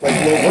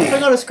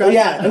gotta scratch.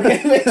 Yeah,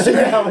 okay. Make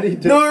sure. How many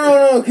do?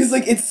 No, because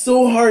like it's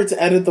so hard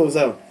to edit those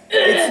out.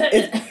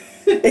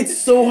 It's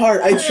so hard.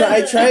 I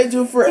try to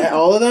do it for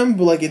all of them,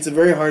 but like it's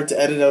very hard to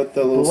edit out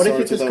the little. But what if you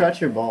swords just without-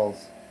 scratch your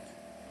balls?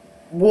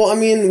 Well, I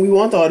mean, we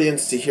want the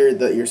audience to hear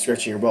that you're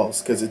scratching your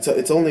balls because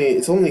it's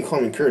only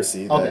common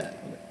courtesy. Okay.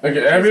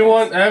 Okay,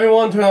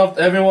 everyone turn off.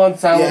 Everyone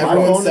silent. Yeah, My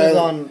everyone's phone is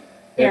silent. on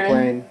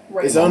airplane.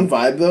 Is it on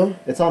vibe though?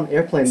 It's on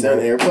airplane. Is it on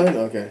mode. airplane?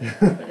 Okay.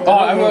 Oh,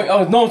 I'm like,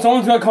 oh no,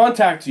 someone's gonna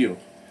contact you.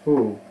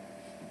 Who?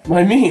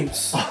 My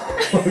memes.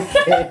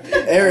 Okay.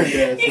 Aaron.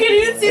 You can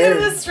even see them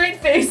with a straight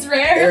face,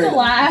 rare Aaron, to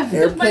laugh.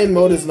 Airplane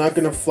mode is not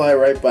gonna fly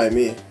right by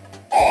me.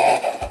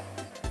 Ow!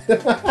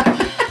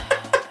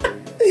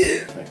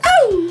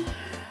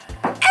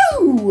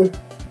 Ow!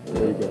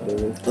 There you go,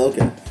 David.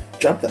 Okay.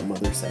 Drop that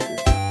mother sucker.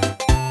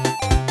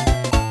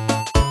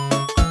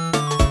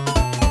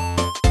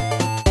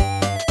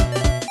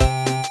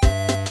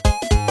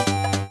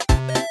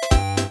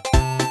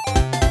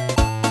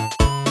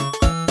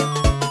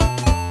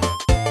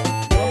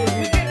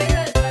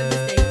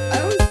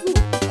 I was so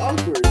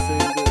awkward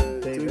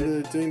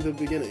doing the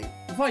beginning.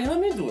 Fine, you let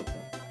me do it then.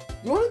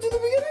 You want to do the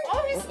beginning?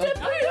 Oh, he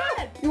stepped up.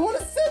 You want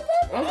to step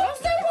up? Oh,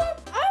 step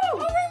up! Oh,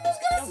 Rainbow's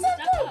gonna step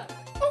up!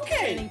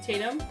 Okay! Channing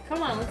Tatum.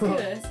 Come on, let's do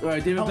this.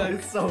 Alright, David Oh, Beck.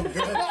 it's so good.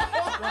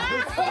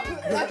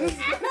 That was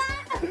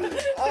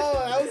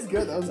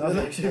good. That was That was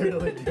good. actually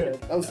really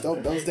good. That was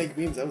dope. That was Dank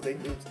memes.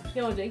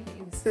 Yo, Jake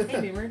Memes. Hey,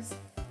 Memers.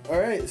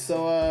 Alright,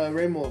 so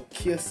Rainbow,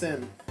 Kia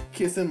Sin,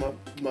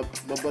 my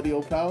buddy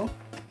old pal.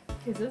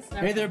 Kisses.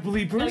 Hey there, Gotta get some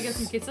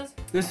believers. kisses.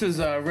 This is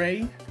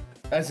Ray,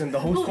 as in the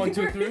host 1,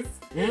 2, 3.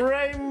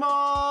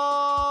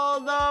 Rainbow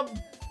the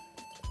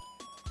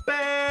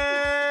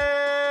Bay.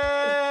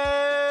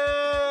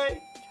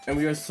 And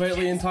we are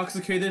slightly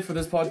intoxicated for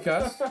this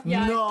podcast.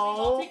 Yeah, No. we've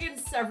all taken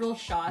several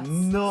shots.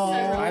 No.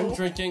 Several. I'm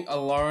drinking a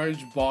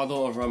large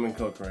bottle of rum and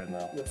coke right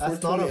now. That's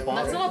not a bottle.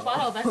 That's not a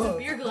bottle, that's a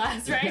beer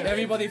glass, right?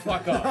 Everybody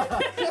fuck off.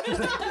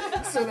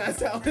 So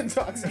that's how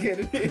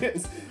intoxicated he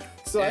is.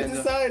 So And, I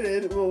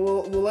decided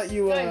we'll let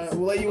you Guys.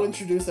 we'll let you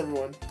introduce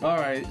everyone.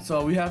 Alright,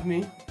 so we have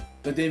me,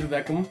 the David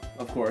Beckham,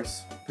 of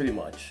course, pretty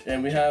much.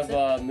 And we have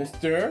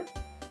Mr.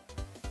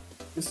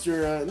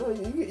 Mr. No,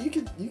 you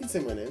can say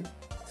my name.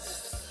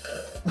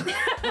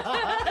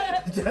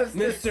 Just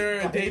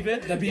Mr.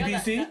 David, the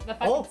BBC. Yeah, the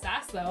fucking Oh.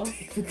 sass, though.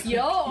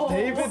 Yo!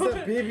 David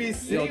the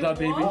BBC. Yo, that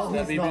baby, Whoa.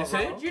 that He's not BBC.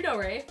 How would you know,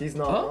 Ray? He's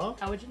not Huh? wrong.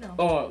 How would you know?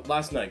 Oh,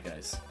 last night,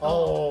 guys.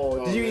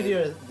 Oh, did you man. eat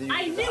your?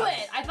 I knew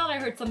it! I thought I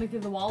heard something through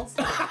the walls.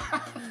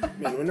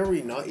 Man, when are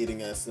we not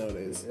eating ass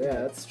nowadays? Yeah,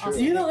 that's true.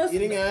 Awesome. You know, that's,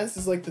 Eating ass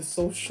is like the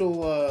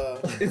social.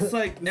 it's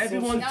like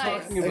everyone's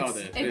Guys, talking about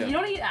it. If Yeah. you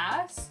don't eat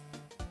ass,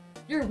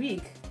 you're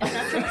weak. And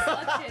that's what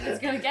selection is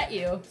gonna get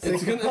you.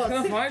 It's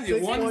gonna find you.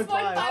 6.5.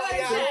 6.5 out of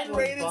 10.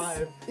 Rated.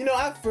 6.5. You know,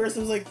 at first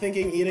I was like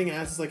thinking eating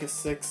ass is like a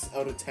 6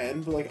 out of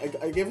 10, but like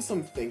I gave it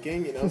some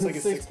thinking. You know, it's like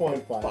a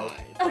 6.5.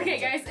 Okay,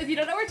 guys, if you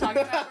don't know what we're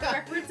talking about,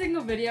 we're referencing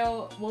a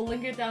video. We'll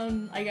link it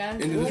down, I guess.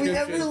 In the Well, we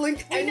description. never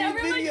link We any never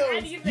link videos.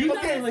 anything. You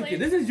That's never link like- it.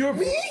 This is your.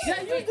 Me? Yeah,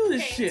 you do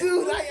this Okay. shit.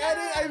 Dude, I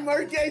edit, I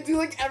mark it, I do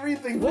like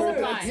everything for What's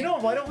it. mine? You know,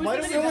 why don't we Who's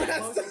just gonna do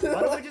post, that?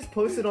 why don't we just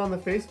post it on the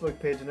Facebook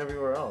page and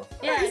everywhere else?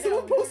 Yeah, I Hey,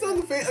 someone know. post on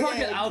the face. Fuck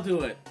it, I'll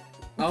do it.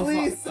 I'll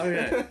Please.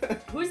 Okay.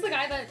 Who's the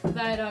guy that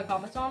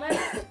commented on it?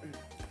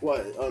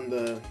 What on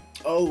the?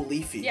 Oh,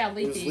 Leafy. Yeah, It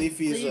was Leafy.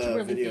 Leafy's The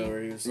YouTuber video Leafy.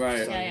 where he was. Right.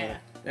 just Yeah, on yeah.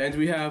 And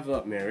we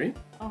have Mary.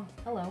 Oh,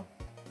 hello.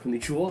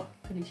 Konnichiwa.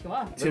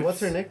 Konnichiwa. Wait, what's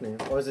her nickname?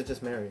 Or is it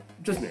just Mary?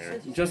 Just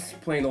Mary. Just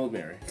plain old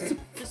Mary. that.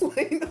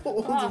 Plain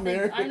old Oh,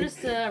 American. I'm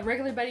just a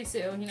regular Betty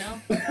Sue, you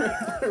know?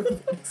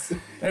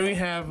 And we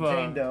have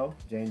Jane Doe.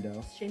 Jane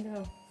Doe. Shane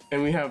Doe.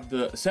 and we have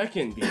the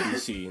second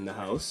BBC in the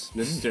house,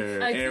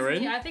 Mr. Excuse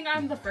Aaron. me, I think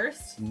I'm the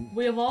first.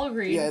 We have all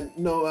agreed. Yeah,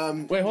 no.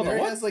 Wait, hold on,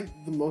 Mary what? has like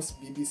the most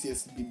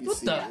BBC. What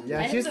the- Yeah,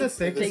 I she's have the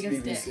thickest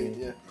biggest BBC. dick.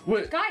 Yeah.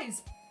 Wait,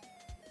 Guys,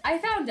 I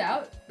found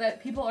out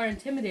that people are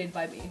intimidated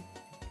by me.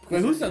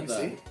 wait, who said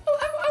BBC? that? Oh,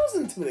 I was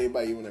intimidated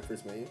by you when I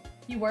first met you.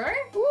 You were?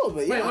 A little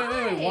bit, Wait,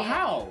 yeah. wait. Well,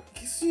 how?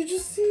 So you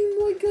just seem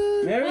like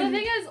a. Mary? Well, the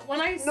thing is, when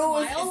I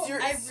No, smile, it's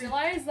your- I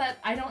realize that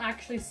I don't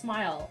actually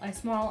smile. I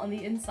smile on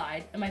the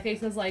inside, and my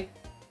face is like.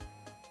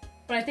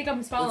 But I think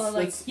I'm smiling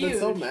like huge.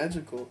 That's so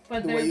magical.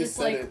 But the they're way you just,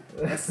 said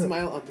like- it. A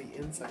smile on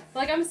the inside.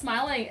 Like I'm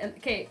smiling, and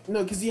okay.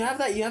 No, because you have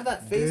that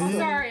face. Dude. I'm though.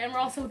 sorry, and we're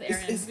also with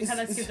Aaron. It's- we kind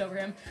of it's- skipped over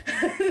him.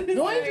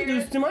 No, I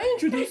introduced him. I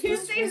introduced him. You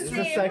say his It's the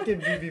name.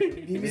 second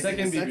BBC. BBC,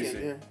 Second the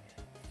BBC. yeah.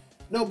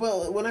 No,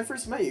 but when I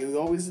first met you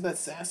always did that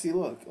sassy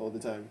look all the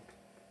time.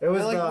 It was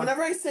And, like the.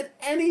 whenever I said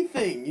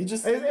anything, you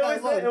just. It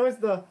was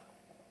the.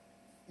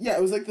 Yeah,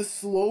 it was like the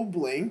slow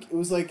blink. It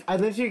was like.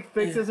 And then she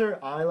fixes her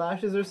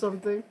eyelashes or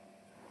something.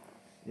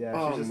 Yeah,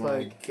 Oh she's just my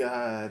like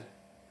god.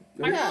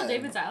 I Yeah. rolled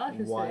David's eyelashes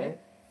today.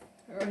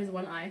 what? Or his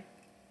one eye.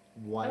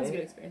 What? That was good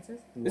experiences.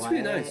 It's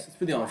pretty nice. It's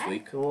pretty on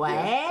fleek.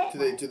 What?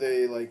 Do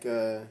they like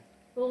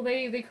Well,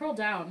 they curl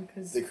down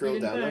because They curl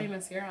didn't down put now? any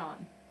mascara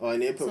on. Oh, I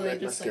need to put So they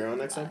just mascara on like,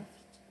 next time?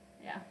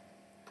 Yeah.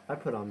 I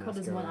put on Called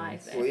his mascara. one eye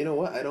once. thing. Well, you know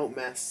what? I don't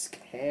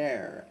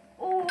mascara.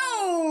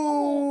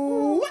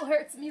 Oh!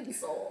 Hurts me in the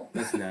soul.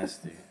 That's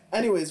nasty.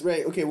 Anyways,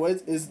 Ray, okay,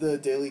 what is the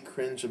daily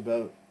cringe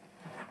about?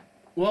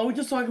 Well, we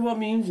just talk about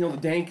memes. You know,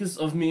 the dankest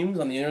of memes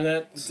on the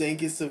internet.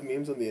 Dankest of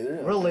memes on the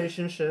internet?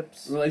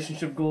 Relationships.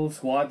 Relationship goals,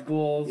 squad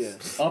goals, Yeah.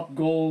 up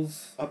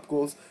goals. Up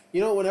goals.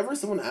 You know, whenever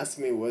someone asks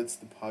me what's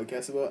the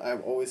podcast about, I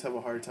always have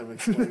a hard time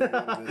explaining what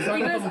it is.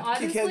 Because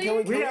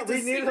honestly,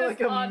 We need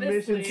like a honestly-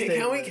 mission Can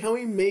statement. Can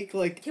we make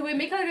like... Can we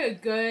make like a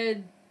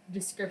good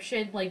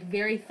description, like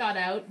very thought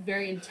out,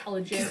 very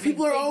intelligent?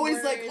 People with are big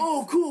always like, words?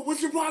 oh, cool, what's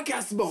your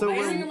podcast about? So And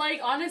we're- you're like,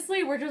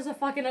 honestly, we're just a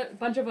fucking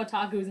bunch of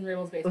otakus in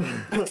Rainbow's basement.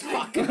 But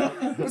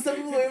some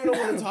people don't even know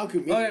what otaku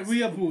means. Okay, we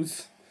have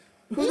booze.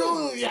 Who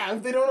knows? Yeah,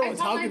 if they don't know I what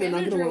told my otaku, they're not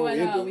manager gonna know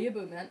what what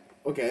weeaboo meant.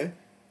 Okay.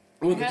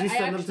 Well, Did you I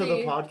send them to the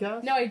actually-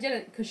 podcast? No, I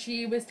didn't, because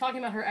she was talking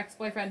about her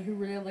ex-boyfriend who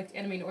really liked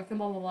Anime North and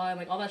blah blah blah and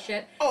like all that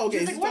shit. Oh, okay,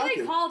 She's he's like, what are they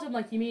talking. called? I'm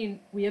like, you mean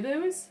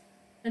weeaboos?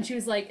 And she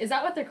was like, is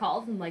that what they're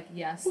called? I'm like,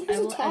 yes, Who's I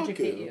will otaku?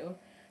 educate you.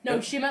 No,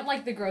 she meant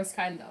like the gross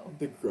kind though.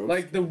 The gross.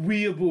 like the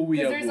weeaboo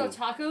Because there's weeaboo.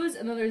 otakus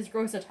and then there's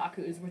gross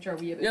otakus, which are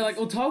weeaboos. Yeah, like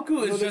otaku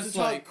no, is there's just a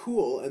talk like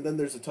cool, and then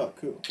there's a talk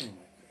cool.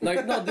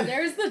 like no,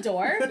 There's the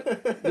door.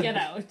 Get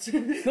out.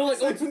 no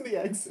like It's in the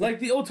exit. like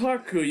the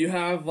otaku. You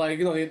have like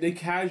you know they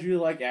casually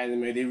like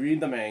anime. They read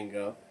the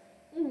manga.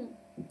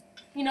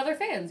 You know, they're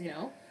fans, you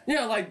know?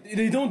 Yeah, like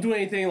they don't do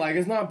anything like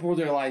it's not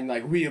borderline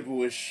like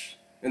weeabooish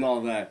and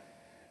all that.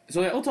 So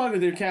like otaku,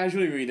 they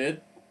casually read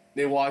it,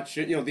 they watch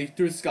it, you know, they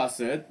discuss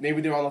it. Maybe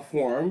they're on a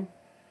forum,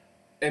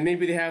 and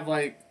maybe they have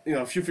like you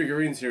know a few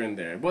figurines here and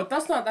there. But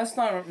that's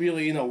not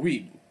really you know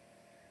weeb.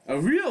 A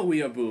real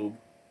weeaboo,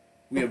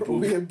 We have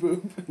boob.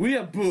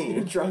 You're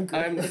weeaboo. drunk.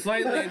 I'm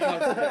slightly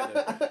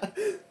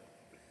intoxicated.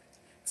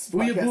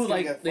 Weeaboo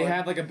like they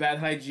have like a bad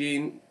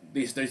hygiene.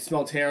 They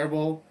smell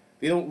terrible.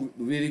 They don't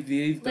really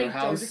leave their Like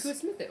house. Georgia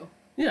Kusumithu.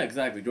 Yeah,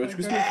 exactly. George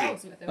George Kusumitsu.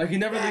 Kusumithu. Like he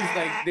never leaves.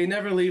 Like they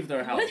never leave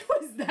their house.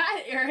 What was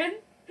that, Aaron?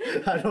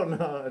 I don't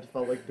know. I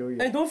felt like doing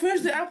Hey, it. don't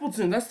finish the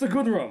Appleton. That's the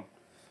good rum.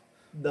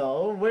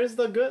 No, where's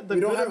the good? The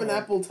We don't good have an one?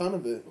 apple ton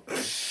of it.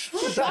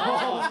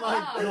 Oh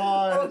my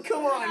god. Oh,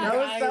 come on, That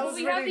was- guys. that was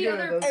we have pretty the good.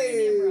 other That's-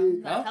 premium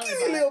rum. Huh? That Give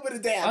me a little bit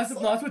of dance.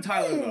 That's with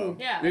Tyler though.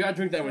 Yeah. We gotta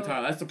drink that with So-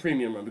 Tyler. That's the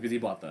premium rum because he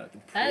bought that.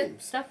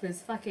 That stuff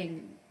is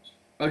fucking.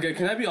 Okay,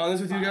 can I be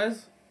honest with you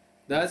guys?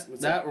 What's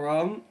That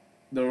rum,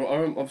 the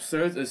rum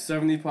upstairs is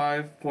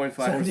 75.5%.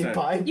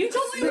 75? You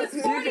told me it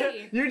was 40.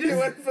 You You just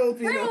went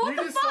Filipino. Bro, what you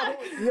the just fuck?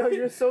 Yo,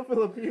 you're so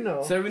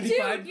Filipino.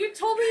 75. Dude, you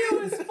told me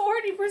it was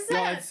 40%.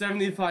 No, it's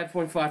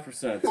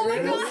 75.5%. Oh my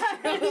god!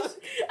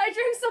 I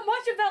drank so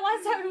much of that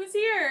last time I was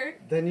here.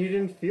 Then you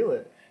didn't feel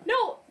it.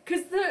 No,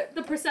 because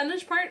the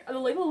percentage part of the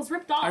label was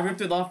ripped off. I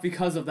ripped it off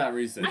because of that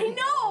reason. I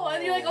know!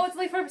 And you're like, oh, it's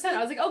like 5%. I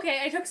was like,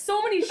 okay, I took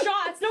so many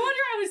shots. No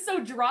wonder I was so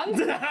drunk.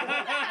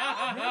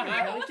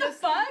 What the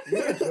fuck? You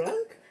were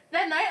drunk?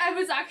 That night I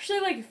was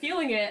actually like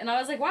feeling it, and I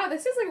was like, wow,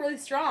 this is like really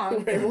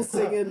strong. Rainbow's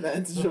taking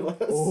advantage of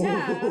us.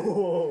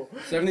 Oh.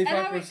 And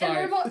 75%.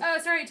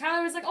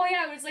 Tyler was like, oh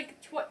yeah, it was like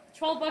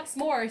 $12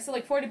 more, so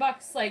like $40,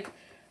 like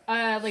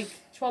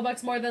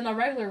 $12 more than a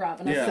regular rum.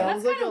 And I was Yeah. like,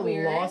 Sounds that's like kind a of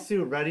weird.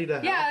 lawsuit ready to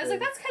happen. Yeah, I was like,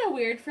 that's kind of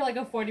weird for like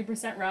a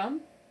 40%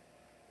 rum.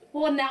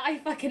 Well, now I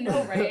fucking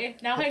know,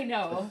 right? Now I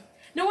know.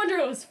 No wonder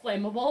it was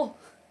flammable.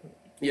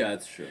 Yeah,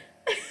 that's true.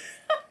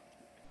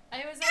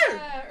 I was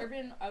at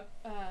Urban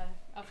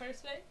Outfitters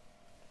today,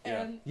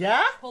 Yeah. and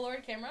Yeah?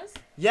 Polaroid cameras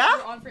were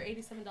Yeah? on for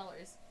 $87.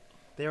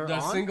 They were The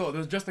on? single,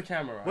 there's just a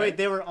camera, right? Wait,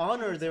 they were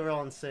on or they were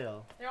on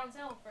sale? They're on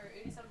sale for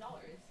 $87.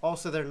 Oh,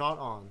 so they're not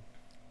on.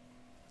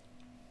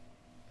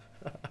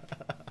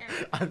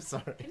 Aaron, I'm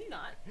sorry. can you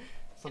not?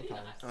 Can you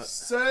Sometimes. not?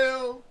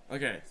 Sail.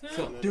 Okay. So-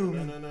 So,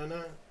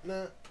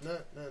 No.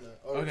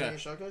 Oh, we're Okay. taking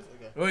shot, guys?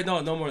 Okay. wait,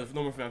 no more for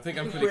me. I think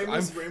I'm pretty.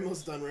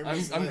 Rainbow's done.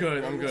 Rainbow's I'm light.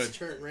 good, I'm Rainbow's good.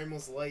 Turn,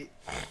 Rainbow's light.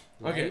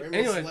 Okay. Rainbow's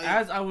Anyways, light.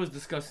 as I was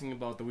discussing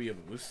about the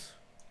weeaboos,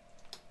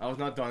 I was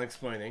not done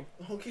explaining.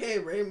 Okay,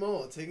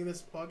 Rainbow, taking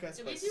this podcast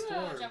Did by we do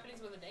storm. Japanese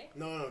word of the day?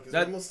 No, because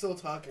That- Rainbow's still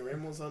talking.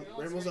 Rainbow's on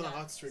a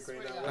hot streak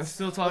right now. I'm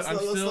still talking. I'm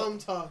Let's let still him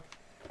talk.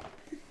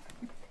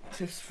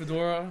 tips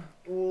fedora.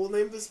 We'll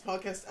name this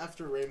podcast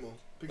after Rainbow.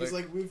 Because,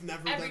 Like- like, we've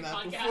never Every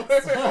done that podcast.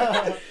 before.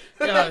 Yeah,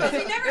 We never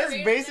It's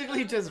rated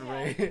basically it. just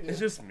Ray. it's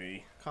just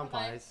me.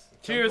 Compise.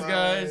 Cheers,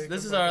 guys. Goodbye,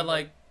 This is goodbye, our goodbye.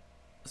 like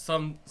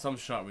some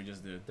shot we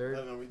just did. I Third,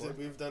 don't know, fourth,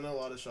 we've done a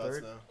lot of shots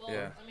Third? now. Well,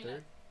 Yeah. I mean,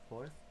 third,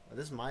 fourth. Oh,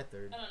 this is my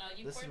third. I don't know.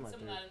 You This is poured my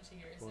some of third, that into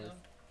yours, fourth. so.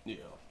 Yeah,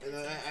 And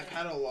I've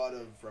had a lot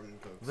of rum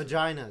and coke. so-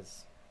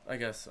 Vaginas. I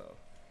guess so.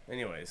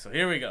 Anyway, so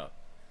here we go.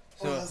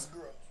 Oh, So that's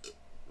gross.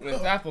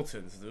 with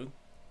Appletons, dude.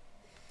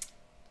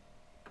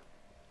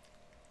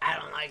 I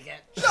don't like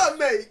it.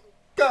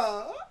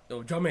 Jamaica!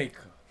 Yo,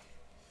 Jamaica.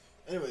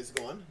 Anyways,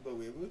 go on. But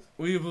weeaboos?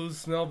 Weeaboos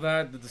smell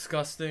bad. They're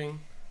disgusting.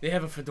 They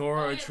have a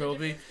fedora Oh, or a yeah, the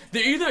trilby.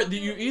 difference They're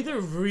you're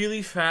either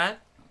really fat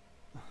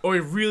or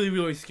you're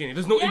really skinny.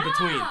 There's no yeah! in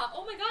between.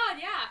 Oh my god,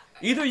 yeah.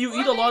 Either you Or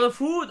eat a lot they- of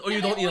food or you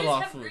and they don't eat a always lot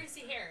of have food.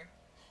 greasy hair.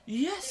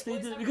 Yes, They they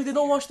always do have because they greasy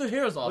don't hair. wash their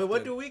hairs off. Wait,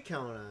 what do we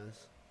count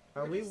as?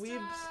 Are We're we just,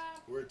 weebs?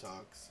 We're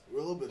talks. We're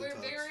a little bit We're of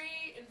talks.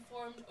 very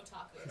informed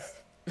otakus.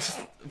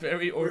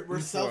 Very We're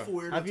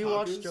self-aware. Have you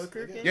watched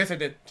Joker? Yes, I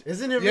did.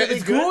 Isn't it Yeah, really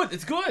it's good.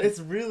 It's good. It's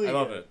really I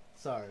love good. it.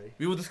 Sorry.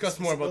 We will discuss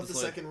more about the this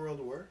later. Second World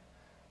War.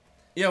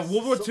 Yeah,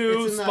 World War So- II,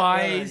 it's in that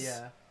spies,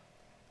 era,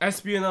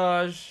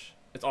 espionage.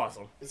 It's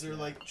awesome. Is there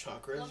like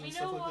chakras Let me and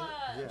stuff know. like that?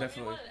 Yeah. Let me know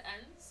Definitely. when it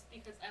ends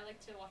because I like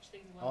to watch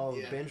things when. Oh,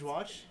 Yeah. binge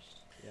watch? finished.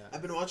 Yeah.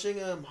 I've been watching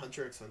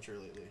Hunter x Hunter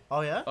lately.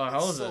 Oh yeah. How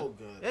It's is so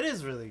it? good. It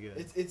is really good.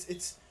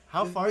 It's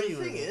How the, far are the you?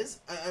 thing in it? is,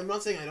 I'm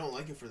not saying I don't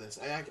like it for this.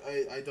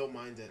 I don't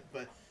mind it,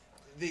 but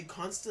they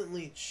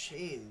constantly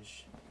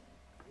change,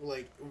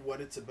 like what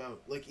it's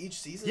about. Like each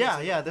season. Yeah,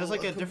 is yeah, there's,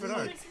 like, a different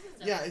How arc. many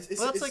seasons are Yeah, there? it's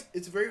Well, that's it's, like-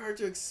 it's very hard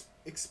to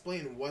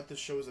explain what the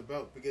show is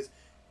about because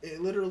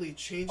it literally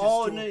changes.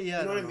 Oh, to, no, yeah, you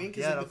know no, what I no. mean?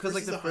 Yeah, no, the 'cause, first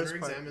like, is the the Hunter first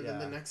part, exam, and then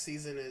yeah. the next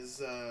season is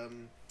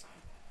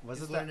Was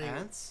He's it the learning-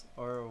 ants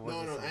or was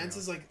no it something Ants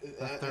else? is like The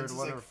third Ants is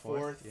one like or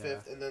fourth? Yeah.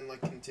 fifth, and then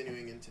like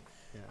continuing into.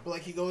 Yeah. But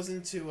like he goes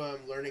into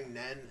learning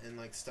Nen and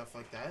like stuff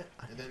like that,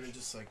 and then it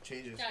just like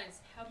changes. Guys,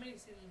 how many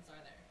seasons are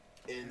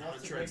there? In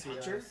Hunter x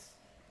Hunter,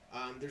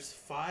 there's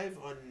 5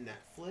 on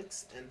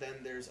Netflix, and then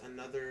there's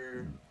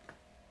another.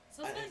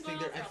 So I it's been think going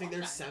there. on for I a think long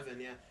there's time. 7.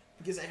 Yeah,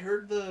 because I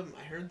heard the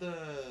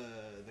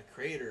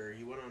creator.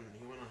 He went on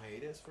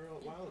hiatus for a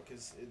while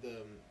because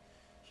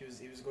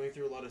he was going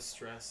through a lot of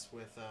stress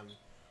with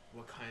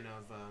what kind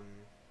of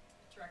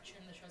Direction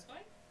the show's going.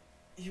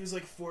 he was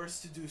like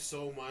forced to do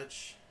so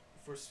much.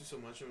 And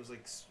it was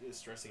like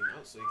stressing him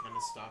out, so he kind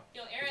of stopped.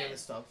 Yo, He kind Aaron, of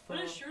stopped. put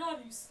a shirt on,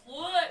 you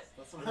slut!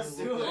 That's what I'm I'm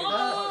doing. doing.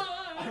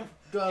 Oh!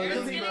 Aaron's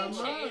Really, getting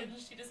Mama?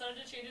 changed. He decided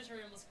to change his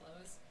Rainbow's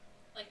clothes,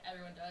 like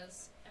everyone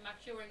does. I'm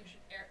actually wearing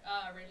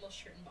Rainbow's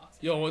shirt and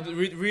boxers. Yo, right now.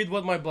 read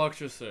what my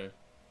boxers say.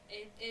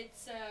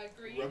 It's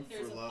green. Rub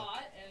There's for a luck.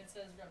 pot, and it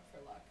says "Rub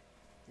for luck."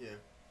 Yeah.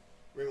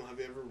 Raymond, have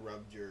you ever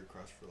rubbed your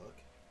crush for luck?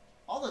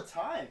 All the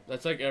time.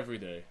 That's like every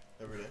day.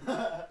 Every day.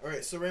 All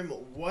right. So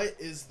Raymond, what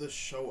is the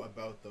show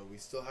about though? We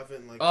still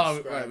haven't like. Oh,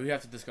 described, right. We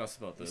have to discuss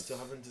about we this. still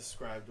haven't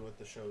described what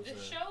the show's.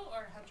 This show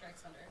or Hunter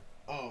x Hunter?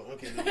 Oh,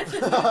 okay.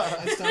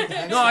 Let's talk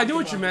No, I knew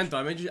what about you the meant though.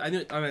 I mean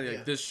like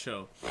Yeah. this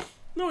show.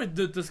 No, we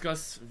did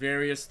discuss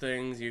various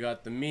things. You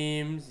got the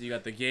memes. You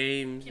got the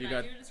games. Can you I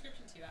got. do a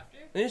description too after?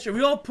 And sure,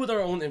 we all put our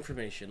own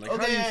information. Like, how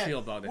do you yeah, feel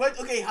about it? What?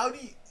 Okay. How do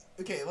you?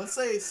 Okay. Let's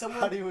say someone.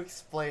 How do you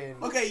explain?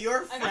 Okay,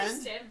 your I gotta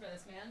friend. stand for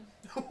this, man.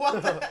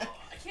 What the heck?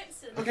 I can't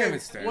sit. Okay, Okay,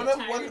 Mister.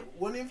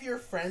 one of your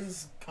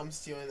friends comes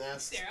to you and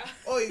asks, Sarah.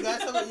 "Oh, you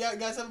guys have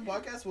a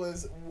podcast?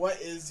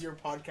 What is your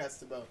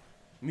podcast about?"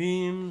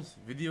 Memes,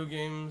 video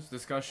games,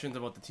 discussions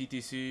about the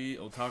TTC,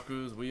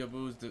 otakus,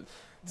 weeaboos.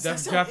 That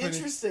sounds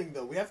interesting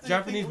though. We have to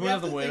Japanese think, word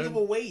of the think of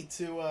a way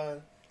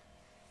to.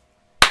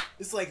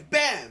 It's like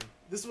bam.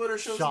 This is what our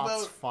show's Shots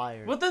about.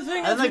 fired. But the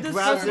thing And, is, like, we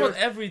discuss grab about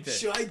their- everything.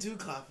 Should I do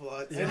clap a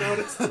lot? Yeah. I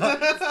noticed.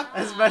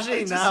 Especially I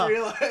just now.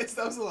 realized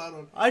that was a loud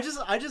one. I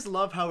just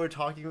love how we're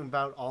talking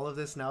about all of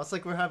this now. It's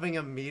like we're having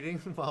a meeting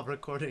while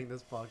recording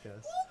this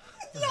podcast.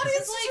 The It's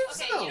audience like,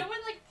 deserves okay, to know. you know when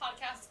like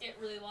podcasts get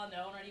really well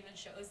known, or even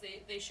shows,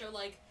 they show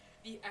like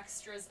the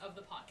extras of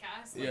the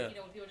podcast. Like, Yeah. you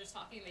know, when people are just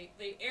talking,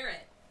 they air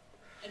it,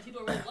 and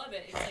people really love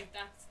it. It's like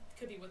that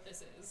could be what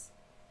this is.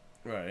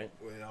 Right.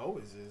 Well, it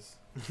always is.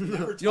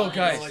 Never Yo, talk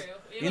guys, about, That's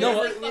like, true. you know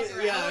Like, what?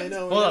 fuck Yeah, I around.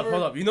 know.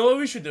 Hold up. You know what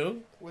we should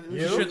do? What,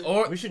 You? should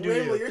or We should do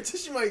Rainbow, you. you're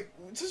touching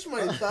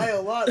my thigh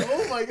a lot.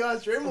 Oh my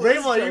gosh, Rainbow.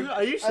 Rainbow, this is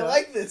are you I sure?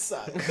 like this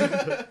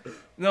side.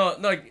 No,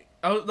 like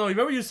no.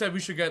 Remember you said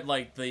we should get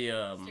like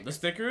the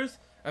stickers.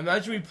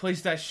 Imagine we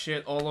place that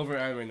shit all over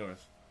Anime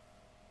North.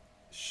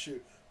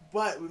 Shoot.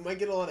 But we might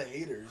get a lot of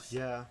haters.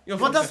 Yeah. Yo,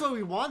 But fuck that's that. what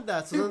we want.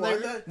 That. So You then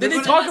want they're, that? Then they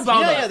gonna- talk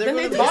about yeah, us. Yeah, they're Then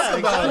gonna they talk talk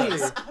about about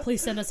us. us.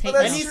 Please send us hate Oh,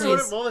 that's mail, Any true. sort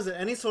please. of what was it?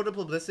 Any sort of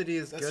publicity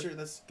is That's good. true.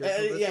 That's good yeah.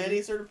 publicity?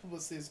 Any sort of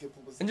publicity is good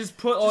publicity. And just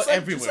put all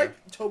everywhere. Just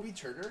like Toby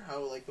Turner, how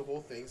like the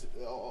whole thing's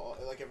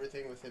like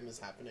everything with him is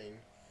happening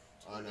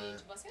on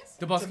Tobuscus?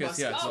 Tobuscus,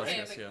 yeah, Tobuscus, Oh, okay,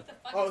 Tobuscus, but yeah. what the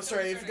fuck Oh, is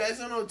sorry. Toby If you Turner? guys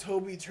don't know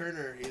Toby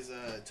Turner, he's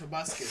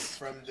Tobuscus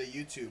from the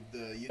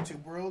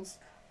YouTube worlds,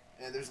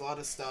 and there's a lot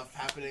of stuff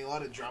happening, a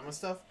lot of drama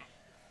stuff.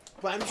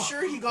 But I'm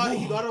sure he got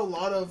a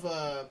lot of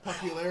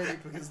popularity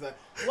because of that.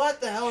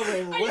 What the hell,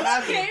 Raymond? Are What you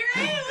happened? okay,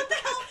 Ray? What the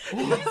hell?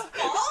 Did you just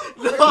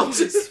fall? Raymond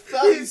just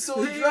fell. He's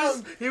so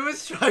drunk. He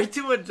was trying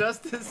to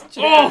adjust his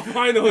chair. Oh,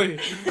 finally!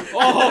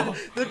 Oh,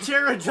 The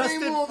chair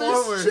adjusted Raymond,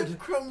 there's forward. chip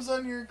crumbs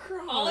on your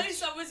crotch. All I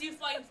saw was you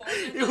flying forward.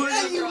 And It was-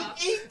 Yeah, then you drop.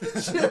 ate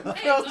the chip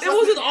Hey, crumbs. it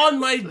wasn't on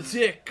my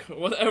dick.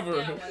 Whatever.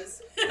 Yeah, it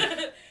was.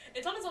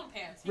 It's on his own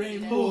pants. You can eat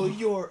it. Rainbow,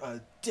 you're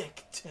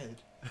addicted.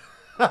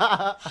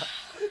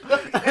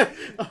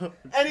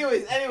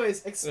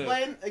 Anyways,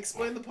 explain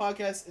the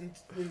podcast in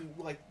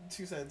like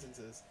 2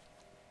 sentences.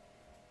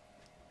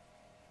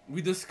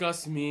 We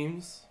discuss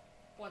memes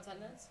One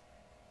sentence.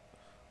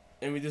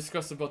 and we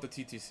discuss about the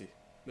TTC.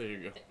 There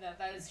you go.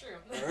 That is true.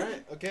 All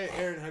right, okay,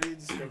 Aaron, how do you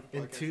describe the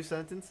podcast? In 2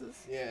 sentences?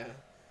 Yeah,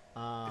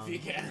 if you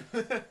can.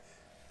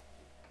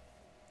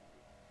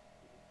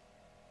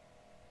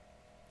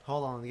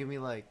 Hold on, give me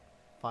like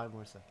 5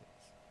 more seconds.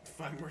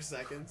 5 more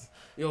seconds.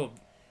 Yo,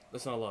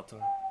 that's not a lot of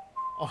time.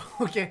 Oh,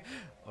 okay.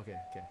 Okay.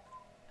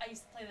 I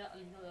used to play that on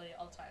ukulele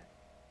all the time.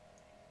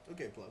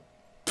 Okay, plug.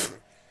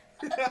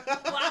 Wow.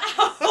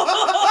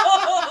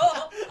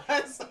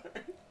 I'm sorry.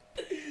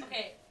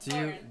 Okay. Do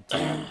Lauren,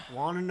 you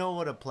want to know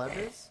what a pleb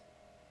is?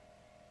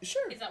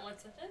 Sure. is that one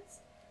sentence?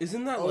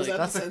 Isn't that Oh, is like?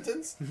 that the That's a-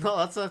 sentence? No,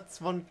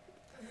 that's one.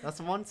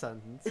 That's one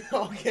sentence.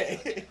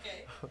 Okay.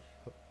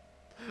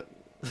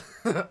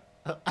 Okay.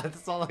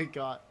 That's all I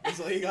got. That's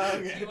all you got?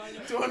 Okay. Do you wanna know-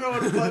 Do you want to know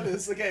what a pleb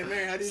is? Okay,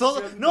 Mary, how do you So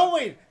describe the no, pleb?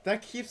 wait.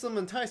 That keeps them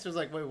enticed. It's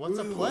like, wait, what's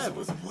a pleb?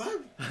 What's a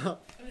pleb? The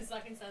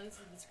second sentence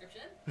is the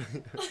description.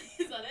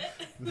 Is that it?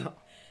 No,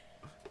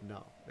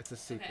 no, it's a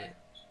secret.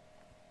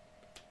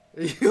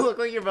 Okay. You look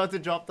like you're about to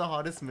drop the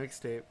hottest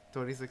mixtape,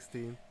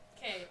 2016.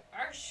 Okay.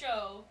 Our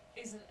show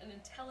is an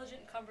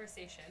intelligent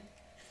conversation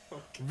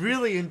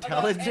Really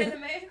about intelligent.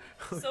 anime,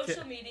 Okay.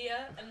 social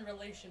media, and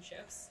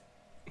relationships.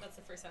 That's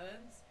the first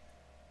sentence.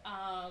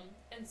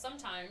 And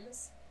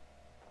sometimes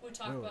we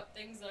talk Oh. about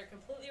things that are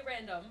completely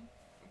random,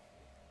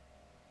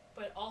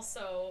 but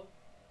also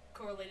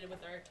correlated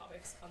with our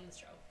topics on the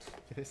show.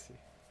 I see.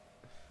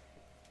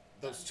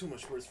 That was too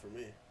much words for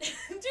me. Dude,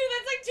 that's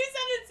like 2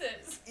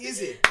 sentences.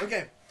 Easy.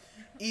 Okay.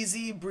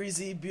 Easy,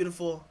 breezy,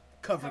 beautiful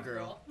cover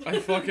girl. I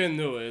fucking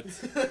knew it.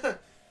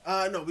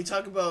 No, we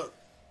talk about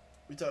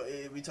social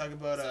Media,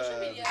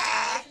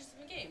 relationships,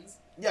 and games.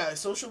 yeah,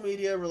 social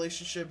media,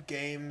 relationship,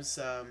 games,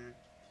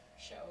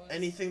 Shows.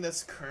 anything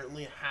that's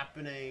currently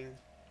happening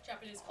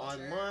Japanese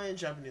culture. online,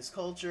 Japanese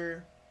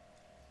culture,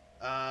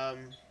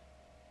 and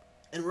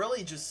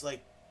really just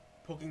like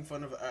poking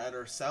fun at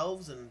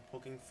ourselves and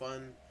poking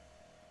fun.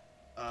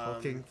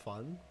 Poking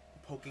fun.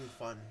 Poking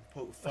fun,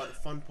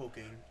 fun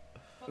poking.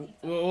 Poking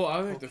fun. Well, I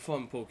like to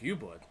fun poke you,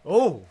 bud.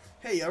 Oh,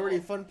 Hey, you already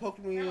fun poked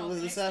me Girl, can I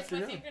this stick my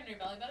afternoon. finger in your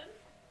belly button?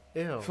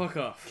 ew. Fuck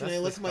off. Can That's I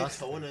lick my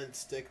disgusting. toe and then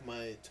stick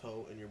my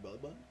toe in your belly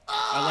button?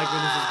 I like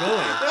where this is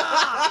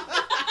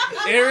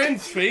going.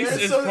 Aaron's face You're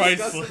is so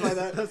disgusted by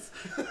priceless.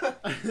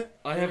 that.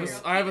 I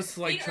have a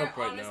slight Feet are chump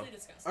right now. honestly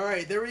disgusting. All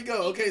right, there we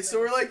go. Okay, so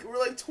we're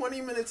like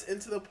 20 minutes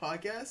into the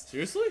podcast.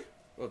 Seriously?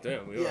 Oh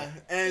damn, we Yeah, are. Look,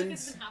 and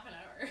it's been half an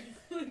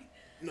hour.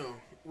 no,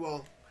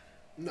 well,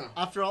 no.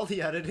 After all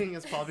the editing,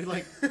 it's probably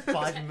like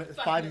 5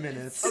 5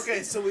 minutes.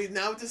 Okay, so we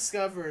now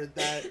discovered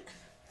that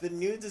the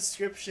new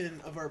description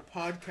of our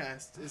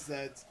podcast is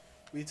that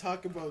we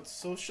talk about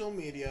social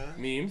media,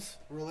 Memes.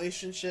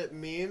 relationship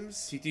memes,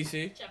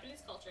 TTC. Japanese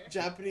culture.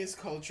 Japanese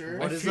culture,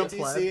 What is a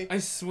pleb? I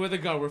swear to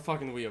God, we're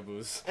fucking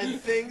weeaboos. and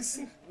things.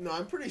 No,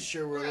 I'm pretty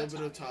sure we're a We're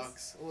little bit of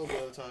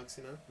otakus. talks,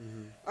 you know.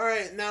 Mhm. All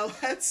right, now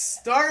let's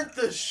start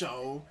the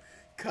show,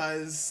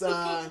 cause Oh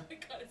my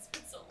god, it's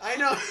been so long. I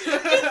know.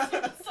 It's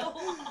been so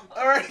long.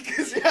 All right,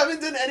 because we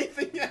haven't done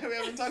anything yet. We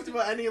haven't talked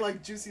about any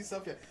like juicy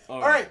stuff yet. All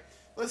right,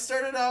 let's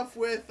start it off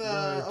with,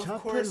 The of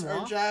course, our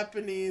Japanwa?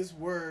 Japanese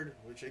word,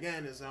 which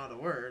again is not a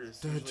word, it's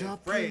The usually a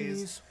phrase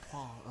Japanese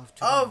part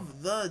of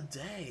of the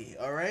day.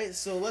 All right,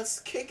 so let's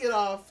kick it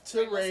off to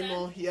Wait, Raymond.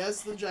 listen. He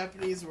has the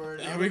Japanese word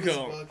Here out we of his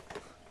go. book,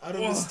 out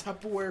of his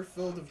Tupperware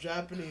filled of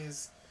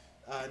Japanese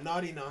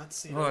naughty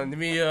knots. You know. Hold on, let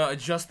me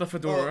adjust the Oh,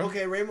 fedora.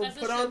 okay, Raymond, That's a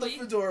put on the trilby.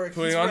 fedora.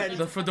 Putting He's on ready.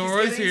 the He's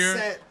fedora is getting here.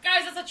 set.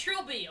 Guys, that's a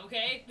trilby,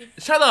 okay?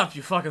 Shut up,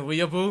 you fucking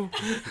weeaboo.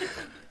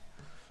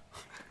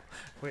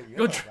 Wait, you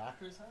Go have tr- a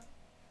rapper's hat?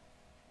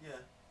 Yeah.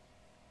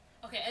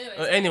 Okay,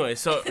 anyways. Anyway,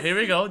 so here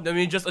we go. Let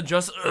me just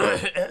adjust.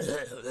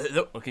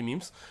 Okay,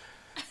 memes.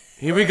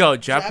 Here we go.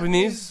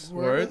 Japanese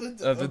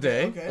word of the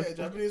day Okay, a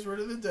Japanese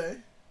word of the day.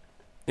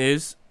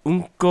 is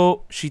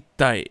unko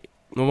shitai.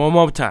 One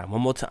more time.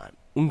 One more time.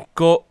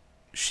 Unko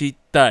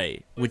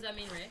shitai. What does that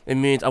mean, Ray? It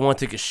means I want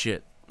to take a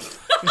shit.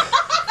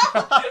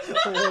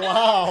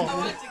 Wow. I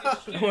want to take a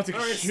shit. I want to take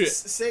All a right, shit.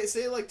 say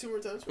it like 2 more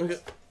times. Okay.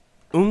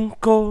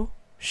 Unko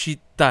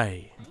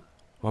shitai.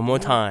 One more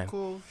time.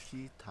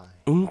 Kokoshitai.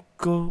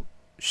 Unko You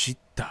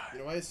shitai.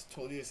 know why I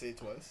told you to say it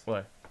twice?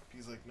 Why?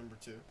 Because like number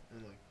 2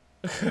 and like.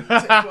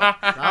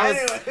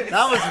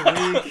 That was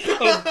weak.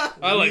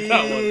 I like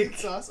that one. Weak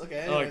sauce.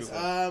 Okay. I like Anyways,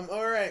 this one.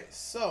 all right.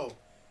 So,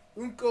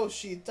 unko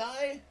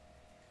shitai.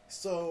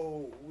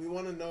 So we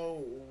want to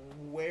know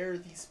where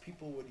these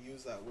people would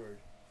use that word,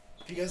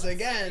 because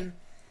again,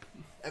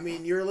 I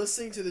mean, you're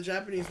listening to the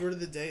Japanese word of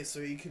the day,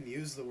 so you can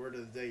use the word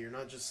of the day. You're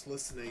not just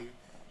listening,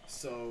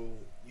 so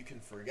you can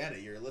forget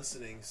it. You're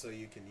listening, so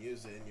you can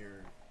use it in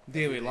your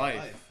Daily everyday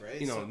life. right?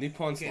 You know, So-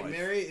 Nippon's Okay, life.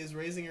 Mary is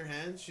raising her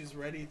hand. She's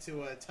ready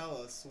to tell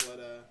us what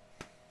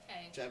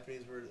Okay,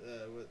 Japanese word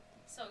what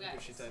so guys,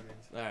 shitai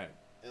means Alright.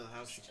 and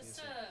how she can use just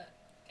it.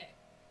 okay.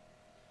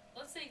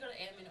 Let's say you go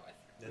to Anime North,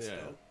 Let's Yeah.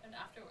 go. and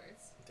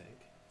afterwards, Tank.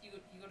 you go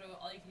to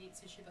all you can eat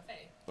sushi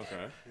buffet.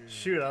 Okay.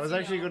 Shoot, I was You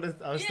actually know. gonna.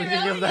 I was Yeah, thinking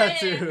really? of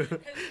that Yeah, yeah, too.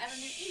 And then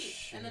you eat,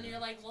 and then you're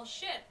like, well,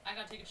 shit, I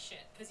gotta take a shit,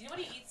 because you know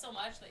when you eat so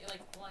much that you're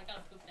like, well, I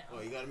gotta poop now. Oh,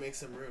 you gotta make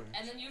some room.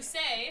 And then you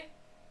say,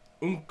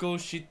 Unko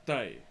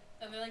shitai.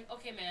 and they're like,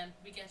 okay, man,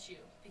 we get you,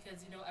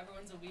 because you know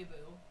everyone's a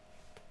weeaboo,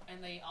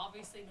 and they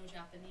obviously know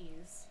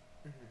Japanese.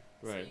 So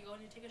Right. you go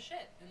and you take a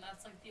shit, and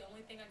that's like the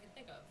only thing I can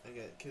think of. I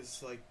get,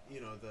 cause like you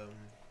know the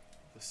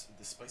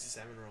spicy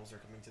salmon rolls are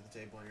coming to the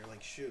table, and you're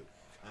like, shoot,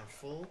 I'm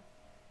full.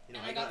 You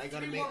know, And I gotta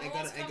 3 make, more I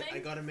rolls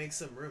gotta coming. make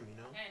some room. You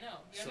know. Yeah, I know.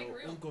 You So gotta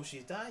make room. unko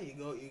shitai,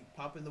 you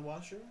pop in the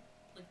washroom,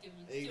 like give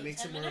them And you make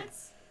 10 some more-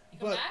 minutes. You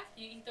come but- back,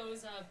 you eat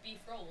those beef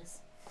rolls.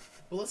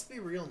 But let's be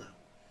real now.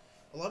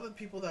 A lot of the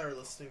people that are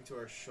listening to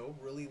our show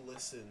really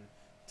listen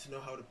to know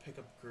how to pick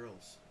up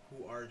girls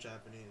who are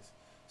Japanese.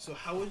 So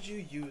how would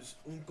you use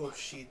unko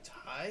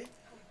shitai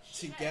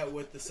to get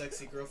with the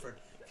sexy girlfriend?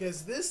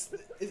 Because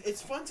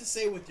it's fun to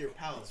say with your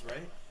pals,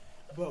 right?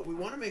 But we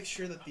want to make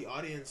sure that the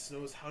audience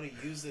knows how to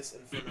use this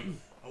in front of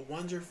a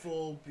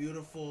wonderful,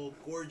 beautiful,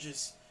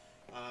 gorgeous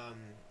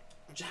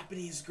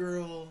Japanese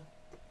girl.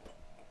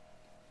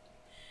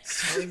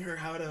 Telling her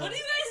how to... What are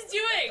you guys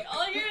doing? All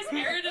I hear is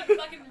Aaron and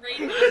fucking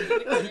Rain in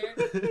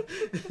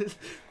the corner.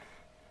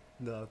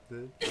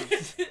 Nothing.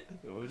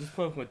 We're just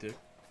playing with my dick.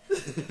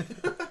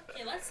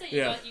 Okay, let's say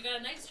Yeah. you got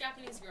a nice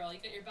Japanese girl. You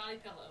got your body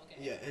pillow, okay?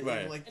 Yeah, and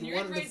Right. like And the you're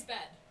one in of the Ray's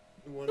bed.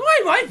 one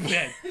Why my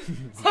bed?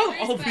 So How you're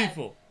in all Ray's bed,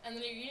 people? And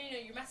then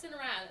you're messing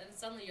around, and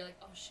suddenly you're like,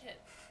 oh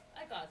shit,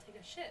 I gotta take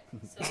a shit.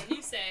 So then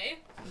you say,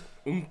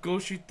 Unko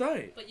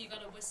shitai. but you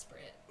gotta whisper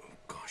it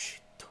Unko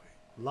shitai.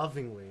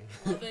 Lovingly.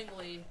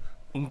 lovingly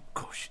Unko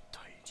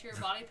shitai. to your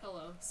body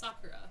pillow,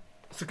 Sakura.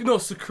 No,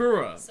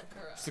 Sakura.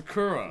 Sakura.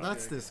 Sakura.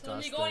 That's So then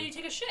disgusting. you go and you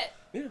take a shit.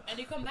 Yeah. And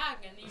you come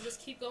back and you just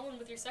keep going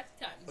with your sexy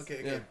times.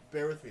 Okay, Yeah.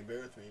 bear with me.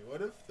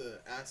 What if the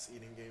ass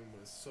eating game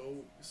was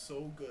so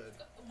good?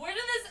 Where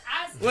did this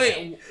ass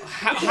Wait,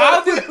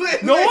 how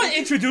did... No one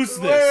introduced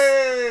this.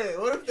 Wait.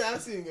 What if the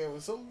ass eating game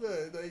was so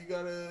good that you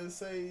gotta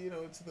say, you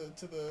know,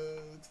 to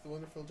the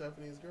wonderful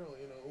Japanese girl,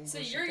 you know? So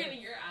unko you're shitai?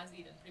 getting your ass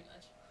eaten, pretty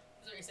much.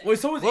 Is what you're saying. Wait,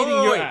 someone's Whoa, eating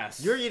wait, your wait.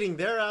 ass. You're eating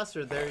their ass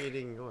or they're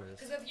eating yours?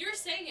 Because if you're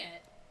saying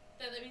it,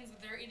 then that means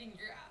that they're eating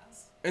your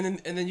ass. And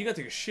then you gotta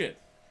take a shit.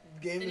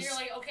 The game Then is you're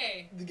like,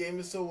 okay, the game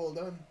is so well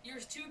done. you're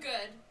too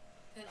good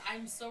that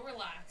I'm so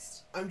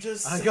relaxed. I'm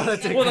just. I saying. gotta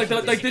take Well,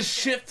 a like this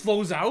shit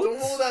flows out. Don't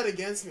hold that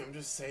against me. I'm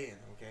just saying,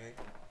 okay?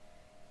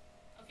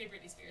 Okay,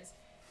 Britney Spears.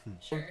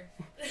 Sure.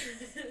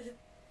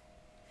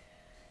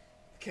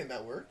 Can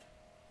that work?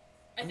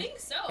 I think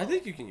so. I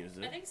think you can use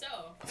I it. think so.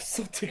 I'm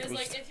so Because, ticklish.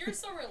 like, if you're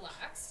so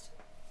relaxed,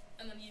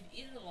 and then you've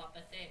eaten a lot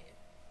that day,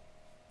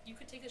 you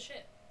could take a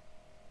shit.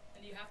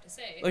 And you have to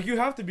say. Like you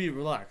have to be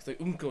relaxed. Like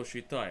unko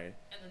shitai. and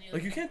then you're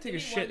Like you can't take a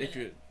 "Give me 1 shit if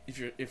minute."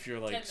 you're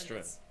 10 like minutes.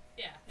 stressed.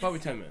 Yeah. Probably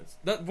 10 minutes.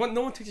 That one,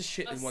 no one takes a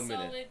shit A in 1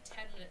 solid minute.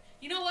 10 minutes.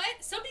 You know what?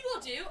 Some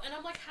people do, and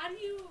I'm like, how do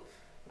you...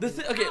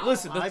 Okay, Wow.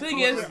 listen. The I thing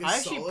poop- is, Like, I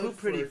actually solid poop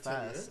pretty for 10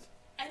 fast. minutes?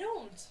 I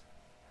don't.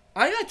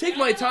 I gotta take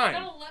my I time.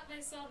 gotta let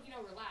myself,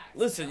 relax.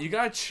 Listen, you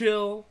gotta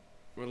chill,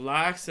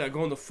 relax.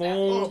 Go on the Oh,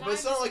 phone. but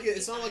it's not Time like is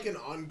it's not like an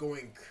time.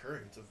 ongoing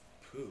current of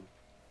poop.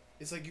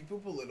 It's like you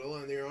poop a little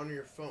and you're on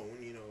your phone,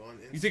 you know, on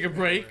Instagram. You take a or-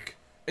 break,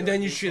 and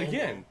then you or shit Instagram.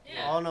 again.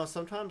 Yeah. Oh no,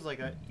 sometimes like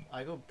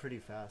I go pretty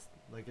fast.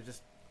 Like it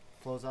just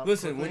flows out.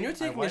 Listen, when quickly, you're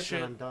taking I a wipe shit-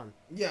 and I'm done.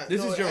 Yeah,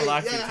 This is your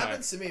relaxing Yeah, it time.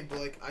 happens to me, but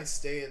like I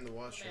stay in the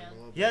washroom Man. a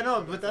little bit. Yeah, no,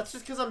 on my but that's phone.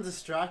 just because I'm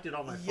distracted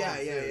on my phone. Yeah,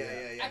 too,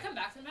 yeah. I come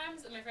back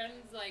sometimes, and my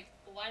friend's like,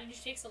 why did you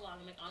take so long?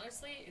 I'm like,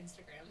 honestly,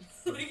 Instagram.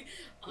 like,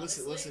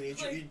 honestly, Listen.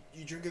 like,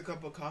 You drink a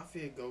cup of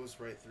coffee, it goes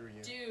right through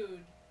you. dude.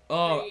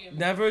 Oh, Cream.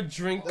 never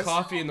drink That's-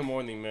 coffee in the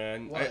morning,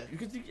 man. Why?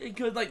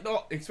 Because like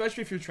no,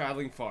 especially if you're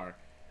traveling far,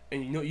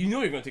 and you know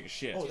you're gonna take a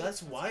shit. Oh,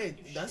 that's why.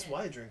 You That's shit.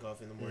 why I drink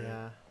coffee in the morning.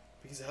 Yeah.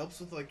 Because it helps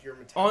with like your On,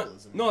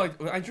 metabolism. no,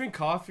 like I drink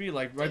coffee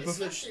like right This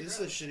before. is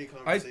a shitty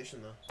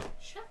conversation though.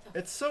 Shut the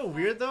It's so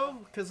weird though,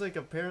 because like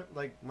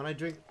like when I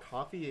drink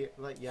coffee,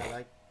 like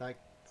that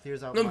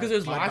clears out. No, because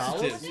there's my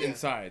bowels. laxatives Yeah.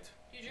 inside.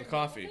 You drink The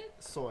coffee. milk with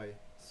it? Soy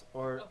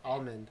or Okay.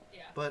 almond.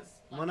 Yeah. But it's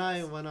when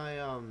lactose. I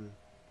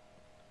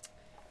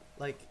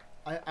like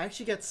I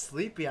actually get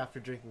sleepy after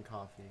drinking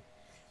coffee.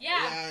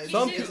 Yeah, it, me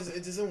Some too.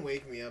 it doesn't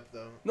wake me up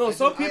though. No, I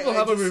some ju- people I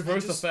have a just-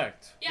 reverse just-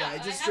 effect. Yeah, I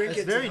just have drink It's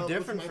it. to very help with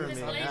different my for me,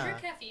 Because when metabolism. I yeah.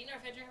 drink caffeine or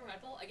if I drink a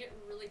Red Bull, I get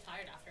really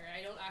tired after.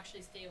 I don't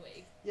actually stay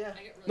awake. Yeah,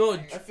 I get really No,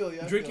 tired. I feel you.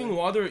 I Drinking feel you.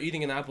 water or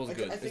eating an apple is I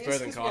good. think It's better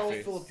than 'cause we're all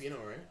coffee. Filipino,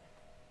 right?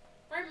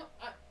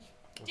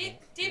 Very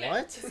David,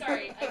 What?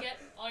 sorry, I get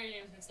all your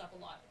names mixed up a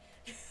lot.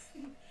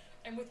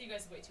 I'm with you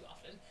guys way too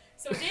often.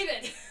 So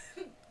David.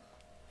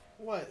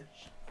 What?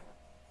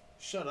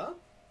 Shut up.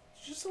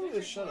 Just tell me Go to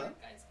drink shut water,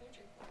 up. Guys, go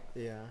drink water.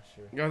 Yeah,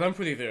 sure. Guys, I'm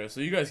pretty there.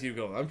 So you guys keep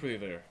going. I'm pretty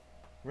there.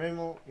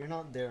 Raymond, you're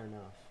not there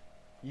enough.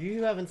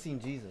 You haven't seen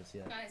Jesus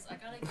yet. Guys, I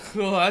gotta give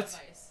you What?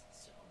 advice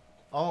still.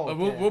 Oh,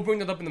 okay. We'll bring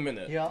that up in a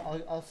minute. Yeah,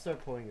 I'll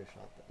start pouring your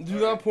shot then. Do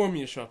Alright. not pour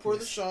me a shot, For the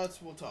please.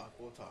 shots, we'll talk.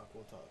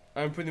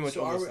 I'm pretty much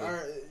So are almost we, there.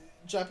 our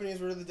Japanese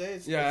word of the day?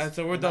 Yeah,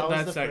 so we're And that done was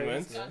that the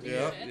segment. phrase, Got Yeah, your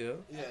yeah.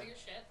 shit. Yeah. Got your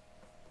shit.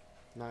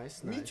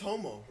 Nice, nice.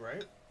 Mitomo,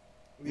 right?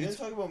 We didn't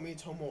talk about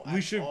Mitomo We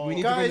at should- all. we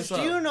need to bring Guys, this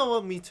do up. you know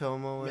what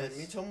Mitomo Man, is?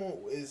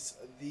 Mitomo is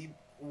the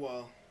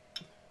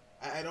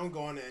I don't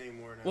go on it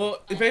anymore now.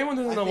 Well, if anyone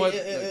I doesn't know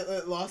think what,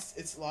 it lost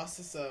its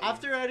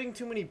After adding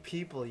too many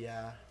people,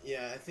 yeah.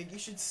 yeah, I think you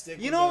should stick.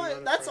 You with know, that amount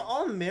of that's friends.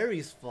 all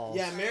Mary's fault.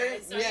 Yeah,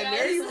 Mary. Sorry, Yeah, guys.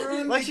 Mary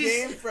ruined Like the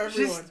game for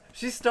everyone.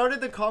 she started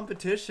the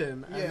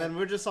competition, Yeah. and then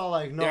we're just all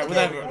like, no. Yeah, we're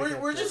whatever. gonna We're,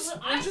 get we're this. just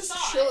I we're just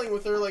thought- chilling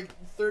with her like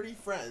 30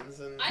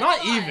 friends and I not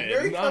thought even.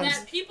 Very not- comes-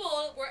 that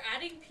people were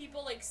adding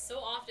people like so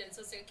often.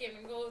 So it's like, okay,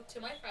 I'm gonna go to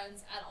my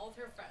friends, add all of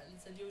her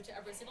friends, and do it to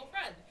every single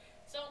friend.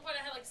 So at one point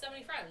I had like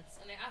 70 friends,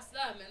 and I asked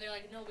them, and they're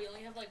like, no, we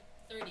only have like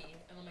 30.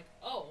 And I'm like,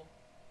 oh,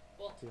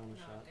 well, Do you no, want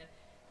a shot? I'm good.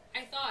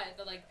 I thought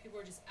that like people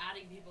were just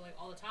adding people like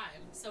all the time.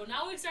 So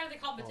now we started the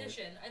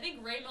competition. I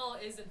think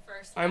Raymel is in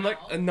first. I'm now. like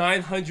a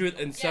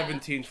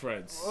 917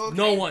 friends. Okay.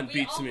 No one we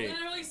beats all me.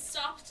 literally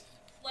stopped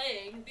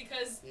playing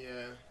because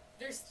Yeah.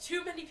 there's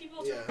too many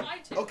people to Yeah. reply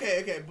to.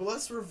 Okay, but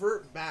let's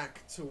revert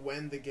back to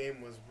when the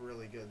game was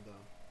really good, though.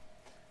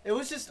 It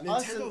was just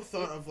us Nintendo and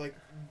thought of like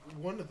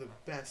one of the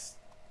best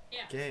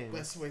Yeah.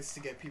 games. ways to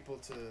get people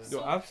to.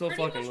 Yo, I'm so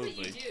pretty fucking much what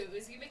lovely. you do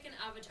is you make an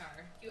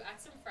avatar, you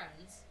add some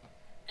friends,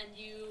 and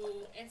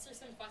you answer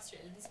some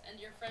questions, and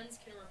your friends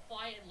can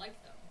reply and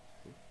like them.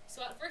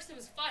 So at first it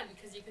was fun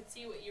because you could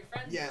see what your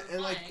friends Yeah, were and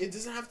replying. like it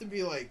doesn't have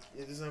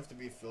to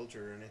be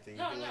filtered or anything.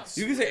 No, you can, no. like,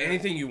 You can say swear-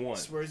 anything you want.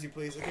 Swear as you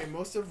please. Okay,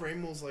 most of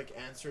Raymond's like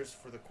answers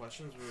for the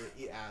questions were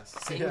eat ass.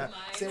 Same Yeah. with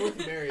mine. Same with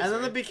Mary's. And then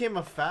right? it became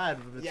a fad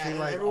between yeah, and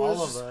like everyone all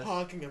was of just us.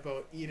 talking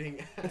about eating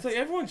ass. It's like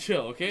everyone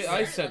chill, okay? Who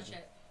I started said. that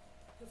shit?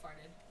 Who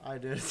farted? I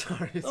did.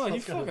 Sorry. Oh, you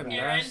it's kinda fucking bad.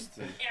 Aaron.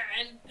 nasty.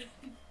 Aaron.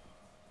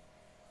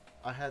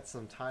 I had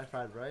some Thai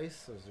fried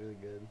rice. It was really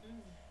good.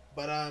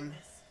 But oh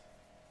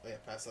yeah,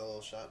 pass that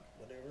little shot,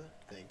 whatever.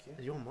 Thank you.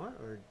 You want more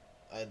or?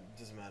 It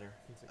doesn't matter.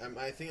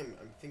 I think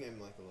I'm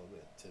like a little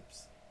bit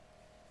tips.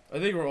 I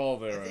think we're all I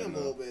there think right I'm a now.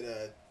 little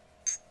bit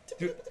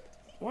Dude,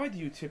 why do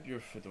you tip your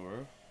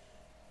fedora?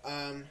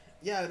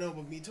 Yeah, no,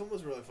 but Mitomo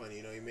was really funny.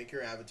 You know, you make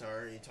your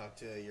avatar, you talk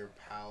to your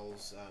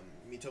pals.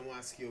 Mitomo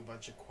asks you a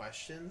bunch of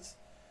questions,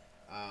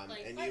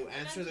 Like, and what you event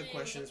answer the are you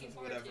questions looking with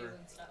forward to whatever.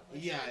 and stuff,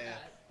 like Yeah, shit like yeah.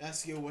 that. It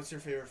asks you what's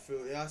your favorite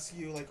food. It asks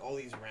you like all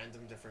these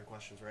random different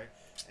questions, right?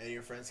 And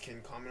your friends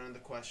can comment on the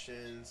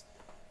questions.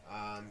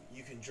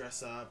 You can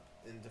dress up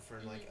in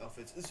different like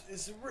outfits.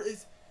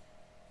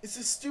 It's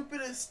the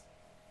stupidest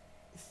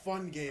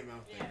fun game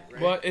out there, Yeah.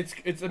 right? But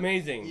it's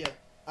amazing.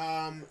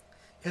 Yeah.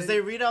 Because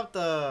they read out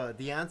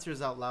the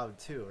answers out loud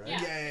too, right?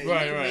 Yeah. Yeah, Right, you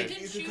can right.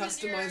 make- You You can can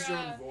choose your, customize your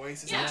own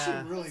voice. It's yeah,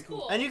 actually really that's cool.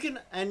 cool. And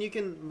you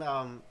can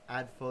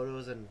add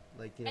photos and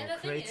like And the thing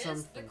create some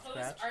is, the from clothes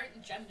scratch.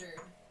 aren't gendered.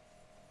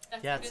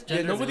 That's Yeah, the it's good thing.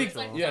 gender nobody- It's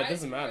like yeah, it guys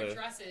doesn't wear matter.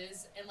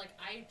 dresses, and like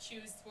I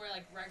choose to wear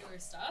like regular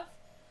stuff,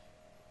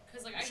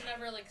 because like I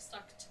never like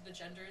stuck to the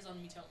genders on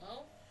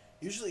Mitomo.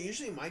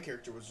 Usually my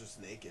character was just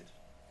naked.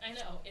 I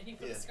know, and he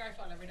put Yeah. a scarf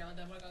on every now and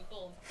then when it got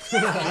cold.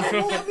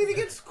 Well, I mean, it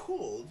gets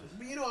cold.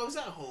 But, you know, I was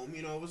at home.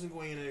 You know, I wasn't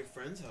going in any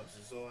friends'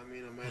 houses. So, I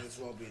mean, I might as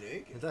well be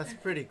naked. That's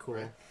pretty cool.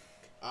 Right.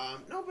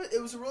 No, but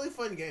it was a really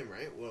fun game,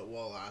 right?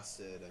 While it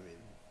lasted. I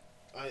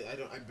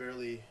mean, I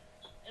barely...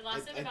 It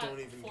lasted I about don't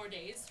even- 4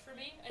 days for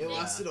me. I It think.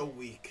 lasted a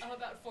week. Oh,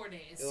 about 4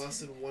 days. It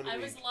lasted 1 I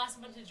week. was the last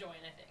one to join,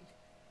 I think.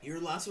 You were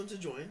the last one to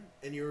join,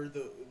 and you were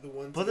the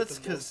one to But get that's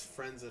the most 'cause-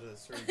 friends at a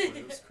certain point.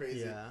 It was crazy.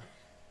 Yeah.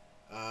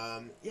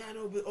 Yeah,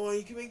 no, but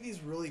you can make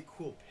these really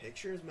cool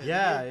pictures, man.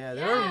 Yeah, You- yeah,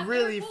 they were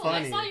really cool.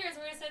 funny. I saw yours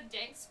where it said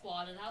Dank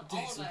Squad and how all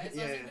Dank of Squad, us. So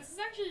yeah, I was yeah. like, this is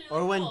actually really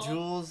Or when cool.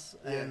 Jules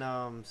Yeah.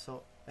 and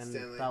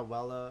Stanley. that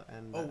Wella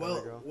and Oh, that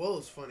other girl. well,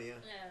 it's funny, yeah.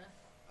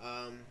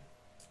 Yeah.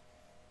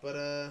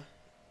 But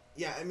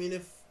yeah, I mean,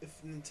 if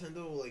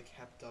Nintendo like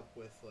kept up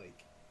with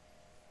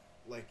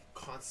like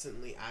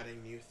constantly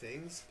adding new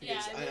things, Yeah,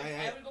 because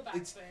I would go back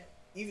it's to it.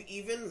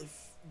 even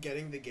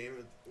getting the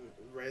game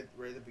right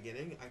at the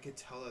beginning, I could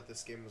tell that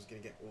this game was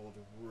gonna get old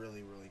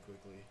really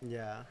quickly.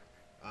 Yeah.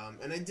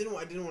 And I didn't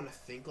want to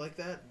think like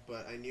that,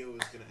 but I knew it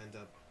was gonna end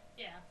up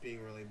Yeah.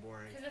 being really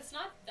boring. Because it's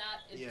not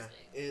that Yeah.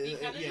 interesting. We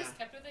kind of Yeah. just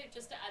kept with it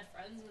just to add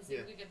friends and see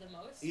Yeah. if we get the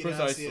most. Eat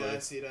Precisely.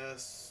 ass, eat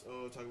ass.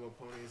 Oh, talk about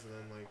ponies, and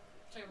then like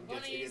Talk about It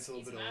gets- it bunnies, gets a little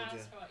eat bit some old, ass,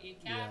 yeah. talk about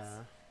eat cats.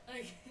 Yeah.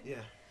 Like,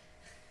 yeah.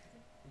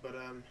 But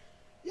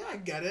yeah, I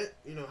get it.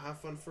 You know, have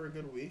fun for a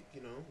good week.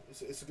 You know,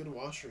 it's a good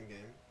washroom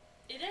game.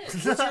 it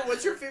is.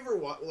 What's your favorite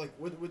like?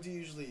 What do you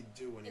usually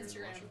do when you're in the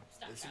Instagram, washroom?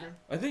 Snapchat. Instagram.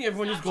 I think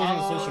everyone just goes Snapchat.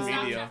 on social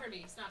Oh, media. Snapchat for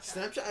me.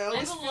 Snapchat. Snapchat. I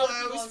always have a feel lot of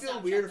people on feel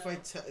Snapchat, weird if I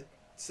though.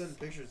 send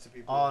pictures to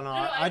people. Oh no,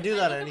 I do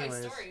that look at my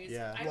anyways. stories.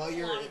 Yeah. I While have a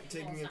you're lot of people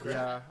taking on a crap.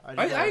 Yeah. Snapchat.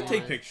 I do that I a take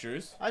lot.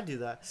 pictures. I do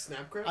that.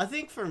 Snapchat. I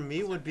think for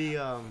me would be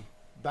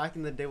back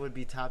in the day would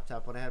be Tap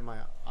Tap when I had my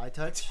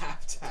iTouch.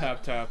 Tap.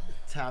 Tap tap.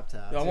 Tap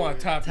Tap. I want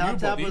to tap you, Tap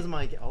Tap buddy. was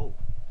my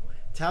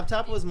Tap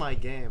Tap was my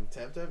game.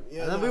 Tap. Yeah.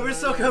 And then no, we were no,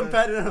 so no, no.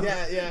 competitive.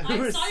 Yeah. We I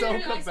were saw so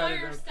your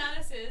competitive.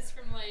 statuses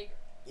from like.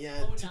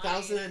 Yeah. 09.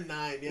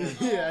 2009. Yeah.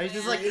 Yeah, he's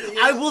just like, Yeah,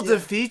 I will yeah.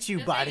 defeat you,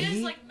 The buddy. thing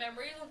is, like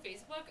memories on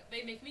Facebook,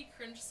 they make me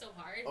cringe so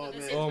hard. Oh, but at the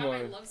man. same Oh, time,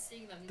 I my. love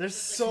seeing them. They're It's,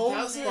 so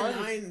like,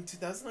 funny.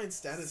 2009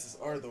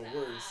 statuses are the bad.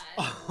 worst.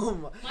 Oh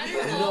my. Mine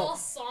are No. all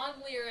song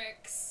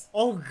lyrics.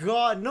 Oh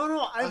god,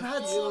 no, I've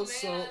had Oh,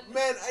 feel man. so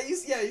man. I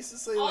used to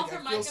say All like from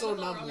I My feel so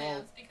Chemical numb.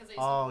 Romance because I used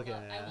Oh, to okay,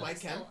 love, yeah. I My love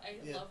Chem? still, I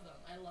Yeah. love them.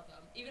 I love them.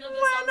 Even though the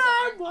When songs that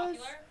I aren't was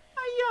popular.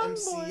 a young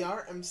MCR.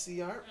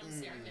 MCR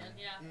fan,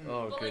 yeah.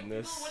 Oh, But like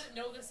goodness. people wouldn't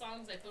know the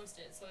songs I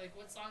posted, so like,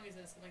 what song is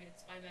this? I'm like,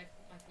 it's by My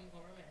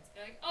Chemical Romance.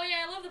 They're like, oh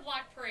yeah, I love the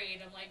Black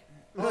Parade. I'm like,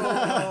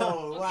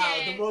 Oh wow,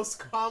 Okay. the most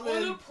what a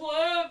common.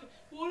 pleb,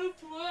 what a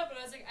pleb. And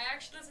I was like, I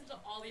actually listened to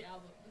all the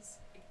albums,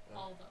 like,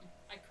 all of them.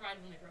 I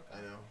cried when they broke up.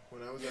 I know.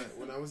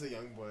 When I was a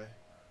young boy.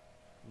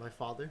 My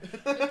father.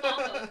 Your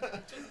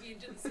papa took me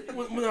into the city.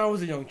 When I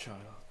was a young child,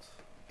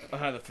 I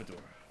had a fedora.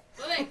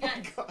 Wait,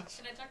 guys, gosh.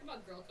 can I talk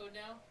about girl code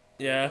now?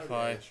 Yeah, Okay,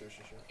 fine. Sure.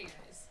 Okay,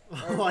 guys.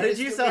 Alright, Why did Mary's-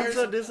 you sound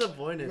so Mary's-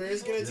 disappointed?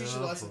 Mary's gonna teach you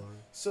a lesson. fine.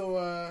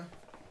 So,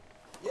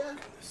 yeah,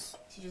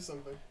 teach you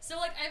something. So,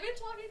 like, I've been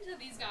talking to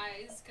these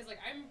guys, because, like,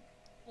 I'm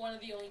one of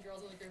the only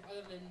girls in the group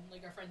other than,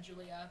 like, our friend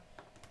Julia.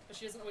 But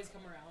she doesn't always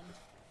come around.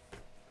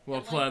 Well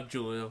And, like, pleb,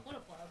 Julia. What a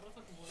pleb, what a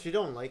fucking She pleb.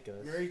 don't like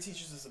us. Mary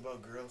teaches us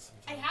about girls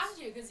I sometimes. have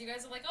to, because you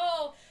guys are like,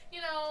 oh, you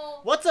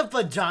know... What's a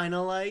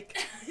vagina like?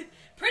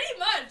 Pretty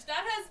much.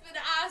 That has been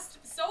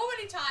asked so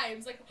many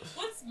times. Like,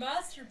 what's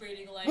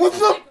masturbating like?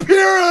 What's I'm a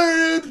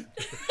period?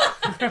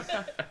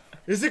 like,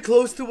 Is it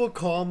close to a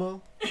comma?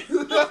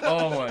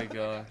 Oh my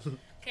god.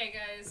 Okay,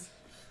 guys.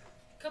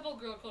 Couple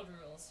girl code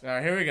rules.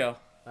 Alright, here we go.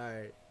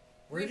 Alright.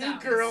 Where do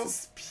Rebounds.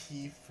 girls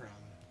pee from?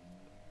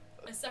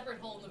 A separate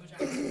hole in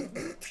the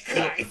vagina.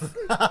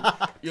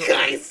 Guys! Yo-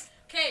 Guys!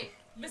 Okay,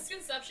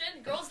 misconception.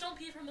 Girls don't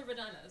pee from their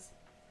vaginas.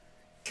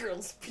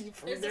 Girls pee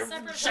from There's their a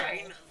separate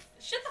vagina. hole.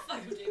 Shut the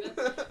fuck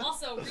up, David.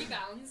 Also,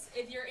 rebounds.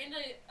 If you're in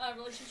a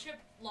relationship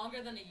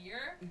longer than a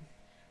year,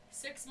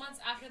 6 months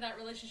after that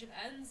relationship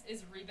ends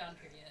is rebound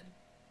period.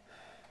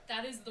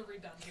 That is the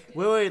rebound period.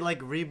 Wait,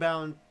 like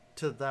rebound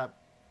to that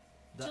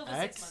the Till the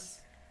 6 ex? months.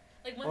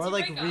 Like once Or you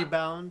like break up,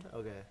 rebound?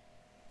 Okay.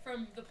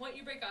 from the point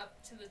you break up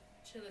to the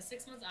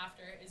 6 months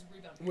after is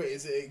rebound period. Wait,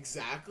 is it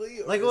exactly?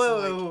 Or Like, is wait,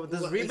 it wait,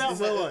 does is rebound-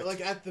 that, wait, wait.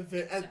 like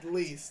at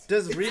least?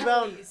 Does It's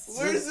rebound at least.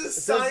 Where's does- this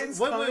does- science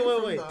Wait, coming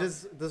from now?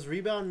 Does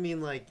rebound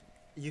mean like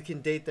you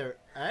can date their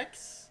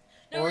ex?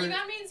 No, Or,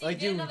 rebound means you like,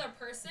 date you- another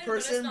person, but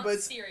Person, it's not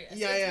but- serious.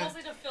 yeah, it's yeah.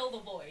 mostly to fill the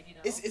void, you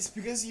know? It's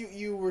because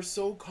you were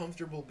so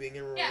comfortable being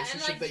in a Yeah, and,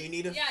 relationship like, that you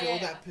need to yeah, fill yeah,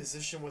 yeah. that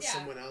position with Yeah.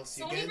 someone else. So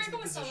You when get you break into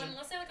up the with position. someone,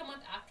 let's say like a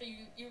month after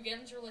you get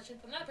into a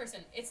relationship with another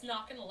person, it's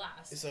not gonna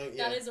last. So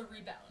yeah, That is a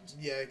rebound.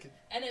 yeah, I could,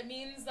 And it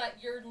means that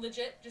you're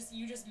legit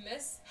you just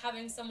miss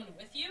having someone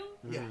with you,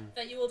 yeah.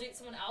 that you will date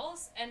someone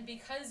else, and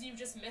because you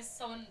just miss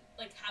someone,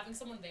 like having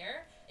someone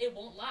there, it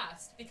won't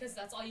last because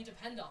that's all you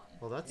depend on.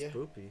 Well, that's Yeah.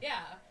 spoopy.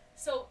 Yeah.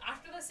 So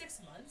after the 6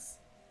 months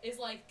is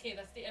like, okay,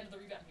 that's the end of the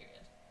rebound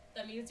period.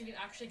 That means you can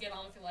actually get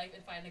on with your life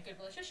and find a good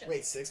relationship.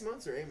 Wait, 6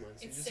 months or 8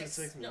 months? it's you just six.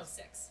 said 6 No, months.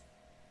 6.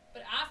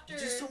 But after You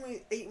just told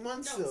me 8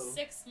 months no, though.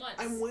 6 months.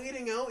 I'm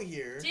waiting out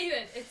here.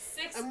 David, it's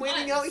 6 I'm months.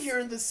 waiting out here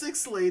in the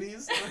 6,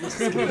 ladies. Oh,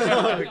 Shut the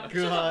fuck up.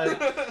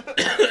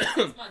 God.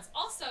 6 months.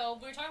 Also,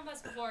 we were talking about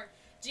this before.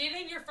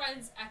 Dating your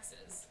friends'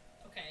 exes.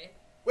 Okay.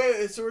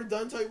 Wait, so we're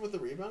done talking about the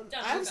rebound?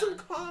 Done I have some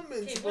rebound. comments.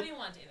 Okay, about- what do you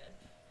want, David?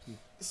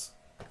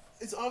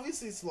 It's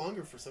obviously it's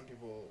longer for some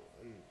people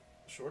and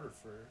shorter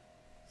for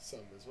some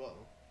as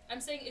well. I'm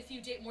saying if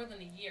you date more than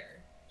a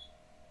year,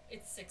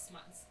 it's 6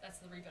 months. That's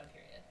the rebound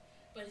period.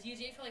 But if you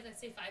date for like, let's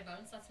say 5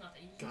 months, that's not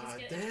that. You can God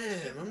just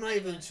get damn, I'm not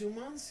even 2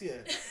 months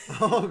yet.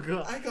 Oh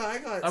god. I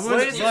got. I'm Wait, we're,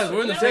 is in-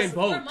 we're in the it- same it's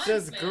 4 boat. months,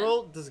 Does man.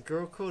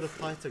 girl code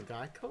apply to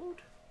guy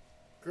code?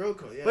 Girl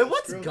code. Yeah. Wait, it's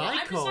what's girl guy I'm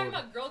just talking code?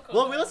 about girl code.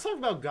 Well, though. let's talk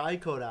about guy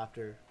code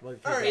after.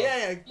 Like, All right, Okay.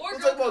 yeah. More We'll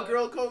girl talk about code.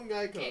 girl code and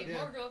guy code. Okay, Yeah.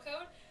 more girl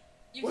code.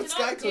 You What's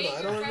cannot guy code? date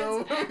I your don't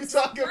know friend's what you're ex.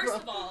 talking First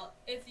about. of all,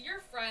 if your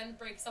friend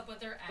breaks up with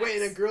their ex,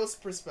 Wait, in a girl's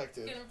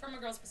perspective. from a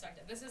girl's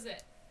perspective, this is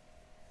it.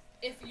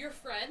 If your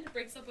friend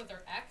breaks up with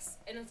their ex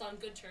and it's on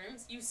good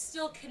terms, you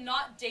still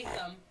cannot date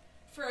them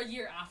for a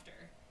year after.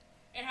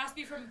 It has to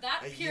be from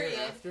that A year period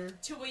after?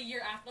 to a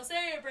year after. Let's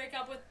say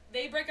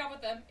they break up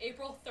with them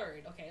April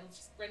 3rd. Okay, let's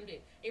just random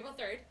date. April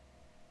 3rd,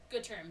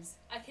 good terms.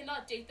 I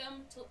cannot date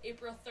them till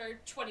April 3rd,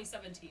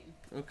 2017.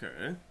 Okay,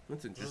 that's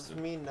does this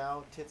interesting. mean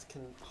now tits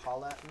can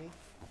holla at me?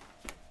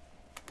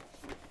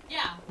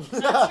 Yeah,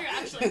 that's true.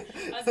 Actually,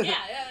 yeah,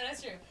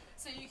 that's true.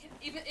 So you can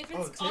even if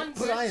Oh, it's on But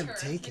good I am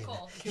terms, taken.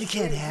 Nicole, You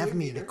can't have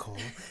me, Nicole.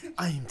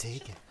 I am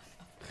taken.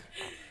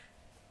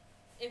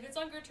 if it's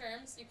on good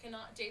terms, you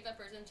cannot date that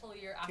person until a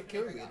year after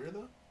Can they we break meet up. her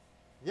though?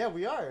 Yeah,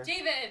 we are.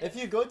 David, If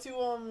you go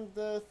to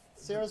the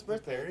Sarah's The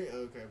birthday. party?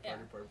 Okay, Yeah.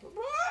 party.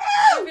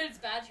 if it's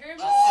bad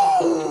terms,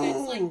 Oh! if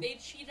it's like they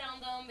cheat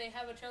on them, they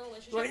have a terrible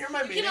relationship, Do you wanna hear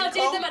my you mating cannot date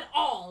call? them at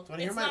all. Do you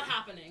wanna hear It's my- not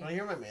happening. Want to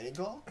hear my mating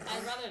call?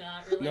 I'd rather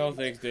not. Really. No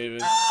thanks,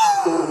 David.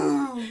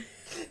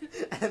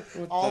 And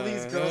What all the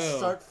these girls hell?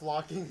 start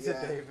flocking to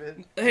Yeah.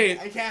 David. Hey,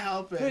 I can't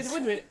help it. wait a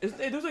minute.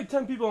 Hey, there's like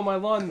 10 people on my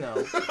lawn now.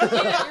 Yeah,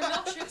 your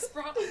milkshakes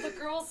brought the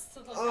girls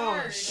to the Oh,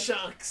 yard.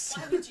 shucks.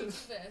 Why would you do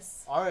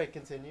this? Alright,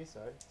 continue,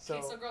 sorry.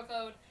 Okay, so girl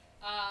code,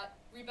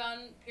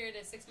 rebound period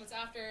is 6 months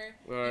after.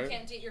 You Alright.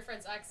 can't date your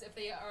friend's ex if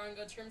they are on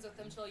good terms with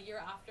them till a year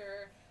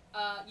after.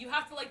 You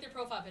have to like their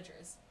profile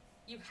pictures.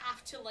 You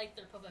have to like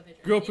their profile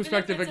pictures. Girl Even if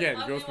perspective it's an again,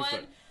 ugly girl's one,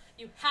 perspective.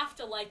 You have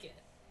to like it.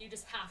 You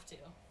just have to.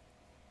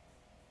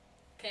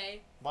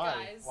 Okay, Why?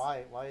 guys.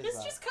 Why is It's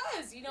that? just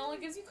cause, you know,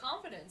 it gives you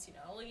confidence, you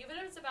know? Like, even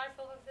if it's a bad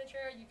profile picture,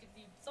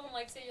 someone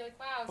likes it, you're like,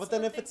 wow, But then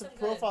someone if it's a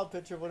thinks I'm good. profile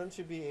picture, wouldn't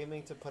you be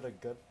aiming to put a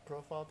good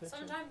profile picture?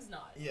 Sometimes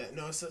not. Yeah,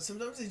 no. So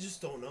sometimes they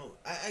just don't know.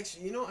 I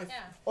actually, you know, I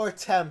Yeah. Or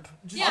temp.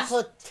 Just-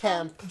 I'll put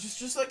temp.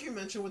 just like you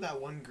mentioned with that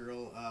one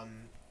girl.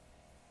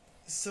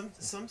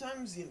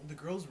 Sometimes the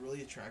girl's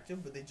really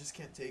attractive, but they just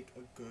can't take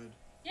a good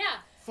Yeah.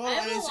 photo. I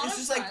have And a it's lot of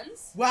just like,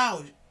 friends.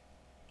 wow,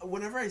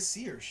 whenever I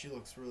see her, she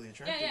looks really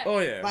attractive. Yeah. Oh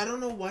yeah. But I don't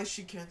know why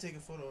she can't take a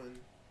photo and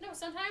No,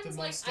 sometimes The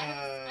like most, I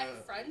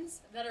have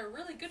friends that are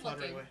really good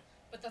flattering looking, way.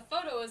 but the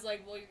photo is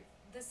like, well,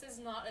 this is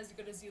not as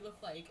good as you look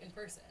like in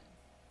person,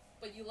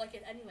 but you like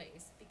it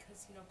anyways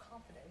because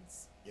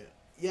confidence.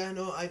 Yeah,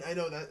 no, I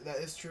know that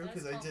is true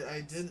That's because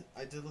confidence.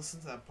 I did listen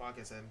to that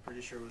podcast. I'm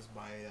pretty sure it was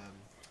by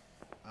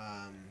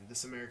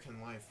This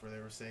American Life where they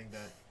were saying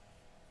that.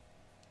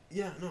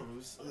 Yeah, no, it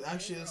was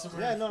actually This Yeah,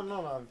 American. no. I'm a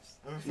No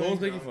fan, one's bro,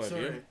 making I'm fun of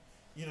sorry. you.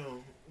 You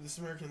know, This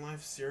American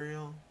Life,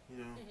 Serial.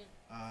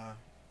 Mhm.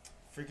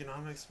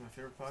 Freakonomics, my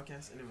favorite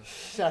podcast. Anyway,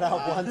 Shout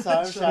out one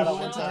time. Shout out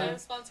one Shout out time.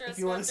 Sponsor us. if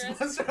you want to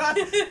sponsor us.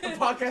 sponsor a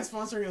podcast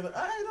sponsoring other,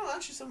 I know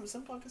actually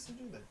some podcasts are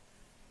doing that.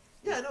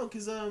 Yeah, I know,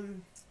 cause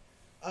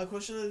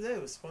question of the day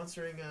was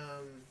sponsoring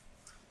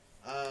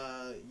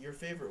your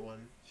favorite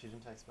one. She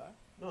didn't text back.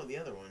 No, the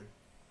other one.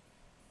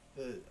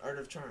 The Art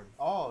of Charm.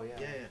 Oh yeah.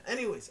 Yeah.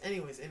 Anyways,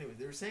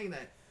 they were saying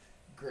that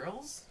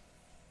girls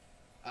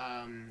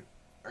are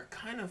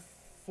kind of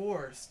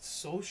forced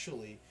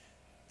socially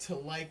to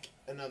like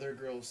another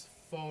girl's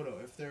photo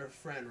if they're a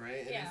friend,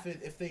 right? And Yeah.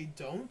 if they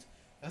don't,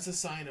 that's a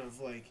sign of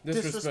like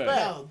Disrespect.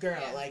 no girl,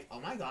 Yeah. like oh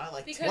my god,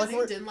 like Because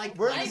Tiffany didn't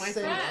we're like the my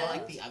same photo age.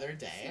 like the other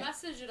day.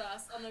 Messaged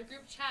us on the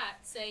group chat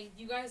saying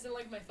you guys didn't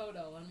like my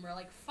photo, and we're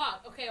like,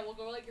 fuck. Okay, we'll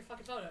go like your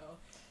fucking photo.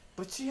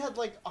 But she had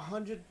like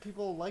 100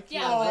 people like you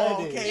Yeah,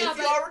 already. Oh, okay. Yeah, if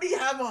you but- already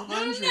have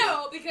 100,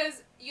 No,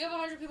 because you have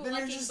 100 people Then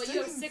you're liking, just but you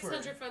have digging for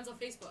 600 it. friends on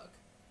Facebook.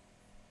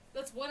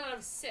 That's 1 out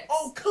of 6.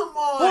 oh come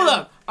on! Hold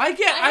up. I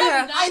I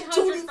have I 900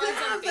 don't even friends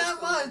on have that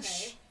Facebook, much.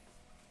 okay?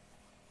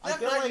 I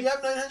feel like You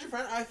have 900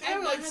 friends. I think I I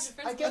have have like 900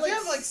 friends. I I get think I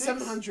have like six-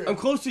 700. I'm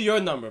close to your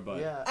number, but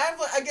Yeah.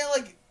 I get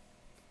like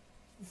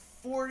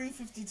 40,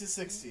 50 to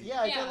 60.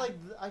 Yeah, I Yeah.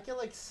 get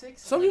like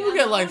 6. some Like, people I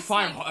get know like it's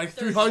like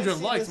 300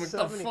 60 likes. to What the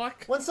 70.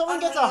 fuck? When someone I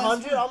gets don't know,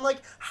 that's 100, I'm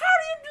like, how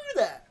do you do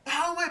that?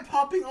 How am I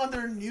popping on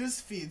their news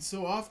feed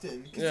so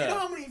often? Because Yeah. you know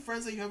how many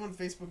friends that you have on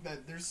Facebook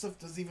that their stuff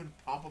doesn't even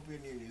pop up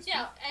in your news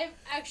Yeah, I have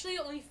actually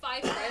only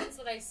 5 friends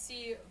that I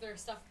see their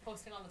stuff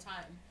posting all the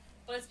time.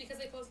 But it's because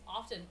they post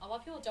often. A lot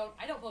of people don't.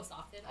 I don't post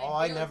often. Oh,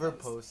 I barely never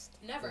post.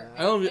 Never. Yeah.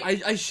 I don't.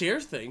 I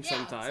share things Yeah,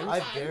 sometimes. I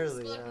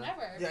barely, but like, yeah.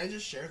 never. Yeah, I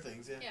just share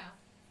things, yeah. Yeah.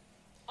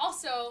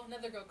 Also,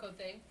 another girl code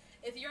thing.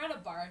 If you're at a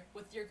bar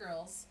with your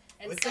girls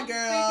and With the some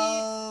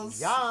girls!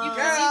 Yeah. you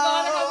gotta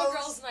have a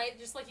Girls! girls' night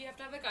just like you have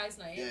to have a guys'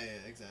 night. Yeah,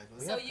 exactly.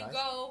 We So have you guys.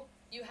 go,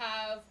 you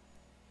have.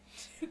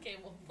 Okay,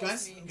 well,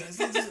 Guys, me. guys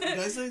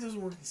night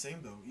doesn't work the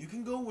same though. You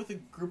can go with a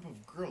group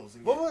of girls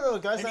and, Whoa, whoa, no,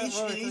 guys. and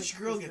night- each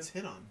girl gets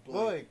hit on. But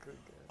Wait, like- wait,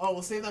 oh,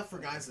 we'll save that for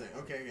guys night.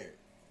 Okay.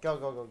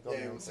 go, Yeah,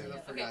 man. we'll save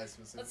that for Okay, guys.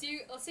 Let's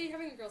say you're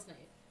having a girls'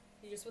 night.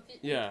 You're just with the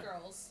Yeah.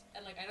 girls,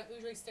 and like I don't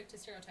usually stick to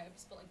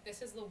stereotypes, but like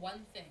this is the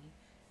one thing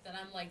that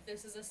I'm like,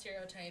 this is a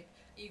stereotype.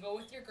 You go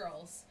with your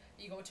girls.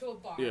 You go to a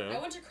bar. Yeah. I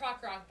went to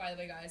Croc Rock, by the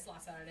way, guys,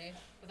 last Saturday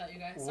without you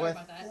guys. Sorry With-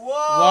 about that.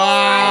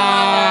 Whoa!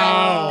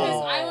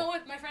 Because Wow. I went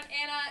with my friend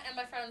Anna and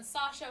my friend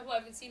Sasha, who I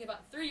haven't seen in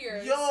about 3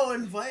 years. Yo,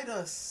 invite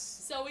us.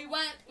 So we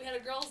went. We had a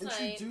girls' night.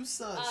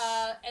 Introduce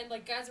us. And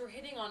like guys were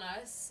hitting on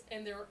us,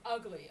 and they were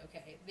ugly.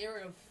 Okay, they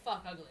were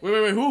fuck ugly.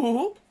 Wait.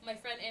 Who? My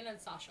friend Anna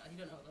and Sasha. You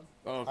don't know them.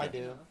 Oh, I okay.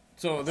 do.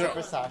 So Except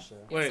they're for Sasha.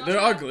 Yeah, wait. Sasha-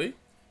 They're ugly.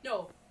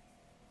 No,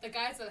 the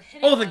guys that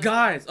hit. Oh, the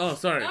guys. Oh,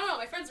 sorry. No,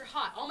 my friends are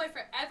hot.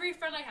 Every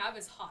friend I have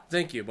is hot.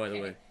 Thank you, by the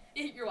Okay.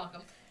 way. You're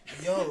welcome.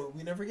 Yo,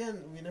 we never get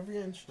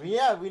introduced.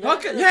 Yeah, we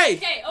Okay, never-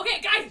 hey.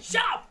 Okay, guys,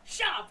 shut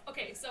up.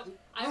 Okay, so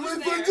I was My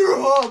there. friends are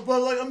hot,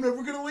 but like I'm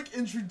never gonna like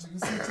introduce you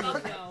to Oh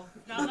them.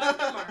 no, not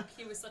after Mark.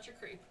 He was such a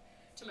creep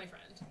to my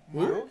friend.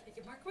 Who?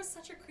 Mark was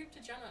such a creep to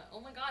Jenna.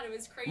 Oh my god, it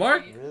was crazy.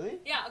 Mark? Really?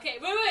 Yeah. Okay.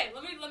 Wait.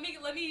 Let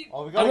me.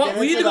 Oh, we I gotta want. get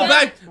We need to into go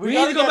that. back. We need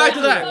gotta to go get back to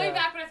into that. I'll be that.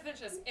 back when I finish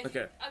this.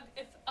 Okay.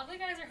 If ugly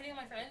guys are hitting on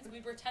my friends, we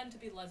pretend to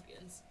be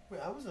lesbians.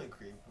 Wait, I wasn't a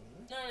creep.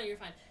 Was No, you're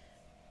fine.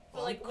 But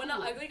Oh, like when an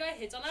cool. ugly guy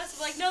hits on us,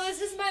 we're like, no, this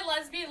is my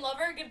lesbian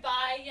lover.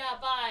 Goodbye. Yeah,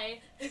 bye.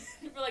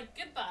 We're like,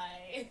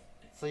 goodbye.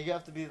 So you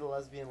have to be the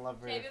lesbian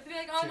lover. Okay, we have to be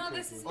like, oh Too no,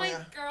 this creepy. is Oh, my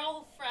yeah.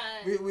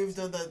 girlfriend. We've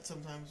done that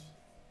sometimes.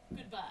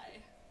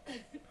 Goodbye.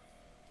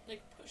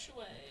 Like push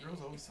away. Girls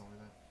always tell me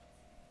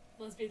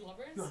that. Lesbian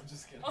lovers. No, I'm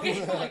just kidding.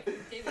 Okay, we're like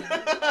David.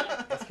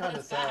 That's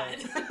kinda sad.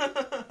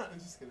 I'm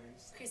just kidding.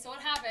 Okay, so what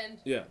happened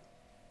Yeah.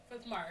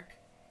 with Mark?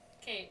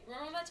 Okay,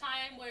 remember that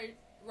time where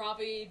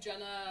Robbie,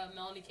 Jenna,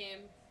 Melanie came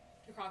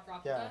to Croc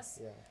Rock with Yeah, us?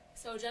 yeah.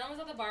 So Jenna was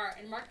at the bar,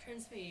 and Mark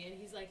turns to me, and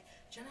he's like,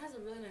 Jenna has a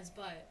really nice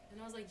butt.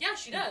 And I was like, yeah,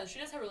 she does. She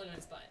does have a really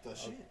nice butt. Does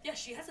she? Yeah,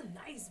 she has a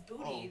nice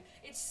booty.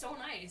 It's so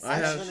nice. I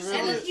have- That's And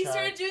then really he shy.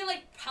 started doing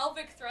like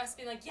pelvic thrusts,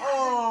 being like, yeah,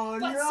 Oh, her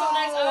butt's no. so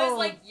nice. I was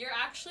like, you're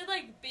actually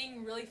like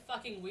being really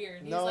fucking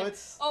weird. And No, he's like,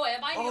 it's oh,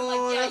 am I? And I'm Oh,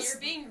 like, yeah, that's-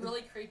 you're being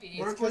really creepy.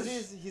 Mark because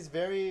was- he's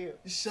very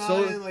Shy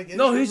So- and like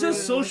no, he's just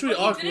introverted, socially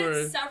But he did awkward.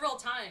 it several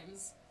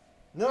times.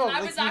 no. And I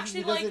like, was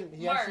actually he doesn't. like,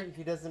 he Mark. actually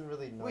he doesn't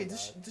really know. Wait,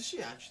 that. does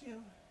she actually have?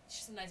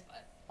 She's a nice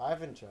butt. I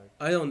haven't checked.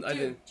 I don't. Dude, I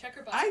didn't. check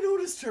her butt. I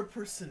noticed her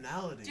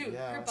personality. Dude,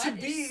 Yeah. her butt To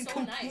be is so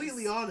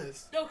completely nice.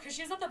 honest. No, because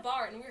she was at the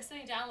bar, and we were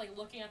sitting down, like,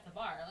 looking at the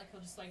bar,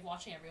 like, just, like,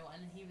 watching everyone,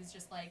 and he was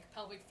just, like,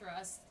 pelvic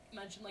thrust,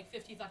 mentioned, like,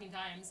 50 fucking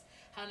times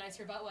how nice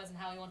her butt was and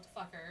how he wanted to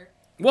fuck her.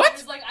 He What?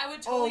 was like, I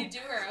would totally do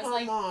her. I was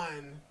like, Come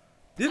on.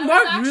 Did I was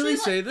Mark actually, really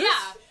like, say this?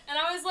 Yeah, and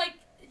I was like,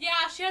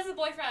 yeah, she has a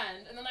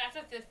boyfriend, and then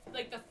after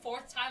the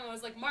fourth time, I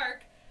was like,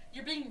 Mark,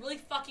 you're being really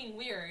fucking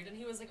weird, and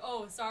he was like,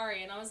 oh,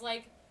 sorry, and I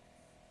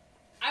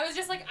was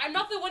just like, I'm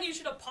not the one you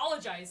should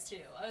apologize to.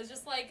 I was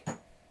just like,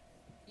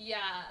 yeah,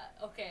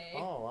 okay.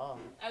 Oh wow.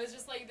 I was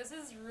just like, this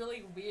is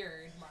really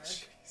weird, Mark.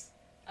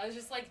 I was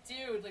just like,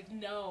 dude, like,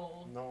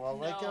 no. No, well,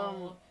 like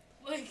no.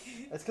 Like,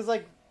 it's because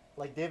like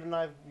David and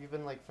I, we've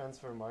been like friends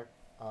for Mark.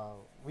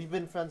 We've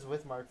been friends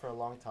with Mark for a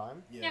long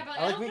time. yeah, but I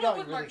I like, don't we put got up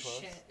with really Mark's close.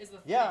 shit, is the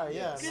thing. Yeah.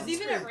 Yes. Because no.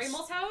 even at It's-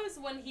 Ramel's house,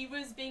 when he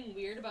was being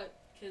weird about,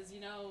 because,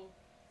 you know,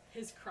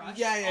 his crush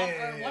Yeah,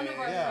 on one of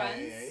our yeah,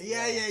 friends.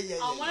 Yeah.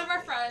 On one of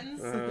our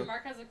friends, Uh-huh.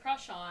 Mark has a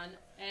crush on,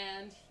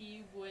 and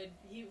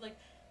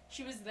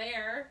she was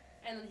there,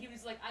 and then he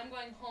was like, I'm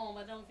going home,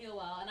 I don't feel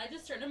well. And I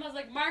just turned to him, I was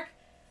like, Mark,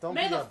 Don't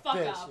man be the a fuck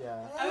bitch. up.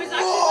 Yeah. I was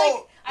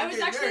Whoa!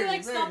 actually Okay,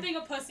 Mary. stomping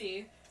a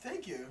pussy.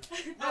 Thank you.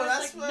 I No, was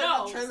that's like, what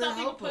no, I'm trying to stomping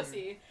a help him.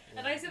 pussy.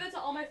 And I say that to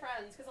all my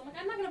friends, because I'm like,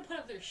 I'm not going to put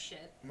up their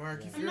shit.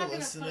 Mark, if I'm you're not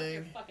going to put up your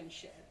listening, fucking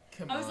shit.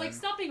 come I was on. like,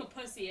 stomping a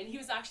pussy, and he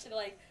was actually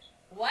like,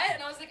 what?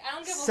 And I was like, I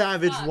don't give a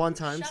Savage fuck. one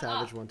time. Shut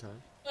Savage up. one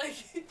time. Like,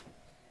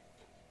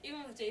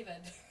 even with David,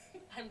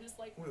 I'm just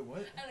like, Wait,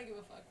 what? I don't give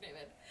a fuck,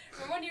 David.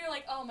 Remember when you were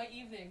like, oh, my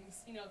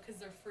evenings, you know, because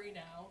they're free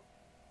now?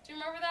 Do you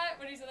remember that,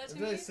 when you said that to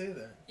When did me? I say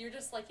that? You were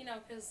just like, you know,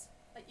 because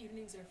my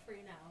evenings are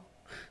free now.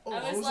 Oh, I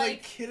I was was like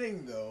like-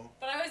 kidding though.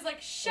 But I was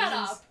like, shut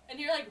I was- up. And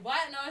you're like, what?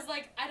 And I was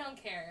like, I don't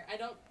care. I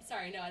don't feel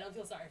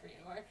sorry for you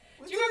anymore.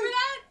 What Do you the- remember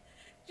that?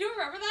 Do you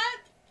remember that?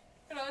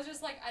 And I was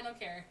just like, I don't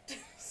care.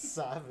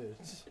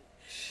 Savage.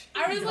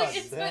 I was like, God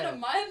it's been a damn.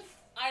 month.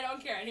 I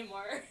don't care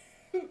anymore.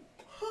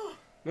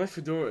 My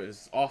fedora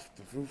is off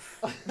the roof.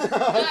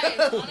 Guys,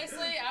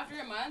 honestly, after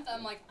a month,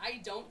 I'm like,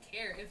 I don't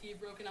care if you've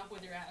broken up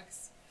with your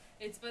ex.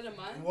 It's been a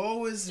month.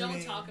 Woe is Don't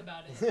me. talk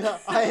about it.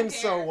 I am don't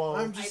so care. woe.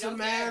 I'm just I a don't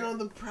man care. on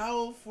the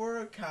prowl for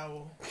a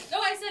cowl. No,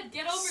 I said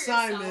get over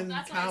Simon yourself.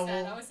 That's what I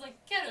said. Cowell. I was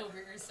like, get over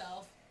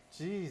yourself.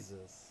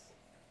 Jesus.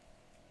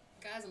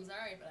 Guys, I'm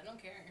sorry, but I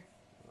don't care.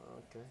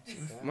 Okay.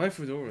 My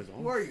fedora is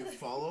Who off. are you,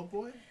 follow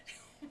boy?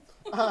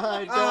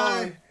 I don't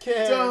I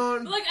care.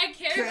 Don't. Like, I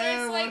care, but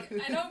Care it's like,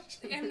 what- I don't,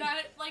 I'm not,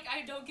 like,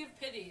 I don't give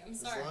pity. I'm As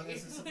sorry. long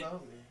as it's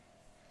about me.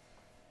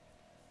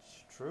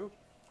 It's true.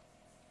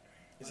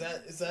 Is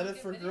that it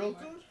for girl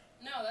code?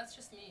 No, that's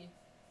just me.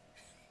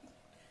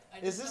 I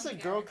Is just this a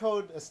don't girl care.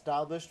 code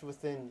established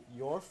within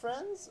your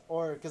friends,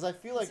 or because I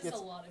feel like This is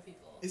it's a lot of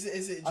people. Is it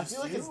just I feel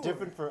like you, it's or-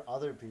 different for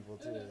other people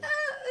too. Girls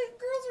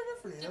are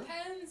different, you know?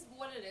 Depends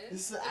what it is.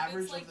 This is the If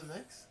average it's, like, of the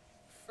mix.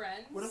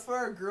 friends. What if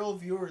our girl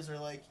viewers are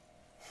like,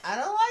 I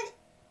don't like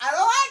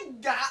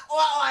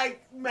what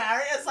like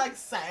Mary is like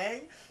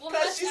saying, Well,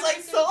 because that's she's every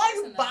like so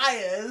single like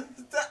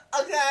person, though.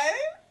 biased. Okay.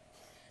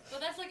 But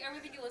that's like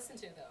everything you listen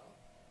to, though.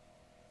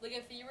 Like,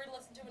 if you were to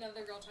listen to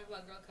another girl talk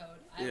about girl code,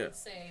 I Yeah. would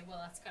say, well,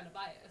 that's kind of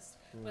biased.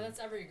 But that's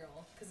every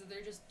girl, because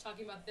they're just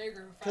talking about their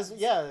group of Because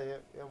friends.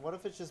 yeah, what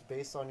if it's just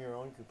based on your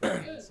own group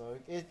of friends? So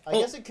I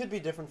Oh. guess it could be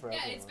different for Yeah,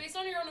 everyone. it's based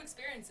on your own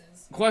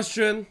experiences.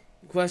 Question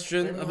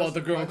Maybe about that's the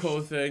the girl question.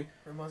 code thing.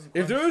 Reminds me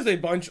If of there question. is a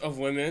bunch of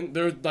women,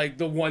 they're like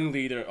the one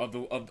leader of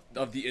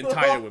the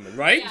entire women,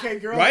 right? Yeah. Okay,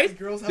 girls, Right?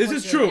 girls have This like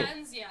is a- true.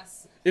 Depends,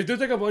 yes. If there's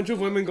like a bunch of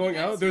women going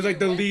out, there's like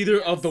the Depends who you're leader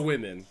with, of the yes.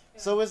 women.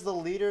 So is the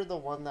leader the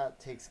one that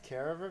takes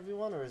care of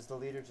everyone, or is the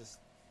leader just?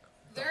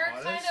 They're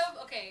hottest? kind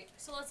of, okay,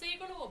 so let's say you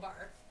go to a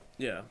bar,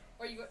 Yeah.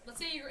 or let's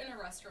say you're in a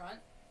restaurant.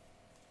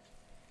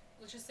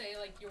 Let's just say,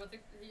 like,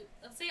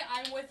 let's say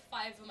I'm with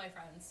 5 of my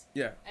friends.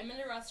 Yeah. I'm in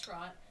a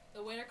restaurant,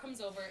 the waiter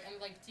comes over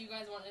and, like, do you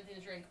guys want anything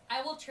to drink?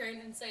 I will turn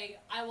and say,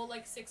 I will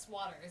like 6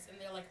 waters, and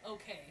they're like,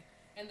 okay.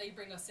 And they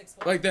bring us 6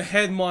 waters. Like the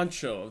head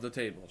mancho of the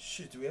table.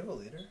 Shit, do we have a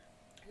leader?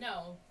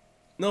 No.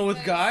 No,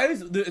 with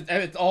guys,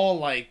 it's all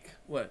like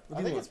what? What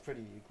I do you think it's want?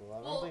 pretty equal. I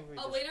don't Well, think we a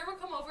just. waiter will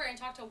come over and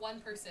talk to one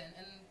person,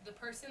 and the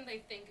person they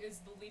think is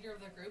the leader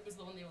of the group is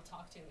the one they will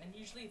talk to, and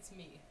usually it's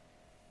me.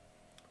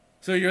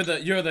 So you're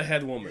the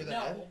head woman. You're the No.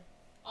 head?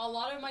 A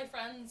lot of my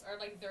friends are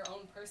like their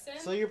own person.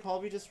 So you're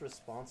probably just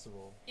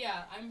responsible.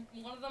 Yeah, I'm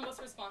one of the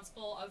most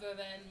responsible other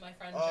than my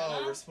friend Oh,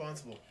 Jenna.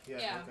 responsible. Yeah,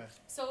 Yeah. okay.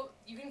 So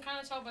you can kind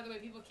of tell by the way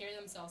people carry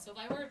themselves. So if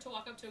I were to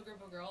walk up to a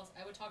group of girls,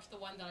 I would talk to the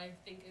one that I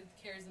think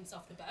carries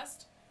themselves the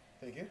best,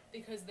 Thank you.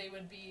 because they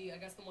would be, I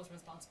guess, the most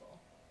responsible.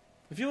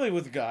 I feel like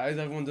with guys,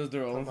 everyone does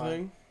their own Come on.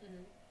 thing.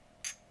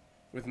 Mhm.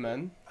 With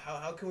men,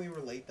 How can we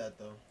relate that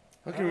though?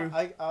 how can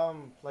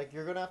we? Like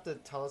you're gonna have to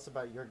tell us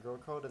about your girl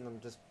code, and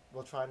then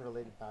we'll try and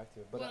relate it back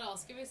to it. But What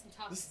else? Give me some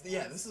topics.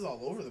 This is all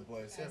over the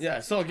place. Yeah. Yeah.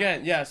 So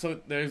again, so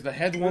there's the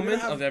head We're gonna woman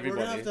have- of We're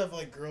everybody. gonna have to have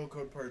like girl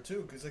code part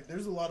 2, because like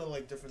there's a lot of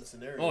like different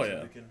scenarios Oh, that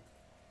yeah. we can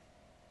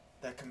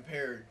that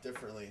compare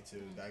differently to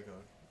guy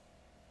code.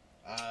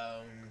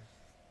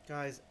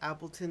 guys,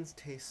 Appletons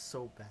taste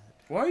so bad.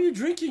 Why are you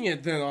drinking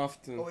it then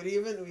often? Oh, we'd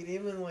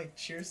even like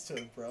cheers to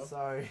it, bro.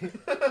 Sorry.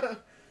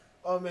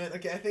 Oh man,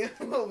 okay, I think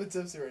I'm a little bit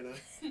tipsy right now.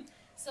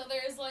 So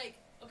there's like,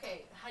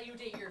 okay, how you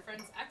date your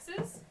friends'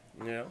 exes.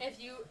 Yeah. If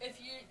you,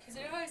 because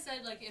you know how I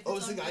said like if it's Oh,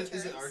 on good terms.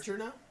 is it Archer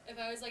now? If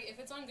I was like, if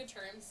it's on good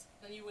terms,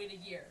 then you wait a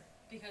year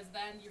because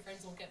then your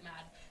friends won't get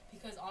mad.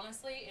 Because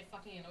honestly, it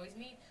fucking annoys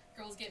me.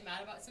 Girls get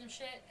mad about some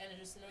shit, and it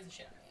just annoys the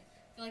shit out of me.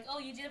 They're like, oh,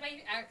 you did it by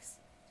your ex.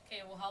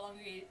 Okay, well, how long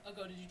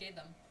ago did you date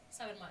them?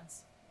 7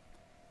 months.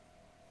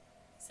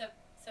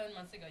 7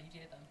 months ago, you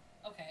dated them.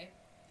 Okay.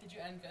 Did you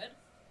end good?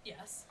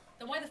 Yes.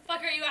 Then why the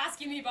fuck are you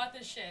asking me about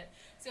this shit?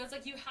 So it's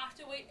like you have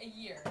to wait a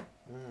year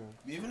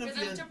Even for if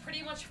them to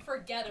pretty much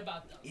forget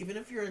about them. even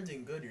if you're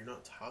ending good, you're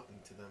not talking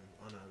to them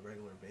on a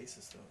regular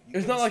basis, though.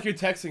 It's not like you're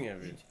texting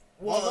every.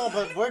 Well, no,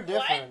 but we're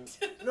different.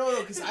 What? No,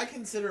 because I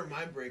consider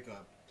my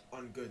breakup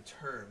on good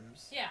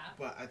terms. Yeah.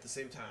 But at the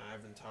same time, I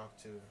haven't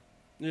talked to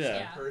Yeah.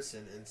 Yeah. a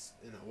person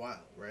in a while,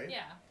 right?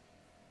 Yeah.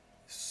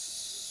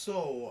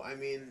 So I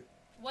mean,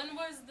 When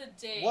was the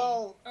day?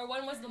 Well- or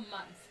when was the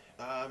month?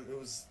 it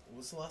was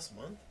the last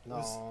month. No,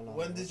 no,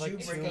 When it did was you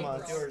like break 2 up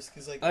months. with yours?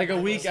 Because Like a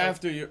mine week was, like-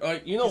 after you.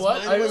 You know 'cause what?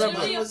 Mine I was, remember.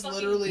 Mine was Fucking-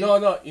 literally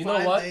No, you know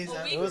 5 what? days A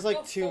after. week It was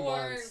like 2 before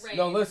months. rain.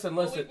 No, listen.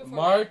 A week before rain.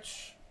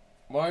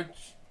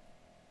 March.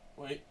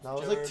 Wait. No, it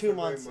was January, like 2 February,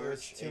 months. It was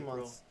March, 2 April.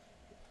 months.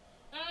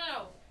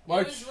 No.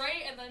 March. It was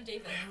Ray and then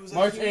David. It was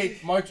March like-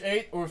 8th. March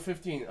 8th or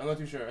 15th. I'm not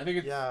too sure. I think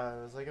it's. Yeah,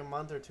 it was like a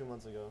month or 2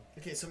 months ago.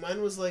 Okay, so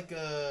mine was like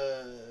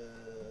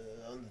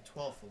on the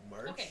 12th of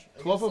March. Okay.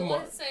 I 12th So of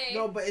March. let's say.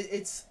 No, but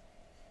it's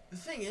the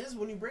thing is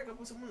when you break up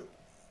with someone,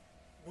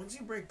 once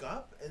you break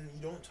up and you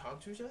don't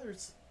talk to each other,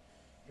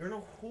 you're on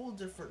a whole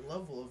different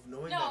level of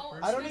knowing that No,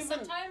 person. I don't because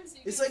even- sometimes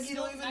It's can like you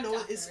still don't even connect know.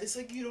 after. It's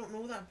like you don't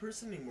know that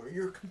person anymore.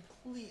 You're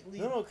completely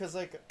No, because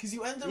like, because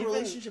you end the even-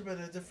 relationship at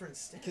a different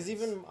stage. because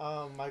even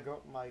my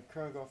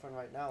current girlfriend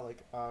right now,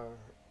 like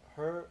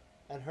her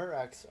and her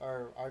ex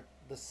are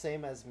the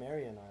same as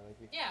Mary and I.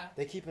 Like Yeah.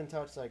 they keep in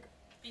touch. Like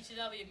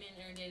BTW, me and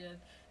Aaron dated.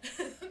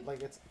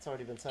 it's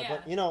already been said, Yeah.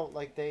 but you know,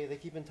 like they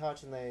keep in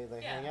touch and they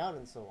Yeah. hang out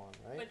and so on,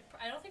 right? But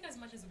I don't think as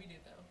much as we do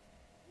though.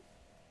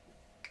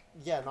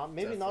 Yeah, not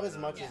maybe not Definitely as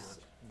not much as as,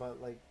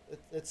 but like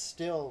it's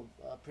still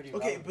pretty. Okay,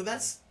 relevant, but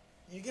that's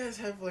you guys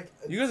have like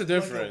You guys are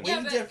different. Way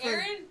Yeah, but different.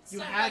 Aaron You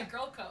stuck had- by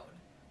girl code.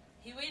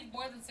 He waited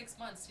more than 6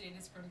 months to date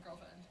his current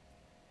girlfriend.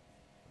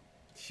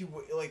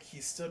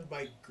 He stood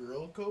by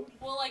girl code.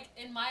 Well, like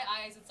in my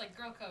eyes, it's like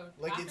girl code.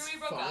 Like, after it's we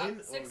broke fine?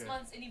 up, 6 Okay.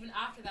 months, and even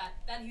after that,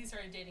 then he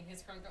started dating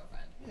his current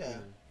girlfriend. Yeah.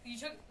 You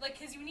took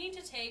because you need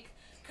to take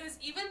because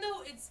even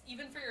though it's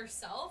even for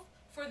yourself,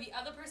 for the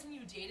other person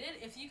you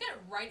dated, if you get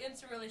right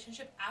into a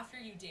relationship after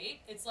you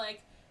date, it's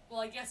like, well,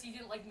 I guess you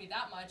didn't like me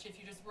that much if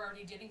you just were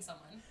already dating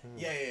someone.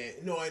 Yeah.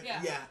 No, I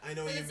Yeah. I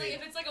know But what you it's like mean.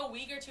 if it's like a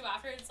week or two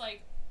after, it's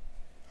like,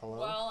 Hello.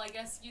 well, I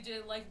guess you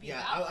didn't like me Yeah,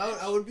 that much.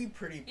 I would be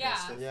pretty pissed.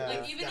 Yeah, If, Yeah. like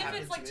if even that if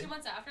happened it's like to 2 me.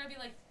 months after, I'd be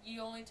like,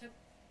 you only took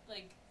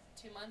like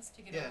 2 months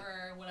to get Yeah.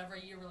 over whatever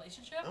your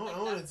relationship. I Like,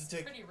 wanted that's to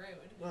take- pretty rude.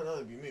 No,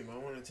 that'd be me. But I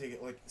want to take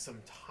it like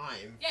some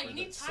time. Yeah, for you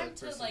need the time said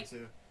to, person like,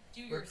 to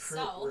Do recru-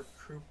 yourself.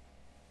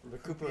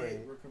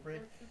 Recuperate.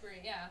 Recuperate.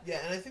 Recuperate, yeah.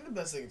 Yeah, and I think the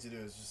best thing to do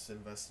is just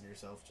invest in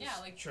yourself. Just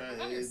Yeah, like, try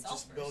work on yourself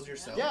just build first,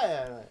 yourself.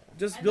 Yeah.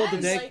 Just And build the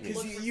then, dank. like,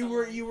 Because look for you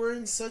were someone.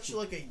 in such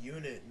like a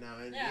unit now,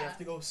 and Yeah. you have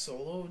to go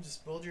solo.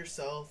 Just build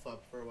yourself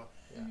up for a while.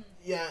 Yeah. Mhm.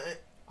 Yeah,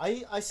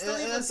 I still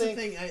and even that's think.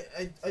 the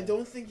thing. I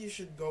don't think you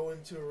should go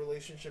into a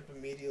relationship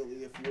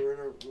immediately if you were in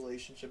a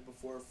relationship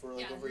before for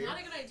like Yeah, over a year. not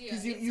a good idea.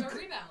 'Cause It's you a c-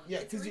 rebound. Yeah,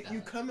 It's a because you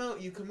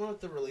rebound. come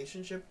out the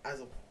relationship as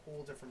a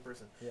whole different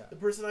person. Yeah. The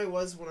person I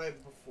was when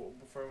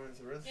before I went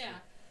into the relationship, Yeah.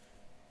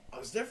 I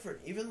was different.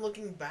 Even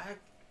looking back,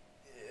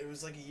 it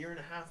was like a year and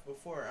a half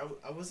before.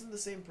 I wasn't the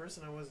same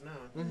person I was now.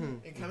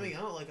 Mm-hmm. And coming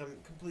out, like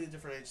I'm completely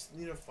different. I just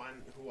need to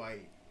find who I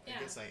Yeah.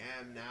 guess I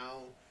am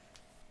now,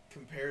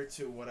 compared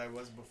to what I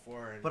was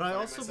before. And But I find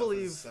also myself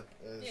believe-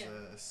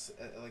 as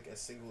Yeah. like a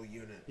single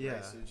unit. Yeah.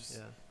 Right? So just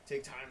Yeah.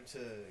 take time to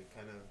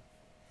kind of.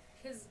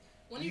 Because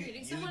when You- you're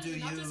dating you someone, do you're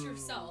not just you,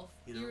 yourself.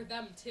 you know? You're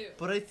them too.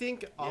 But I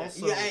think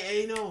also. Yeah,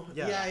 I know.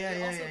 Yeah.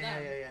 Yeah. Also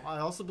them. I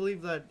also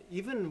believe that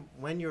even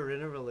when you're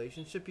in a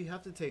relationship, you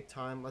have to take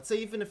time. Let's say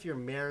even if you're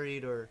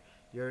married or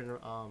you're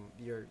in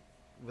you're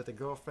with a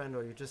girlfriend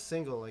or you're just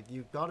single, like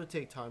you got to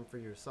take time for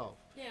yourself.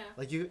 Yeah.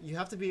 Like you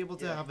have to be able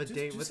to Yeah, have a just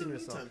date do within some me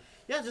yourself. time.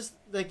 Yeah, just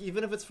like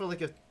even if it's for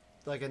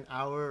like an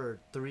hour or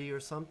 3 or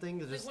something.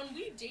 Just Like when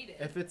we dated,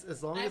 if it's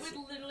as long I as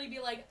would literally be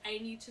like, I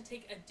need to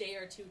take a day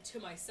or two to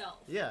myself.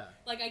 yeah.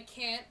 Like I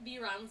can't be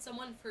around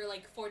someone for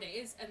like 4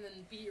 days and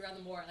then be around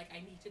them more. Like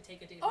I need to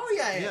take a day. to Oh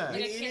myself. yeah. Yeah. Like, I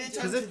You can't need do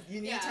time. it.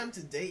 You need Yeah. time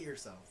to date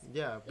yourself.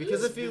 Yeah,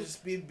 because if you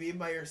just be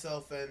by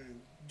yourself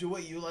and do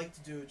what you like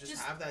to do, just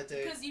have that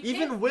day. Because you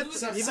Even can't with lose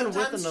some- yourself. even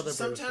with another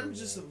sometimes person,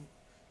 just yeah.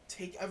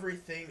 take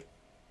everything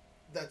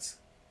that's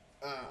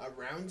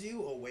around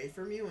you away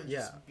from you and Yeah.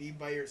 just be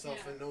by yourself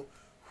Yeah. and know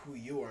who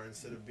you are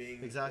instead of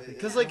being exactly and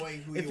because like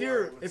knowing who if you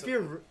you're are with if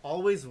someone. you're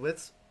always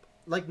with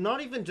like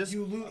not even just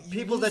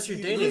people that you're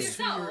you dating. lose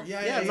who Yourself.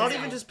 you're- not yeah.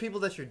 even just people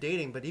that you're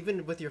dating, but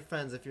even with your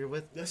friends, if you're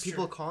with That's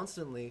people true.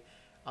 constantly,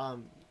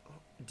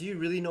 do you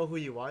really know who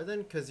you are then?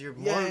 Because you're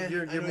Yeah, more I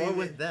you're know what more you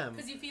with mean. them.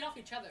 Because you feed off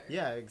each other.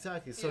 Yeah,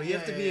 exactly. So Yeah. you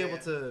have to be Yeah, able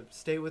yeah. to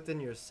stay within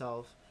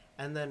yourself,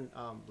 and then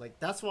like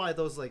that's why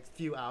those like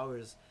few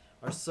hours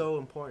are so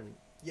important.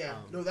 Yeah,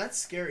 Um, no, that's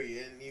scary,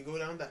 and you go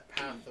down that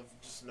path of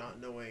just not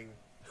knowing.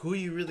 Who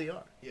you really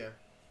are. Yeah,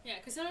 Yeah,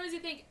 because sometimes you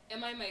think,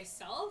 am I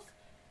myself?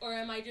 Or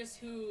am I just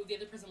who the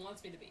other person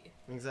wants me to be?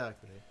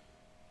 Exactly.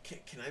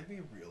 can I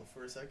be real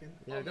for a second?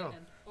 Yeah, oh, go.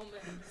 Man. Oh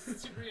man, this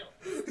is too real.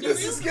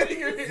 This is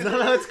getting real.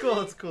 No, it's cool.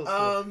 It's cool. It's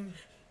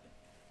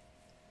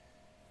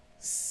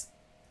cool.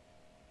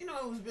 You know,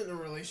 I was been in a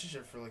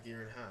relationship for like a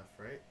year and a half,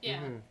 right?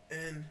 Yeah. Mhm.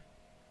 And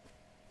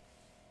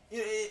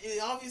you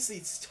know, obviously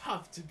it's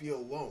tough to be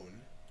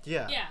alone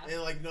Yeah. Yeah.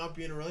 and like not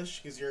be in a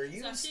relationship because you're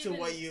used Especially to when-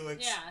 what you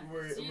yeah.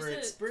 were So were Because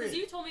experiencing.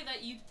 you told me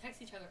that you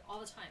text each other all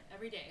the time,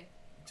 every day.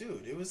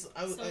 Dude, it was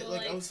I was So, I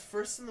like- was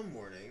first in the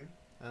morning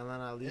And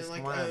then at least and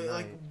like one at night.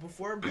 like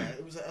before bed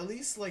it was at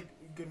least like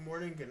good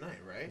morning, good night,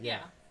 right?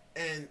 Yeah.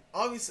 And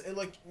obviously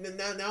like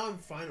now I'm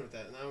fine with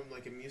that. Now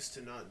I'm used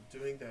to not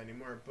doing that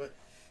anymore. But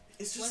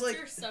it's just Once like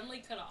you're suddenly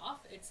cut off,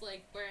 it's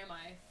like, where am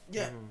I?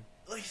 yeah. Mhm.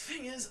 Like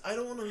thing is, I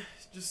don't want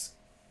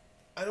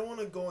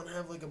to go and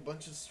have like a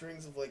bunch of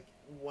strings of like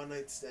one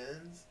night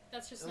stands.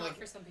 That's just And, not like,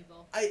 for some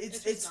people. It's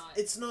It's just not.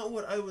 it's not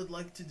what I would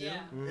like to do,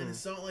 Yeah. and Mhm.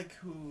 it's not like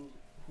who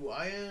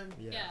I am.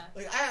 Yeah. Yeah.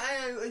 Like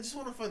I just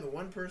want to find the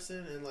one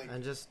person and like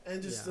And just yeah,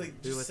 be just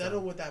with settle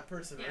them. with that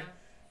person, Yeah. right?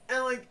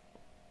 And like,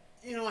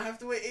 you know, I have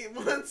to wait 8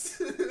 months.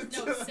 No,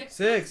 to- 6 Six.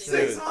 months, Six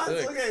David. months.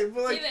 Six. Okay,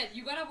 but like David,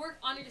 you gotta work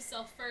on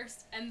yourself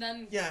first, and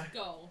then yeah,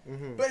 go.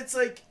 Mhm. but it's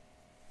like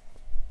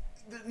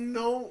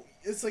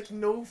it's like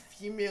no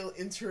female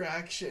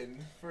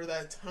interaction for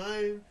that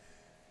time.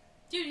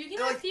 Dude, you can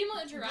Like, have female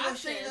But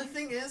interaction. the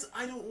thing is,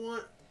 I don't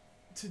want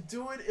to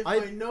do it if I-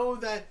 I know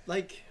that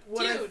Like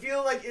what I Dude.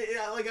 feel like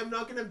like I'm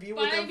not gonna be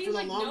with But I them mean, for the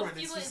like, long no run. It's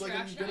female just like I'm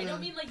interaction. gonna. I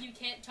don't mean, like, you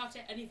can't talk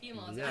to any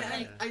females. Yeah. I,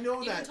 like, I know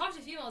you that. can talk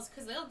to females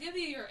because they'll give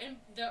you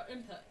their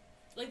input.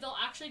 Like, they'll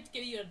actually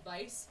give you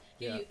advice,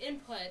 give Yeah. you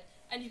input,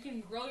 and you can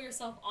grow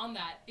yourself on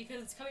that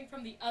because it's coming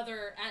from the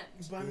other end.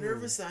 But I'm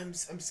nervous. I'm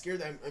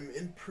scared. That I'm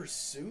in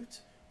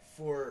pursuit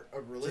for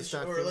a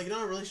relationship or feel- like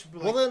not a relationship.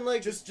 But well like, then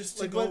like just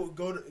to like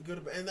go to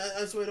and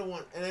that's what I don't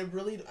want. And I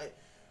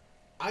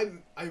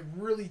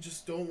really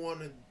just don't want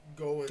to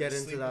go and Get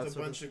into sleep that with a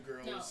sort of- bunch of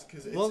girls No.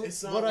 because Well,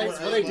 it's not what I- what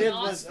what I like. did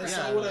Not was- That's yeah.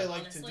 not what I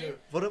like honestly. to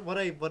do.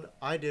 what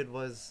I did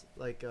was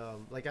like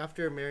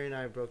after Mary and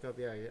I broke up,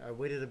 yeah, I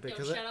waited a bit Yo,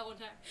 because shout out one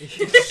time.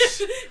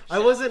 I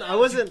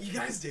wasn't You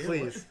guys did.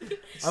 please.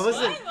 I What?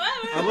 wasn't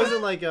What? I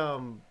wasn't like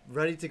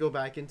ready to go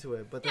back into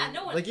it, but Yeah, then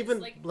no one like is, even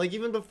like-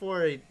 even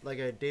before I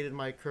dated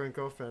my current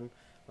girlfriend,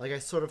 like I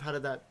sort of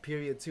had that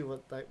period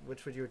too,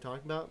 which what you were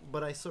talking about.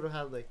 But I sort of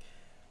had like,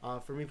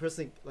 for me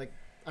personally, like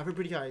I have a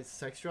pretty high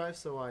sex drive,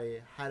 so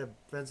I had a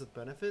friends with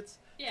benefits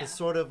Yeah. to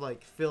sort of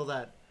like fill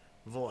that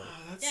void.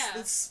 Oh, Yeah.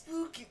 that's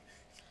spooky.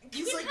 You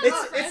He's can like, have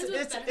it's- friends with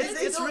it's-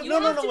 benefits. it's- you no,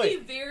 have no, to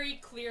wait. be very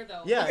clear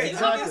though. Yeah, if you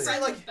exactly. have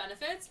friends Like- with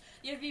benefits,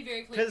 you have to be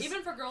very clear. 'Cause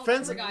Even for girls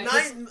friends- and for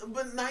guys.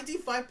 But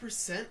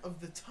 95% of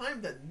the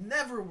time that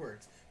never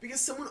works because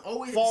someone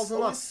always Falls in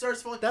love.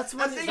 starts falling. That's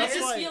when- The thing that's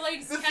is, why-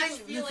 feelings, the catch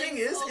thing feelings,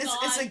 is, oh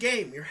it's a God.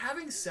 game. You're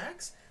having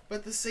sex, but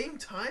at the same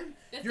time,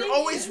 The you're thing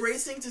always is-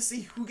 racing to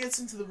see who gets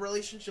into the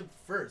relationship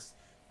first.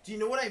 Do you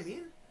know what I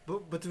mean?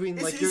 But between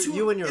It's- like it's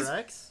you and your it's-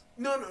 ex.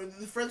 No,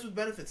 the friends with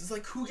benefits. It's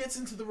like who gets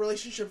into the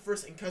relationship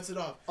first and cuts it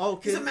off. Oh,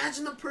 Because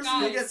imagine the person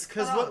who Guys, gets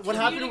cut because off. what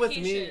happened with me?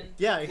 Communication.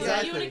 Yeah,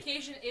 exactly.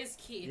 Communication is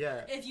key.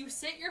 Yeah. If you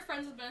sit your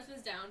friends with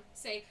benefits down,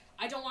 say,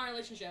 I don't want a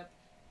relationship.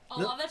 A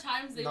No- lot of the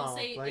times they will no,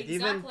 say like,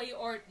 even- exactly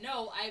or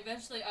no,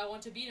 I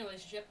want to be in a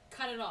relationship,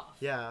 cut it off.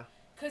 Yeah.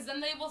 Because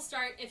then they will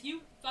start, if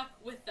you fuck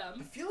with I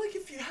them, feel like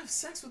if you have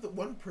sex with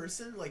one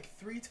person like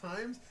 3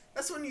 times,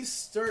 that's when you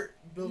start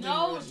building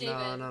No, a relationship.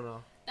 David.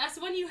 No. that's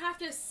when you have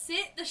to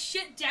sit the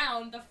shit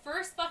down the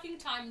first fucking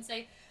time and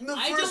say, The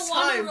I first don't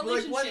want a time, but,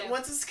 like relationship.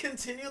 once it's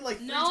continued like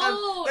 3 no,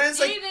 times, then it's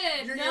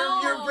David, like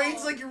no. your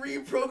brain's like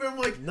reprogrammed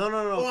like No.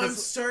 oh I'm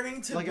 'cause,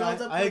 starting to like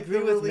build up I like, agree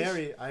the with relation-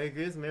 Mary. I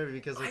agree with Mary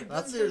because like I've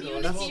that's been there,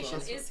 though. Communication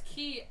that's- is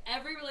key.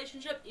 Every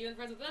relationship, even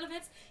friends with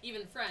benefits,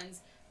 even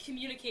friends,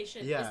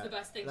 communication yeah. is the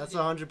best thing That's to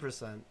do.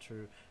 100%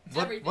 true.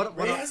 Everything.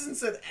 Ray hasn't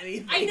said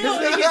anything. I know.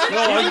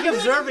 No, he's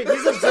observing.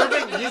 He's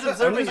observing I'm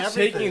just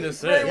everything. taking Ray,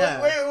 this in.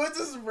 Yeah. wait, what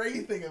does Ray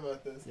think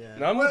about this? Yeah.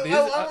 No, I'm with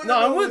Well, these. I wanna No,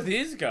 I'm know with what-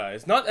 these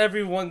guys. Not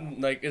everyone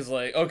like is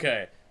like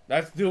okay.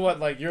 Let's do what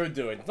like you're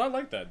doing. It's not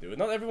like that, dude.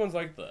 Not everyone's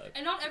like that.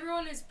 And not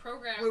everyone is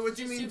programmed. Wait, what to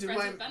do you just mean? Do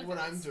friends with what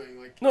I'm benefits. doing?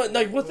 Like No, like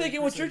well, what think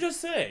you're what you're saying.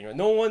 just saying.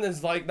 No one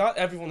is like. Not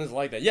everyone is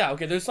like that. Yeah,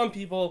 okay. There's some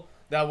people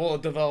that will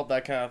develop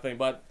that kind of thing,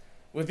 but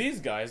with these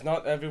guys,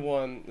 not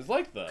everyone is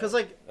like that. Because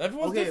like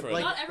everyone's okay, different.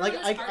 like Not everyone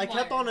is I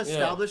kept on hardwired.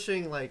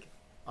 establishing like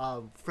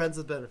friends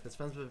with benefits,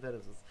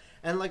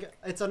 and like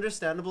it's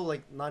understandable.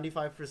 Like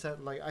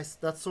 95%, like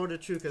that's sort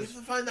of true You have because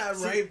to find that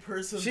right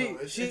person. she though.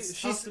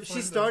 It's tough to she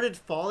find started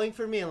falling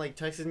for me and like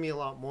texted me a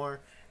lot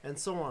more and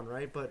so on,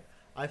 right? But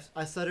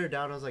I set her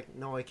down. I was like,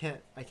 no, I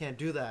can't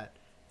do that.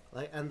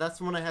 Like, and that's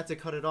when I had to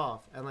cut it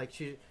off. And like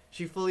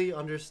she fully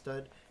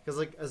understood. because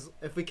like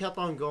if we kept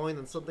on going,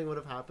 then something would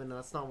have happened, and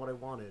that's not what I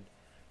wanted,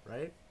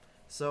 right?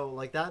 So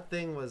like that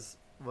thing was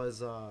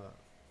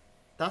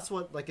that's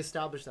what like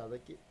established that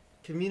like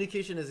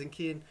communication is in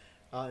key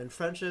in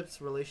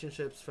friendships,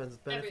 relationships, friends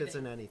with benefits, Everything.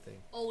 and anything.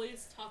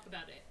 Always talk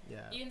about it. Yeah.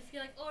 Even if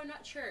you're like, oh, I'm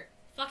not sure.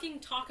 Fucking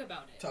talk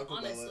about it. Talk about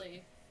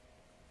honestly.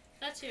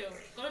 That too.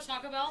 Go to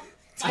Taco Bell.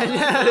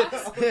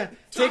 Yeah.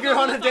 Take her Taco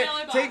on Bell, a date. Taco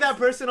Bell. Take that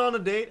person on a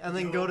date, and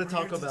then Yo, go to bring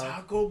her Taco Bell.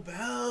 Taco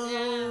Bell.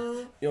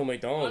 Yeah. Yo,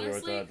 McDonald's worth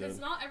Honestly, that, because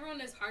dude. not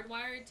everyone is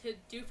hardwired to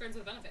do friends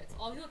with benefits.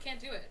 A lot of people can't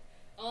do it.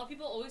 A lot of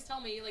people always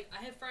tell me, like,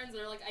 I have friends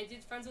that are like, I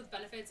did friends with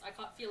benefits, I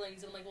caught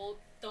feelings, and I'm like, well,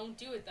 don't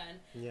do it then.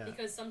 Yeah.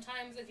 Because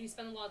sometimes if you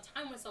spend a lot of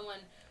time with someone,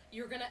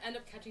 you're gonna end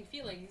up catching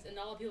feelings, and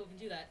not a lot of people can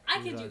do that. I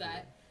can do Exactly.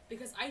 that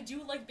because I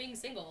do like being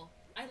single.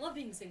 I love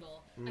being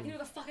single. I can do what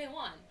the fuck I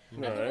want. I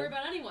don't Right. have to worry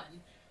about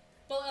anyone.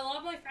 But a lot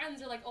of my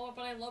friends are like, oh,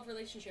 but I love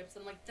relationships.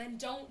 And I'm like, then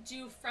don't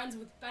do friends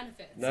with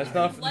benefits. That's If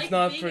not. you like It's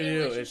not being for in you.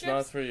 It's relationships,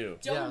 not for you.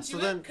 Don't Yeah, do so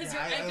it then- because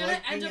Yeah, you're I gonna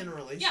like end being in up. a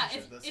relationship.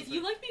 Yeah, That's if the you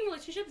thing. like being in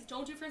relationships,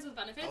 don't do friends with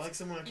benefits. I like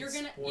someone I can You're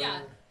gonna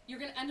spoil. you're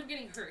gonna end up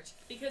getting hurt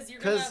because you're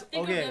gonna 'Cause,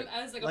 think okay, of them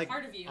as like a like,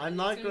 part of you. I'm and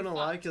not it's gonna gonna be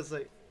lie, fucked. because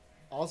like,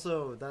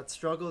 also that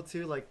struggle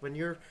too. Like when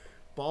your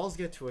balls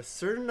get to a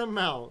certain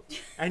amount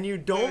and you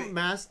don't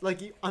Wait. like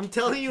I'm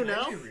telling you Can I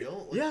now. be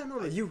real? Like, Yeah,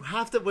 no, you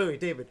have to wait,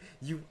 David.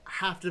 You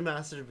have to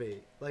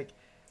masturbate. Like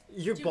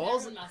your Dude,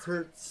 balls everyone masturbates.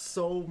 hurt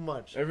so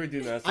much. Every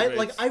dude I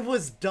I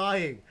was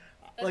dying.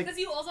 That's like because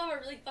you also have a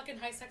really fucking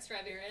high sex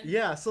drive, Aaron.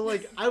 yeah, so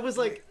like I was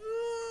like,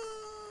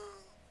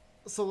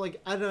 so like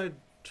I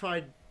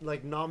tried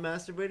like not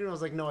masturbating. I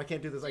was like, no, I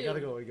can't do this. I gotta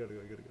Dude. go.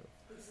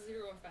 This is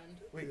your girlfriend.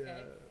 Wait, Yeah.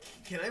 Okay.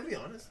 can I be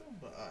honest though?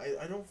 But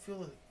I don't feel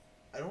like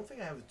I don't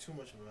think I have too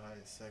much of a high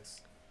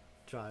sex.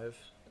 Drive.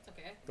 That's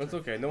okay. That's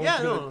okay. No Yeah,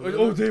 one's no, gonna. no,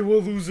 Oh, no. they were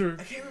loser.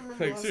 I can't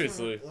remember Like, last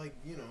seriously. time,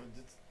 like did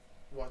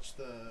watch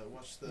the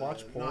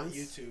Watch not porns?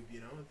 YouTube, you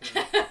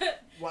know.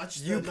 Watch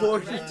the, You not-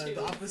 porn.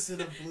 the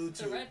opposite of The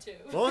Bluetooth. red too.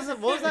 What was it?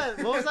 What was that?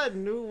 What was that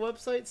new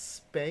website?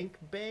 Spank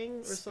Bang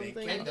or Spank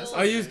something? Bang, that's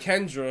I use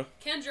Kendra.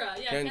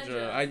 Kendra, yeah, Kendra.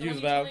 Kendra. I The use one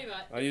you that- told me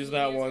about I use a few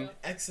that years one. ago.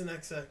 X and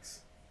XX.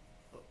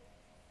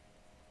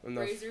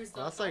 Enough.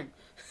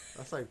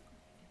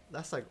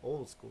 That's like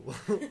old school.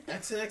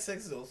 X and XX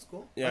is old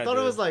school. Yeah, I thought it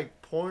dude. was like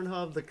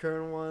Pornhub, the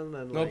current one,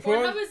 and No, like porn-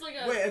 Pornhub is like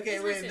a. Wait, okay,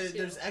 it's wait. recent, too.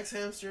 There's X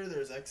Hamster.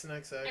 There's X and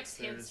XX. X there's-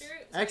 hamster.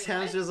 X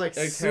Hamster is like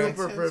X super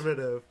Hamster.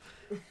 primitive.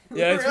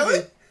 Yeah, it's Really?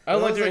 really. I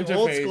don't That like their was, like,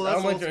 old interface. school, I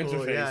don't that's like old their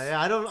school. interface.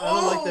 Yeah, I don't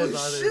Oh like those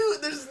either.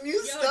 shoot! There's new Yo,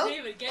 stuff.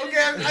 David, get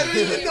Okay, in the I don't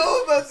even game.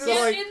 know about So this.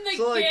 like, in the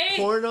so like game.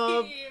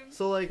 Pornhub,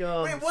 so like Wait,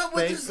 what? Spank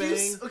There's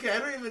new. Bang, Okay, I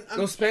don't even.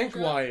 No, Spank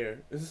Kendra. Wire.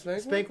 Is it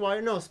Spank? Spank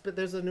Wire. No,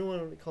 there's a new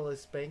one called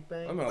Spank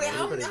Bang. I'm not Wait, That's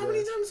how pretty many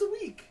good. times a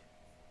week?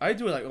 I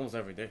do it like almost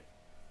every day.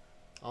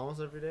 Almost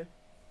every day.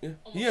 Yeah.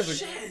 Oh, He has a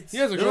Shit. he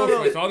has a No, no,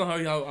 girlfriend, no. so I don't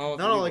know how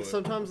No, you like do it.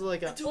 sometimes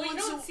like I do Well, you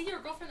once. don't see your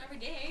girlfriend every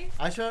day.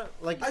 I try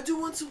like I do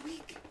once a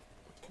week.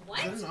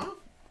 What? Is that enough?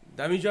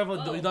 That means you have a.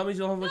 Oh. That means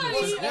you don't have much No, of you-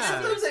 a sex. And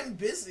Yeah. sometimes I'm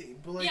busy,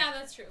 but like Yeah,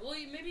 that's true. Well,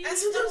 maybe. And you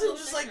sometimes have a I'm low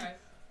just sex like- drive.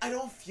 I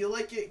don't feel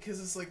like it because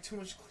it's like too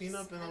much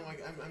cleanup, and I'm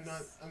like I'm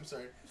not. I'm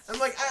sorry. I'm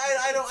like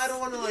I don't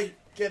want to like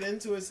get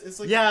into it. It's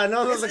like yeah,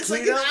 no, It's, the it's like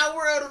an cleanup.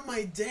 hour out of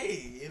my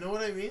day. You know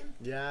what I mean?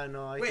 Yeah,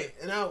 no, I Wait,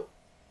 an hour.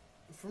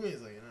 For me,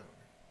 it's like an hour.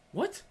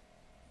 What?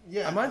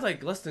 Yeah. Mine's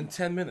like less than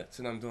 10 minutes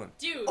and I'm done.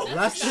 Dude,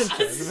 Less that's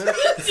than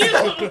fast.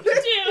 10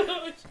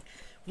 dude.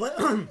 What?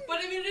 But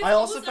I mean, it's I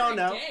also almost found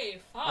every out-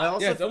 day. Fuck. I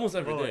also Yeah, it's almost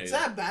every Oh, day. Is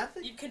that a bad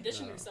thing? You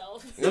condition No.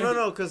 yourself.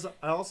 No, because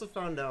I also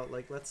found out,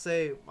 like, let's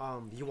say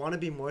you want to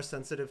be more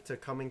sensitive to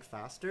coming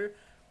faster.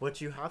 What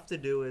you have to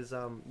do is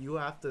you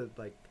have to,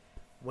 like,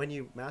 when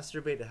you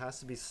masturbate, it has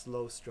to be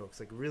slow strokes,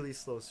 like really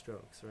slow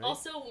strokes, right?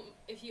 Also,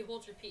 if you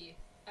hold your pee,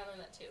 I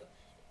learned that too.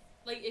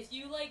 Like if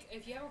you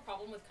have a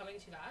problem with coming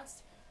too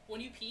fast, when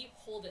you pee,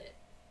 hold it.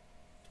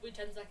 Wait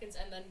 10 seconds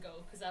and then go,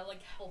 because that'll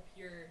like help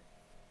your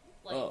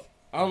like. Oh,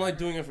 I don't like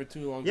doing it for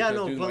too long. Yeah,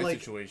 because no, due to but, my like,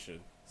 situation.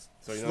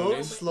 So you know what I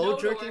mean? slow no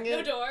jerking door,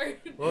 it? No door.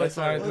 Well, That's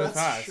why I sorry. do it that's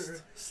fast.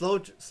 true.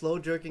 Slow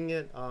jerking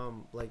it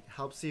like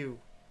helps you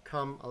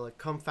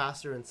come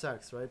faster in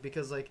sex, right?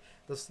 Because like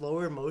the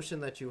slower motion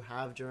that you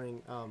have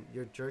during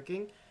your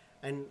jerking,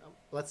 and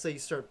let's say you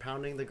start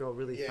pounding the girl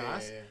really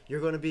fast, Yeah.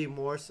 you're going to be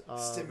more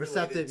Stimulated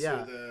receptive, to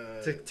yeah,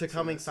 to the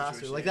coming situation,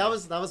 faster. Like yeah.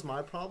 that was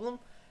my problem,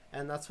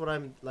 and that's what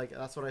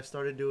I've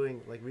started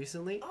doing like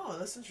recently. Oh,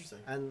 that's interesting.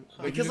 And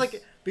Huh.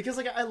 because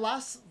I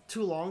last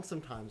too long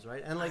sometimes,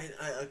 right? And like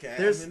okay,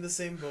 there's- I'm in the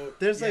same boat.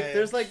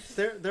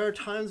 there are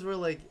times where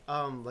like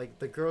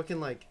the girl can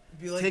like,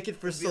 be like, take it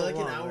for it'd be so like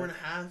long, an hour right? and a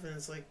half, and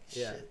it's like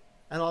Yeah. shit.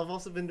 and I've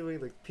also been doing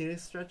like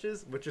penis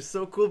stretches, which is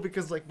so cool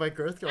because like my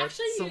girth got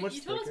Actually, so much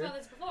you told us thicker. about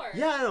this before.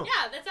 Yeah, I know.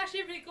 Yeah, that's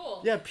actually pretty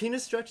cool. Yeah,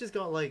 penis stretches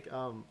got like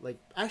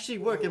actually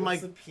work in my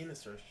What's the penis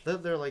stretch?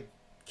 they're like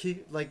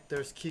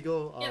there's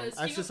Kegel Yeah, there's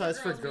Kegel exercise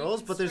for for girls where you girls,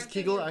 can but there's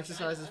strengthen Kegel your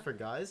exercises vagina. for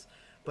guys.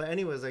 But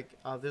anyways, like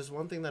there's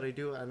one thing that I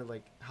do and it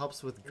like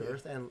helps with Yeah.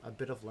 girth and a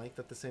bit of length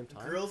at the same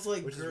time. Girls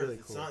like which is girth. really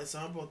cool. It's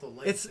not about the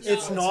length.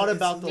 It's not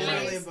about the literally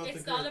length. Guys, about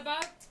it's the not girth.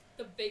 about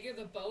the bigger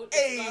the boat.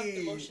 It's about the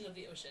Hey. motion of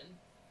the ocean.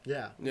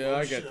 Yeah. Yeah, I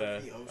Motion get of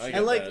that. the ocean. I get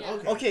And like,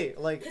 that. Yeah. okay,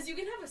 like, Because you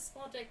can have a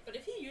small dick, but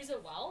if you use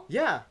it well,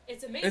 yeah.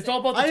 it's amazing. It's all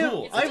about the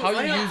tool. I It's how am-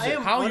 you I use am it.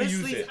 How you use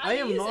honestly, it. How I you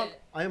am use not.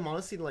 it. I am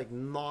honestly like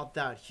not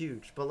that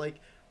huge, but like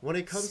when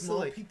it comes Small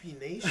to like, PP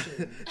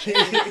Nation.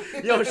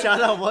 yo,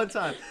 shout out one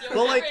time. Yo,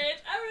 But like,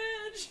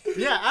 average.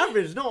 yeah,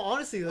 average. No,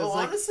 honestly, that's Oh,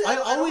 like honestly, I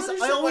don't always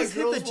understand why hit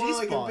the girls G want,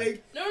 like, a spot.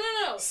 big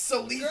No.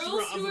 salifra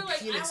Girls of who a are like,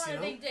 penis, I you want a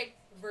know? big dick,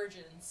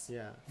 virgins.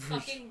 Yeah.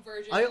 Fucking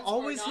virgins. I who are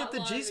always not hit the a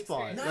lot of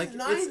G-spot. experience.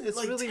 Like, it's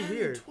like really 10,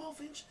 weird.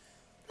 12 inch.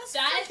 That's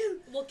That fucking...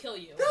 will kill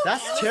you.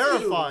 That's Honestly,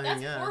 terrifying.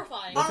 That's Yeah.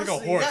 horrifying. That's like a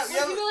Honestly, horse. yeah, When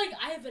yeah, people are like,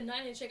 I have a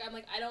 9-inch dick, I'm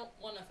like, I don't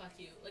want to fuck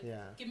you. Like, Yeah.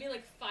 give me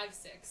like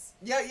 5-6.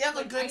 yeah, you have a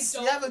Like, good, I don't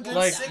you have a good want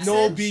Like, 6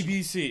 no inch.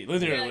 BBC, Yeah,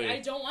 literally. like, I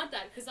don't want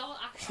that because I'll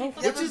actually. How-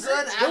 fucking You have a Which is-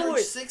 good no, average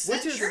wait, 6 which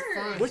inch, is- you're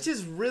fine. Which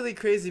is really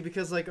crazy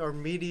because like our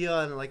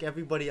media and like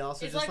everybody else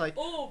is It's just like,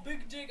 like, oh,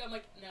 big dick. I'm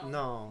like, no.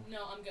 no.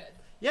 No, I'm good.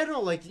 Yeah,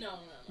 no, like No.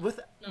 with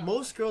No.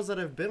 most girls that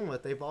I've been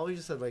with, they've always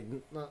just said like,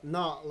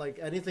 not like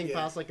anything Yeah.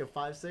 past like a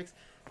 5-6,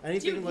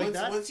 anything Dude, like once,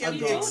 that. once you I'm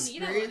have you the gone. don't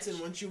need that experience much.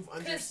 and once you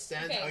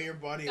understand okay, how your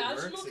body Vaginal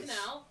works, it's...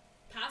 canal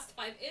past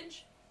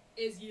 5-inch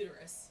is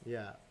uterus.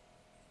 Yeah.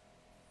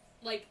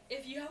 Like,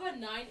 if you have a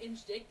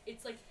 9-inch dick,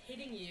 it's like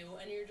hitting you,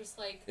 and you're just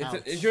like,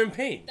 It's you're in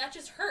pain. that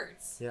just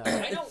hurts. Yeah.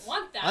 I don't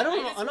want that. I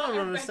don't just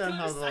understand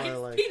want a how the,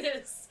 regular-sized like,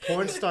 penis.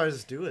 Porn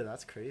stars do it.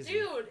 That's crazy.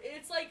 Dude,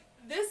 it's like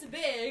this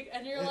big,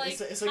 and you're like,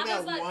 it's how like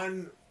does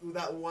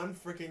that one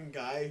freaking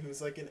guy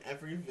who's like in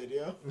every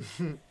video.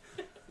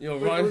 Yo,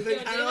 With run the- Yo,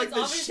 kinda David's like the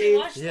obviously shape-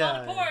 watched a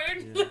lot of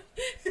porn.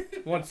 Yeah.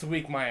 once a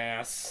week, my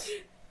ass.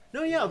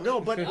 No, yeah, no,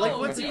 but like Oh,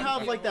 once you thank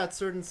have you. like that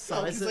certain No,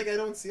 size, because like I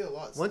don't see a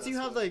lot. So once you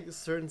that's have why. like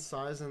certain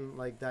size and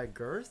like that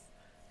girth,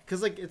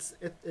 because like it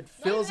Not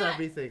fills that,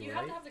 everything, You right?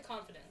 have to have the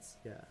confidence.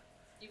 Yeah.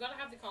 You gotta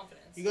have the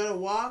confidence. You gotta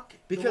walk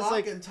Because, the walk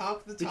like- and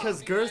talk the talk. Because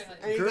Yeah, girth, yeah,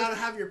 and you girth, gotta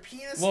have your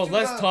penis. Well, stood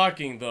less up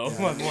talking though,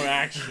 Yeah. more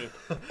action.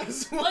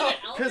 as Look well. at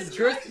because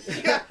elephant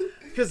girth, drive.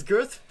 because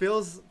girth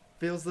fills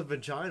the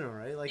vagina,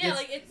 right? Like Yeah, it's,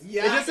 like it's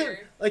Yeah. it doesn't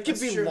bigger. like it could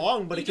That's be true.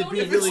 long, but You it could don't be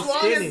even If it's really long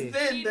skinny. and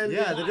thin, then Yeah,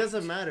 that Relax.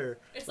 doesn't matter.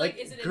 It's Like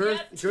is it in girth,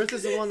 yet? girth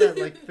is the one that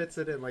like fits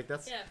it in. Like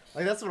that's Yeah.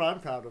 that's what I'm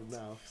proud of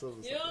now. So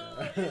it's Yeah,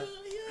 like,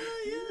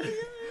 yeah.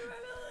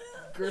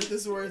 Girth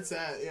is where it's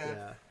at. Yeah.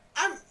 yeah.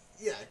 I'm.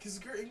 Yeah, because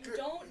You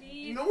don't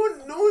need. no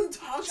one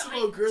talks giant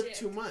about girth dick.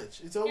 too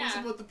much. It's always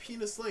Yeah. about the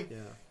penis length.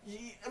 Yeah.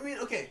 I mean,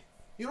 okay.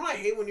 You know what I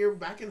hate when you're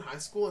back in high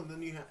school and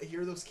then you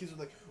hear those kids are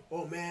like,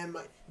 "Oh man,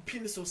 my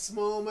penis so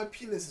small. My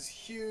penis is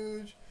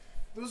huge."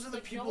 Those are the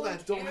Like, people no one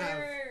that don't have.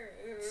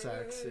 cares.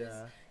 Sex,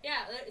 yeah.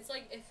 Yeah, it's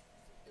like if,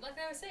 like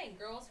I was saying,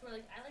 girls who are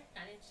like, I like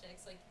 9-inch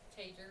dicks. Like,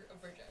 okay, you're a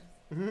virgin.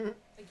 Mhm.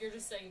 Like you're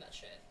just saying that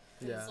shit.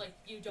 'Cause Yeah. It's like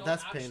you don't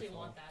That's actually painful.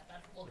 want that.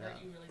 That will hurt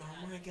Yeah. you really Oh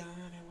bad. my god,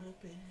 I want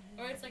it.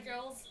 Or it's like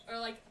girls, or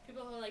like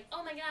people who are like,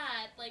 oh my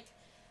god, like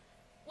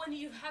when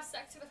you have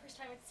sex for the first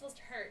time, it's supposed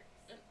to hurt.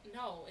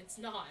 No, it's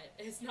not.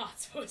 It's not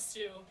supposed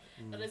to.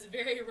 That is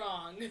very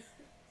wrong.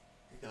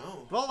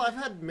 No. Well, I've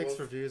had mixed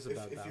Well, reviews if,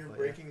 about if that. you're but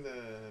breaking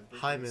the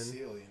Hymen.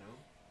 seal, you know,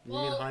 you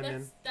well, mean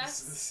hymen?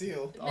 that's the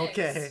seal, mixed.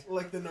 Okay.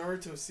 like the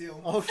Naruto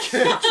seal.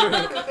 Okay, true.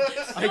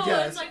 I No,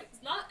 guess. it's like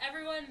not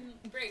everyone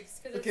breaks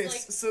because Okay, it's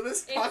like. so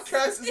this it's-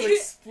 podcast is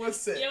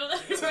explicit. Yo,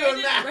 To the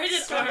rated, max.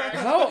 rated R.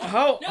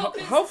 How No,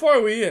 'cause- how far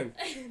are we in?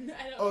 I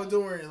don't Oh, know.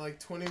 don't worry. Like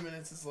 20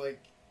 minutes is like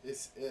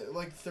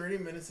like 30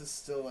 minutes is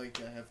still like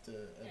I have to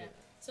edit. Yeah.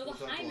 So the We'll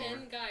talk hymen,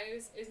 longer.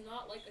 guys, is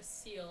not like a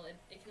seal.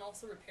 It can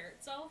also repair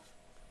itself,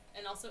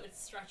 and also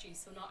it's stretchy.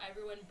 So not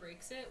everyone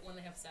breaks it when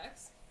they have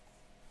sex.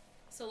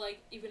 So like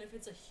even if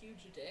it's a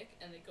huge dick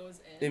and it goes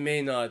in, It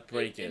may not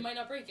break It it. might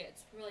not break it.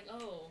 So we're like,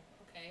 oh,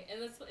 okay,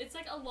 and it's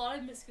like a lot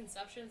of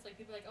misconceptions. Like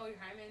people are like, oh, your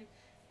hymen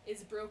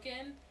is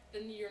broken,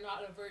 then you're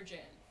not a virgin.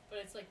 But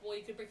it's like, well,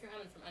 you could break your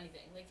hymen from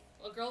anything. Like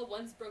a girl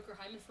once broke her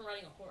hymen from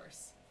riding a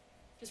horse,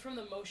 just from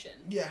the motion.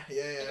 Yeah. Like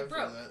it I've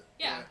broke. heard that.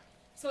 Yeah.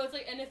 So it's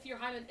like, and if your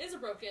hymen is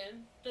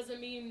broken,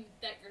 doesn't mean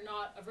that you're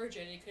not a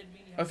virgin. It could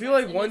mean you have I feel sex,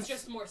 like and once- it's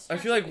just more I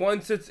feel like stretchy.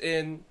 once it's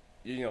in,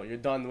 you're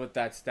done with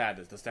that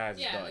status. The status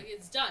is Yeah, done. like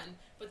it's done,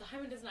 but the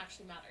hymen doesn't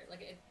actually matter.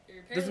 Like it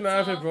repairs Doesn't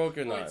matter if it itself, broke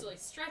or or not. it's like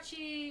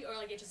stretchy, or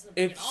like it just doesn't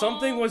break If at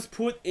something all. was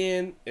put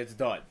in, it's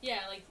done. Yeah,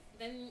 like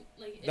then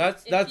like if-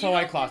 That's if that's you how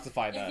I don't-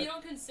 classify If that. you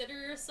don't consider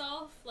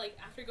yourself like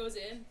after it goes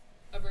in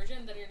a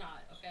virgin, then you're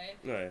not. Okay,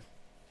 Right.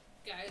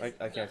 guys.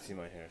 I can't no. see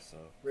my hair, so.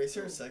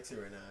 Racer is sexy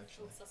right now,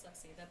 actually. Oh, so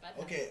sexy. That bad.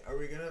 Okay, are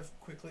we gonna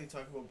quickly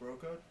talk about bro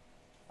code?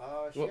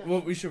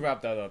 Well, we should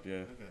wrap that up,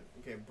 yeah.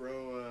 Okay,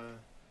 bro.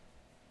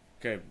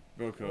 Okay,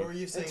 bro What were code.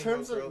 you saying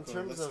terms about of- bro in code?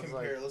 terms Let's of,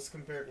 compare. like- Let's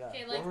compare. Yeah.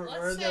 Okay, like what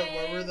let's were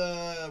say.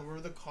 what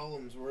were the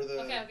columns? What were the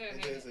Okay.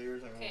 things that you were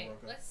talking Okay,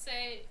 about bro code? let's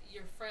say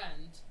your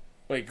friend.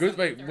 Wait, good.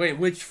 Wait,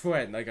 which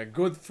friend? Like a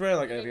good friend?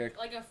 Like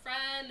Like a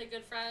friend, a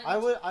good friend. I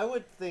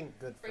would think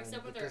good breaks friend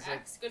up with their because, like,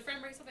 ex. Good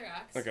friend breaks up with their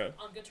ex. Okay.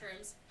 On good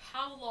terms.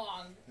 How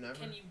long Never.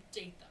 can you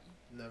date them?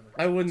 Never.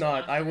 I would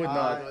not. I would I-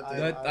 not. I-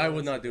 That I I would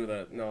would not do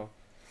that. No.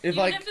 If Even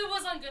like if it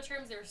was on good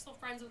terms, they were still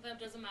friends with them.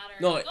 Doesn't matter.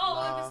 No, Like, oh,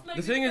 nah. this is my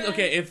the good thing is, friend.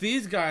 okay, if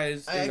these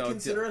guys, I you know,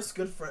 consider us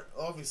good friends.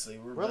 Obviously,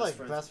 we're we're best like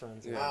friends. best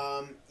friends.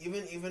 Yeah.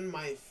 Even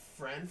my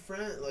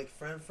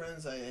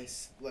friends,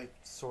 like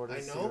Sort of I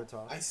see know, or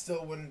talk. I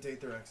still wouldn't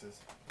date their exes.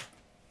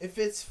 If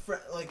it's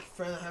friend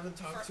I haven't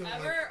talked to in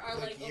Forever or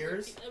like like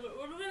years,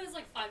 what if it was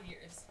like 5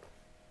 years?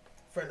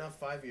 friend of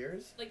 5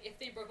 years, Like if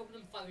they broke up with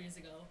them 5 years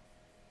ago.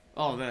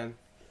 Oh, then.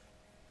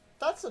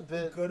 That's a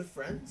bit. good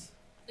friends.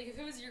 Like if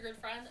it was your good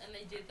friend and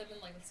they did them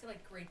in like let's say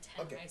like grade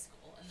 10 Okay. high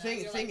school and then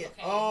Thing you're thing like, it.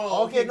 okay,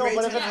 Oh, Okay, no, grade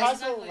but if 10 it's Yeah, high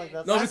school, exactly. like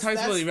that's. No, if it's high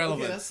school, that's-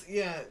 irrelevant. Okay,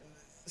 yeah,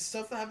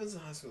 stuff that happens in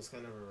high school is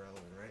kind of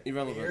irrelevant, right?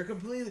 Irrelevant. You're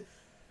completely.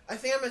 I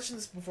think I mentioned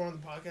this before on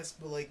the podcast,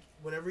 but like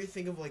whenever you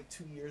think of like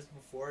 2 years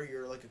before,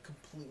 you're like a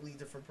completely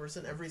different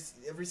person.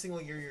 Every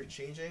single year you're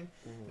changing.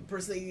 The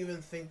person that you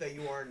even think that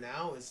you are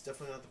now is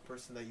definitely not the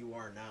person that you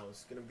are now.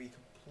 It's gonna be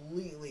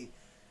completely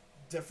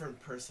different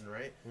person,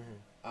 right?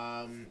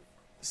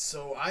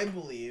 So I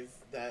believe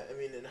that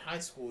in high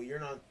school you're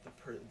not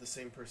the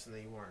same person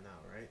that you are now,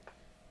 right?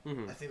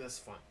 Mm-hmm. I think that's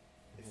fine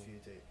if you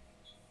date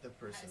the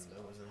person High that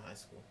school. was in high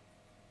school.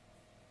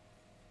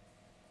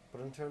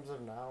 But in terms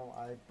of now,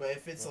 But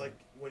if it's Right. like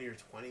when you're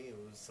 20, it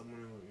was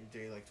someone who you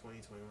date like 20,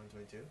 21,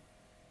 22,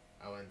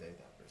 I wouldn't date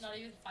that person. not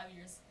even 5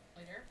 years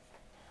later.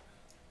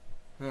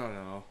 I don't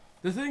know.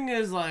 The thing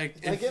is, like,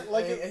 Like if- it-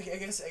 like I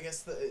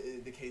guess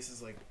the case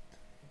is like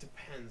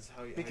depends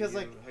how you because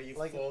how you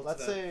like fall to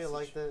let's that say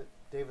like situation.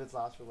 David's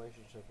last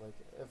relationship, like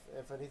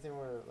if anything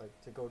were like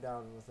to go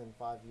down within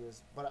 5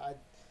 years, but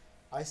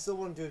I still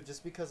wouldn't do it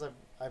just because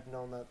I've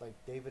known that like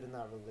David in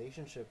that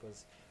relationship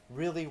was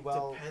really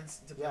well.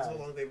 depends yeah. how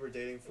long they were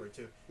dating for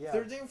too. Yeah. If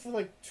they're dating for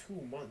like 2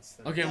 months.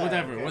 Then Okay, yeah,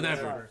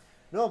 whatever.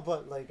 No,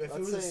 but like But if it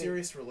let's was a say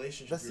serious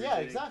relationship, that's you were yeah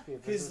dating- exactly. if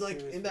it's Because a like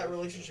serious in that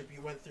relationship,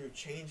 you went through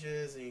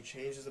changes and you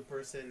changed as a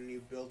person and you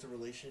built a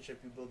relationship.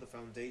 You built a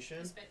foundation.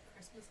 You spent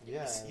Christmas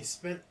Yeah. together. You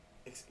spent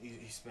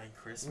you spent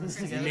Christmas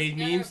You you together. made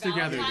Together, memes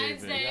together,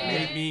 Valentine's David. Day. You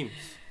made memes.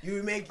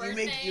 You make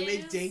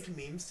Birthdays. dank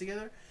memes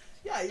together.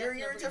 Yeah, you're a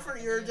That's different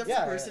never you're a different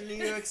Yeah. person and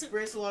you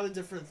experience a lot of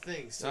different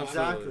things. So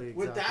Absolutely. exactly.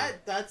 with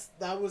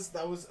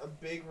that was a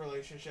big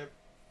relationship.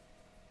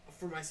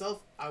 For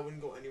myself, I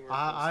wouldn't go anywhere.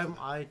 close to that.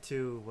 I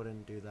too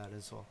wouldn't do that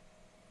as well.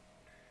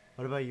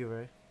 What about you,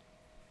 Ray?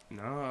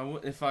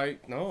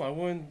 No, I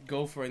wouldn't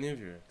go for any of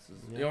your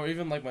exes. Yeah. You know,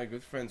 even like my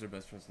good friends or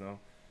best friends. No,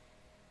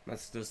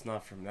 that's just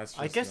not from. That's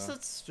just I guess not.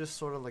 that's just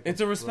sort of like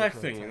It's a respect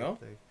bro thing, you type know?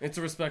 thing. It's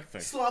a respect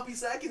thing. Sloppy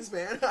seconds,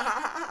 man.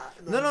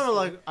 No.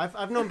 Like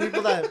I've known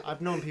people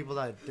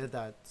that did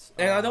that.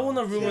 And I don't want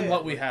to ruin yeah.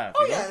 what we have.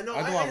 Oh you know? yeah, no,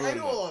 I don't wanna I ruin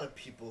know that. a lot of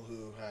people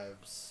who have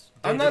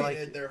I'm dated, not-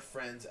 dated their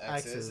friends'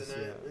 exes,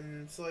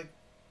 and it's like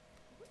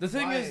The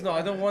thing Why- is, no,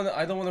 I don't why?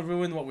 want to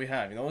ruin what we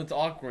have. You know, it's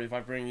awkward if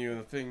I bring you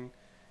the thing,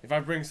 if I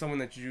bring someone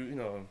that you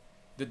know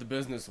did the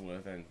business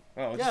with, and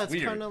oh, it's yeah, it's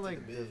weird. kind of like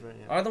It's a bit- different.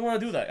 Yeah. I don't want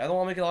to do that. I don't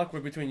want to make it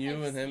awkward between you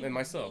I've and him seen and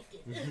myself.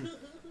 naked.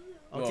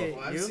 Okay,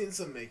 well, I've you? seen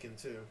some making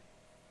too.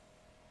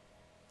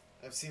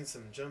 I've seen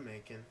some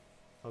Jamaican.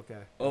 Okay.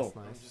 Oh. That's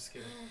I'm nice. just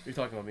kidding. You're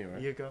talking about me,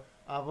 right? You go.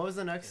 What was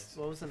the next? Yes.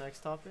 What was the next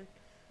topic?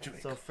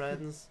 Jamaica. So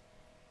friends.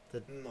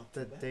 Not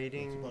The too bad.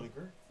 dating- Not too bad, a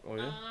girl. Oh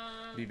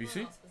yeah. BBC?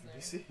 What else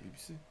was there? BBC.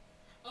 BBC.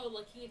 Oh,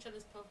 looking at each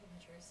other's profile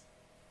pictures.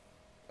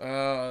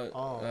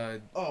 Oh.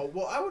 Oh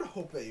well, I would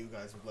hope that you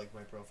guys would like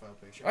my profile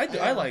picture.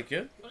 I like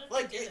it. What if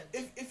Like they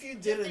didn't? if you What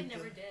if didn't. they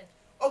never did.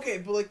 Okay,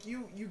 but like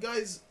you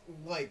guys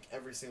like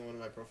every single one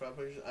of my profile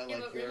pictures. I Yeah,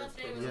 like but your. Rainbow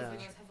today was Yeah. like,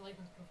 you guys have to like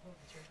my profile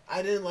picture.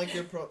 I didn't like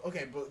your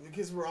Okay, but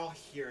because we're all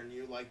here and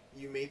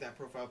you made that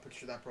profile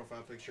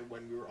picture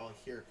when we were all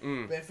here.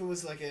 Mm. But if it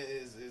was like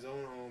his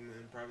own home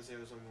and privacy of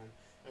his own home,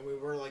 and we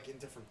were like in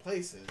different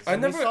places, I So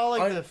never- We saw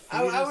like I- the. feed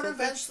I or would something?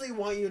 eventually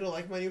want you to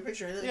like my new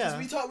picture, and Yeah.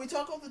 because we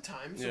talk all the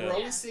time, so Yeah. we're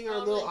always Yeah. seeing our Oh,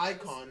 little really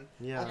close. icon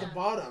Yeah. at the Yeah.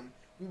 bottom.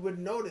 We would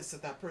notice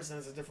that person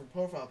has a different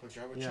profile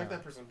picture. I would Yeah. check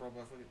that person's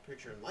profile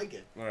picture and like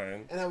it,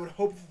 Alright. and I would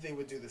hope that they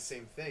would do the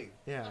same thing.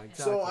 Yeah. Okay.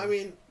 Exactly. So I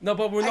mean, No,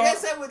 but we're I not.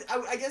 guess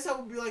I guess I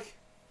would be like.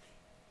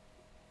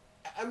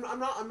 I'm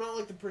not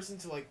like the person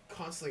to like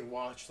constantly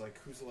watch like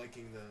who's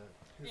liking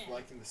Yeah.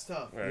 the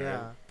stuff. Right.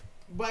 Yeah.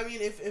 But I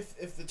mean,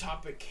 if the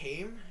topic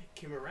came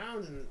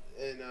around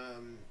and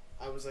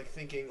I was like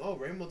thinking, oh,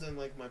 Rainbow didn't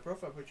like my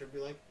profile picture, I'd be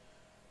like,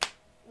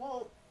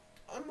 well,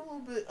 I'm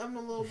a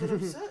little bit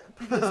upset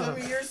because I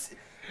mean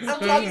So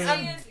what you're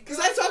saying is because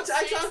girls I will talked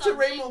say to something,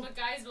 Rainbow. but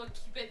guys will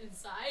keep it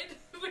inside.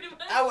 Pretty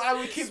much. I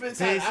would keep it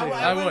inside. Basically.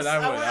 I would.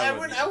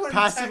 I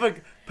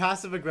wouldn't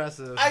Passive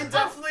aggressive. I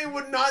definitely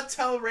would not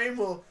tell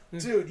Rainbow,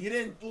 dude, you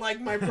didn't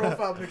like my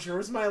profile picture.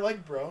 Where's my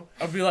like, bro?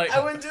 I'd be like,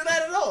 I wouldn't do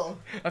that at all.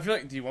 I feel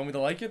like, do you want me to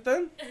like it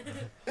then?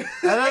 and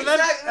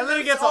then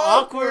it gets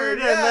awkward,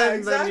 and yeah, then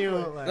exactly. you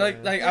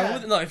Like I Yeah.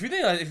 wouldn't. No, if you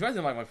guys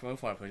didn't like my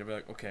profile picture, I'd be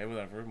like, okay,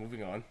 whatever,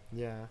 moving on.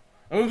 yeah.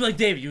 I would be like,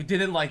 David, you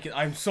didn't like it.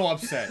 I'm so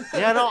upset.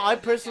 Yeah. No, I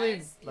personally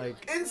Guys, you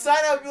like. like- Inside,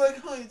 I'd be like,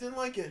 oh, you didn't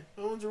like it.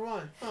 I wonder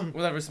why. Huh.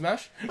 Whatever,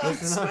 smash.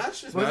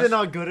 Smash. Was Smash. it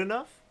not good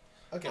enough?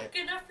 Okay. Not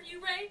good enough for you,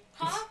 Ray?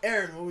 Huh?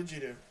 Aaron, what would you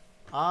do?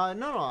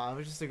 No, I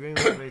was just agreeing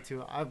with Ray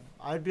too.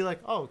 I'd be like,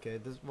 oh, okay.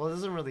 It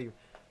doesn't really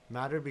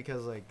matter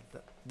because like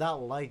that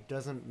like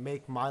doesn't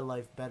make my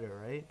life better,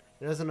 right?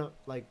 It doesn't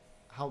like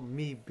help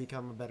me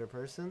become a better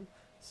person.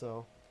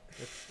 So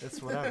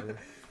it's whatever.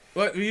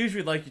 But we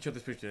usually like each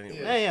other's pictures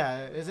anyway. Yeah,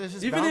 it's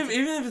just Even bound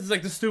if it's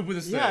like the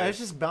stupidest thing. yeah, it's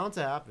just bound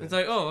to happen. It's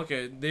like, oh,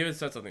 okay, David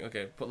said something,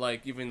 okay, but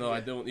like, even though I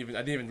didn't even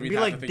It'd read be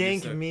half like the thing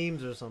you dank said.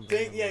 memes or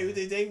something.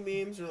 The dank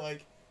memes are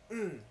like,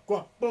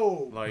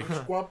 guapo. Like-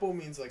 Which guapo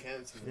means like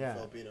handsome Yeah. in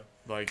Filipino.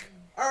 Like,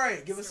 All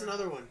right, give us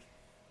another one.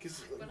 Cause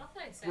What else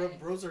did I say?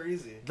 bros are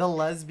easy. The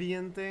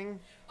lesbian thing.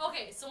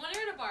 Okay, so when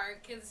you're at a bar,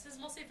 because this is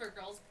mostly for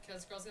girls,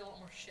 because girls get a lot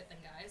more shit than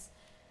guys.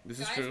 this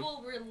is Guys true.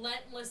 will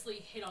relentlessly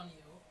hit on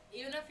you.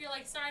 Even if you're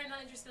like, sorry, I'm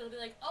not interested, they'll be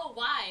like, oh,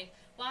 why?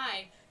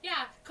 Why?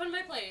 Yeah, come to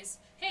my place.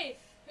 Hey,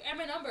 add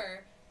my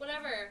number.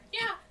 Whatever.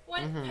 Yeah,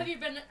 what? Mhm. Have you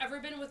ever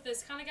been with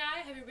this kind of guy?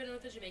 Have you been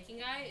with a Jamaican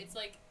guy? It's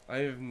like,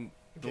 I've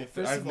Okay,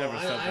 first I've of all, never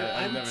said that.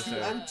 I've I'm never too,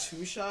 said. I'm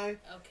too shy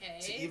okay.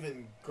 to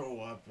even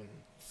go up and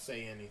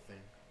say anything.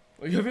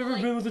 Have you ever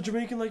Like- been with a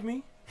Jamaican like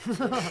me? Have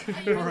you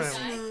been this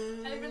guy?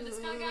 Right. Have you been this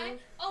kind of guy?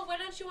 Oh, why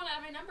don't you want to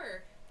add my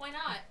number? Why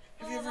not?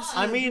 Have you ever Blah, seen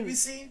blah, I blah. mean-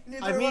 BBC?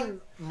 Neither I have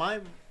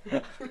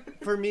mean,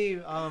 for me,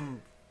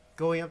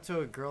 going up to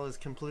a girl is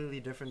completely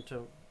different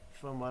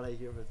from what I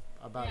hear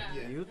about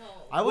Yeah. you. No.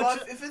 I would. well,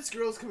 ju- if it's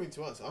girls coming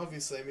to us,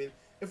 obviously, I mean,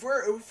 if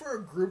we're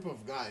a group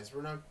of guys,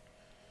 we're not.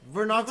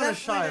 we're not going to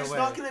Definitely, shy there's away.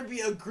 not going to be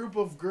a group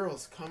of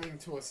girls coming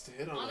to us to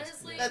hit on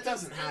Honestly, us. That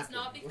doesn't it's happen.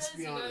 not Let's because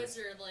be you honest.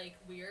 guys are like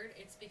weird.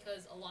 It's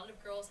because a lot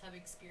of girls have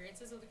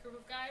experiences with a group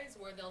of guys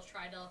where they'll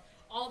try to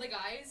all the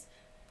guys,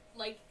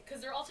 like,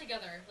 because they're all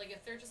together. Like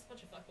if they're just a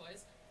bunch of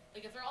fuckboys,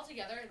 like if they're all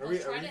together, they'll Are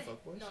try we to.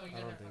 fuckboys? No, you I guys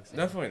don't are think so. fuckboys.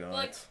 Definitely But, not.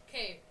 like,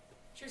 okay,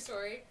 true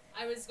story.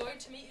 I was going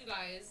to meet you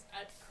guys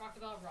at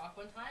Crocodile Rock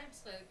one time.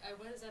 So I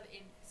was at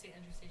St.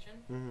 Andrew Station,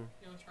 Mhm.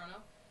 you know, in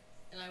Toronto,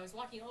 and I was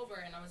walking over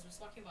and I was just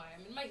walking by.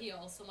 I'm in my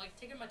heels, so I'm like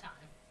taking my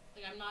time.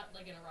 Like I'm not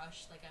like in a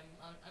rush. Like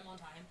I'm on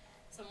time.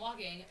 So I'm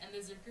walking, and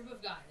there's a group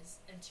of guys,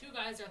 and two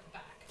guys are at the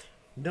back.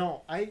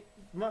 No,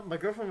 my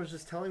girlfriend was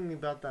just telling me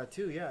about that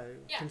too. Yeah,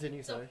 Yeah.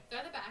 continue. So Sorry. they're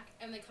at the back,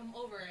 and they come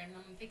over, and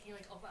I'm thinking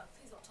like, oh wow,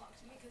 please don't talk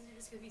to me because you're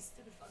just gonna be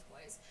stupid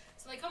fuckboys.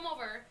 So they come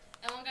over,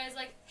 and one guy's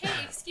like,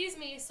 hey, excuse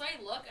me. So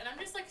I look, and I'm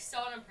just like so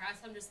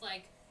unimpressed. I'm just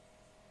like,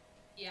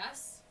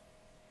 yes,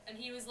 and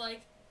he was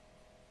like,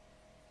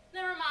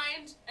 never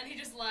mind, and he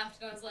just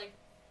left, and I was like,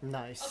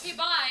 Nice. okay,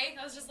 bye.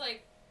 I was just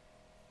like,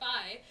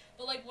 bye.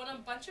 But like when a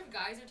bunch of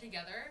guys are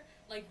together,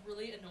 like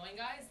really annoying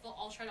guys, they'll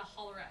all try to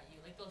holler at you,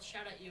 like they'll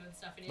shout at you and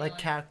stuff, and you're Like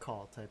cat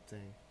call type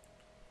thing.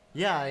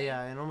 Yeah, Okay.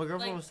 yeah. And my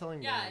girlfriend Like, was telling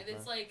me. yeah, about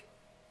it's that. like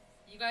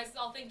you guys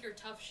all think you're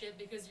tough shit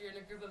because you're in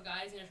a group of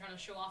guys and you're trying to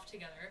show off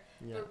together,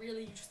 Yeah. but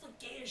really you just look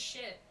gay as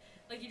shit.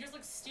 Like you just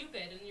look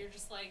stupid, and you're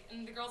just like,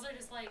 and the girls are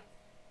just like,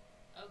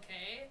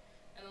 okay,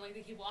 and then like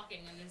they keep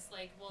walking, and it's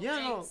like, well, Yeah,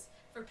 no. thanks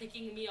for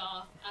picking me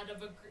off out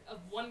of of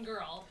one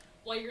girl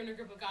while you're in a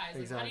group of guys.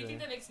 Like, how do you Exactly. think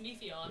that makes me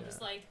feel? I'm Yeah.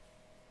 just like.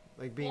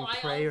 Like being Well,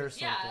 prey or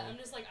something. Yeah, I'm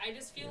just like, I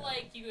just feel Yeah.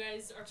 like you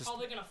guys are Just-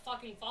 probably gonna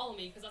fucking follow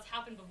me because that's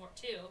happened before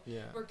too.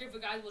 Yeah. Where a group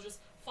of guys will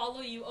just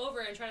follow you over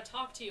and try to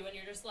talk to you, and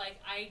you're just like,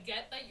 I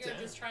get that you're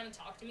just trying to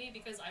talk to me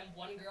because I'm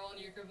one girl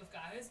in your group of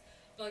guys,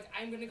 but like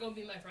I'm gonna go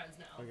meet my friends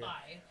now. Okay.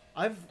 Bye.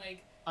 I've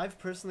Like,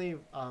 personally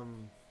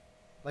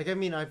like I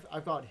mean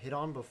I've got hit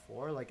on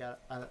before like at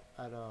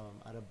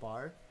a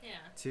bar yeah.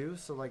 too,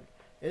 so like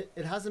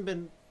it hasn't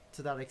been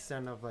to that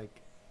extent of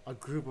like a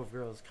group of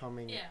girls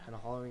coming Yeah. and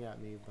hollering at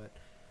me, but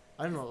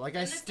I don't know, like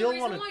I And it's still the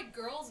reason want to why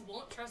girls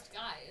won't trust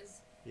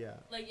guys. yeah.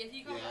 Like if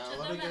you come Yeah, up a to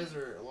lot them of and guys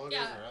are. A lot of Yeah.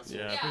 guys are assholes.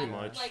 Yeah, pretty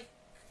much. Like,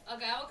 a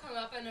guy will come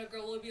up and a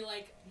girl will be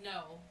like,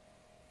 no.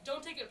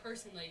 Don't take it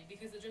personally,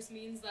 because it just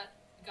means that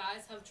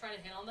guys have tried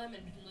to hit on them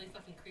and been really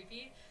fucking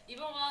creepy.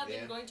 Even while I've Yeah.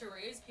 been going to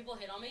raves, people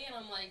hit on me and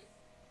I'm like,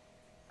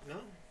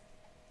 No,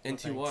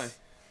 NTY.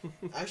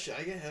 actually,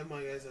 I get hit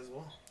by guys as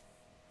well.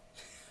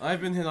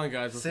 I've been hit on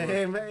guys before.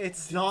 Same,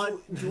 it's not.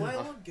 Do I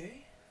look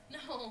gay?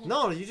 no.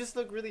 No, you just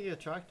look really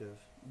attractive.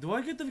 Do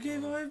I get the gay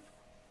vibe?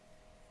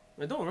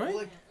 I don't, right? Well,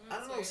 like, Yeah, I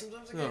don't know. that's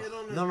Sometimes I No. get hit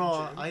on. No, in no,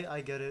 the gym,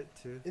 I get it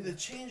too. in the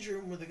change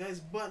room where the guy's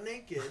butt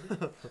naked. You're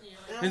like,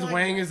 And I'm His like,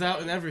 wang is out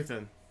and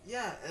everything.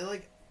 Yeah, and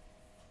like,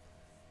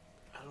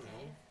 I don't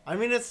know. I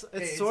mean, it's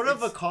Hey, sort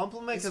of a it's-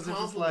 compliment it's because it's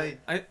just compliment.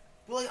 like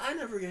But like, I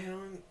never get hit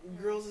on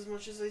girls as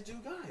much as I do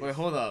guys. Wait,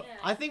 hold up. yeah.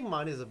 I think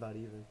mine is about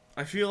even.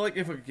 I feel like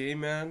if a gay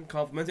man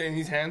compliments and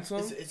he's handsome,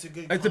 It's a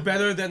good. it's compliment.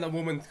 better than a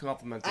woman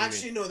complimenting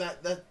Actually, me. no.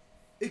 That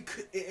it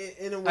could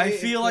in a way. I it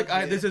feel could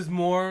like be. this is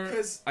more.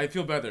 Because I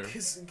feel better.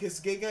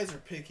 gay guys are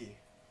picky.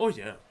 Oh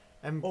yeah.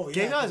 And Oh,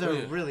 gay yeah, guys are oh,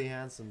 yeah. really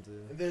handsome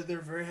too. They're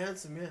very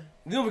handsome, yeah.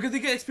 No, because they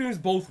get experience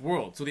both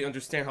worlds, so they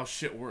understand how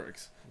shit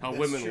works, how That's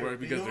women true. work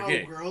because you know they're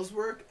how gay. girls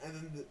work,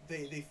 and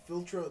then they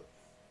filter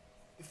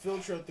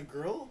out the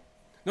girl.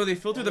 No, they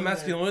filter the And then-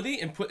 masculinity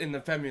and put in the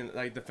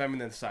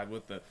feminine side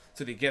with the,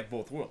 so they get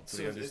both worlds, so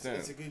they understand.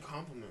 it's a good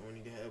compliment when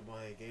you get hit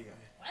by a gay guy.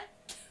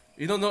 What?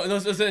 You don't know?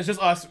 It's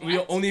just us.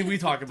 What? Only we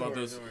talk about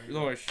Don't this. worry,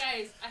 Don't worry.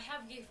 Guys, I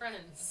have gay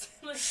friends.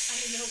 Like,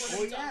 I know what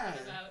Oh, I'm yeah.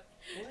 talking about.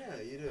 Oh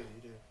yeah, you do.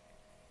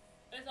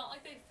 But it's not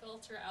like they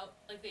filter out,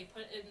 like they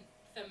put in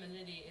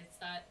femininity. It's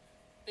that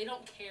they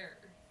don't care.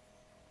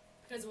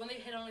 Because when they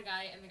hit on a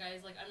guy and the guy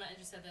is like, I'm not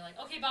interested, they're like,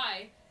 okay,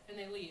 bye, and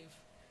they leave.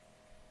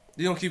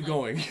 You don't keep Like,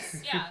 going.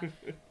 Yeah.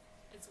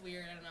 It's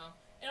weird, I don't know.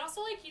 And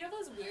also, like, you know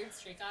those weird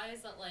straight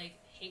guys that, like,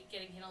 hate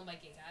getting hit on by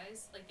gay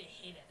guys? Like, they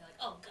hate it. They're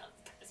like, oh, God,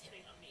 this guy's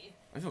hitting on me.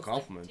 I feel It's like,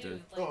 complimented.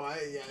 dude, like, Oh,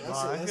 that's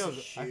Wow, I a feel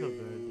huge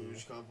good,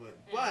 dude. compliment.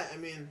 Yeah. But I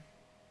mean,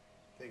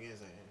 thing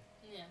is,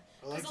 yeah.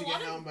 I like 'Cause to a get lot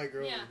hit of- on by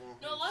girls Yeah. as well.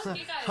 No, a lot of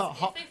gay guys, if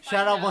they find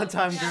Shout out out, one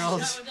time, yeah,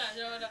 girls. shout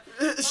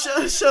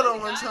out. Shut up But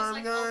one guys, time,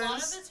 like, a lot of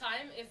guys. the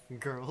time, if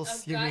Girls,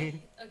 a you guy,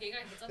 mean? a gay guy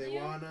hits on They you,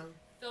 wanna.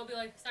 they'll be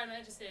like, sorry, I'm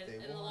interested. They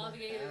And a lot of the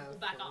gays will wanna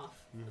back have off.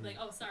 They'll be like,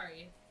 oh,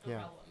 sorry, no Yeah.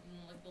 problem.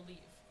 And, like, they'll leave.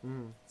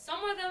 Mm.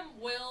 Some of them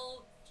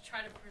will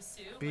try to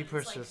pursue. Be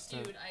but it's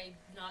persistent. like, dude, I'm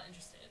not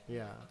interested.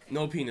 Yeah. Okay.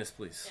 No penis,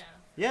 please.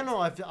 Yeah. Yeah, no,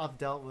 I've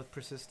dealt with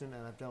persistent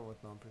and I've dealt with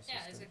Yeah, non-persistent.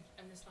 it's like,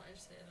 I'm just not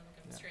interested. I'm like,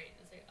 I'm Yeah. straight.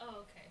 It's like,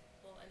 oh, okay.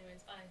 Well,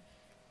 anyways, bye.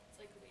 It's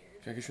like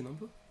weird. Can I get your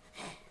number?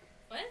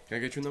 What? Can I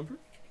get your number?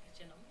 Can I get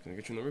your number? Can I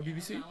get your number, Yeah,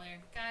 BBC? I'm not weird.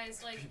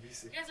 Guys, like,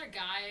 BBC. you guys are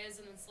guys,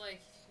 and it's like,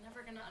 you're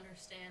never gonna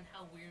understand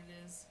how weird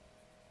it is.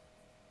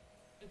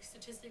 Like,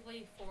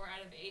 statistically, 4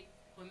 out of 8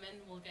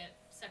 women will get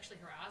sexually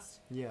harassed.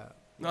 Yeah.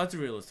 No, that's a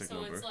realistic So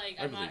number. it's like,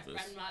 I I'm believe not,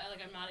 this.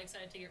 I'm not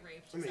excited to get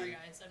raped. I mean- Sorry,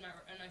 guys, I'm not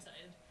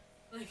excited.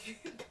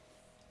 Like,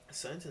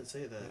 Scientists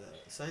say that.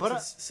 But,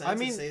 Scientists I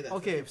mean, say that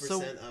okay,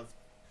 50% so-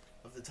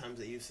 of the times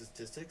they use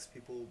statistics,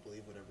 people will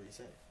believe whatever you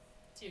say.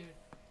 dude,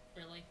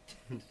 really?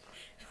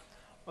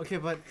 Okay,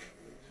 but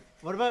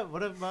what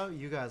about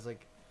you guys?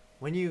 Like,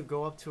 when you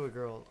go up to a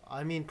girl,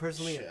 I mean,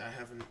 personally, Shit, I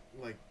haven't,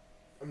 like,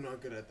 I'm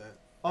not good at that.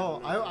 oh,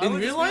 don't know. I In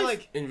would real just be life?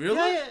 like, In real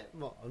yeah, life? yeah.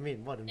 Well, I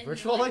mean, what in In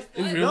virtual real life?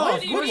 life? In real No,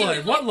 life? of What course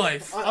life? What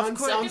life? On- Of on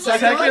course- on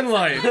Second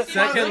life? life.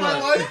 Second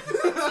On life.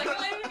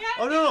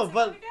 Oh no,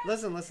 but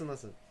listen.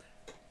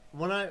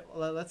 When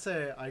let's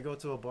say I go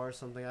to a bar or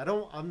something,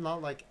 I'm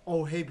not like,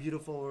 oh hey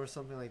beautiful or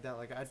something like that.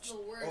 Like I It's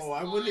just, the worst Oh,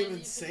 I wouldn't line even you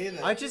could say use.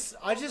 that. I just-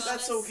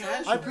 That's so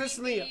casual. I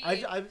personally, creepy.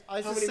 I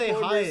How just many say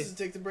polar hi. bears does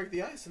it take to break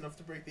the ice? Enough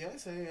to break the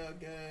ice? Hey,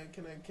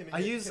 can I I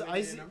get- use can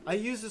I, get your number? I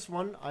use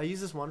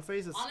this one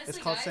phrase. It's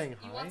Honestly, called guys, saying you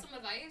hi. want some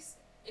advice?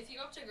 If you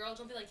go up to a girl,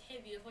 don't be like, hey,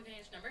 beautiful, can I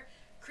get your number?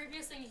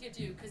 Creepiest thing you could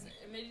do, because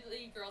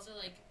immediately girls are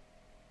like,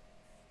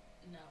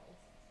 no.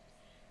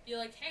 Be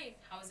like, hey,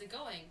 how's it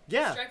going?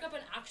 Yeah. Strike up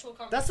an actual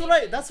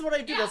conversation. That's what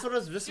I do. Yeah. That's what I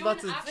was just Do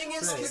about an to actual Thing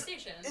is, say.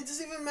 conversation. It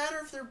doesn't even matter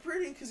if they're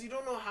pretty because you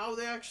don't know how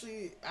they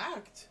actually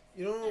act.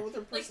 You don't know what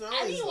their Like,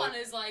 personality is anyone like.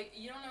 is like,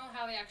 you don't know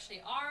how they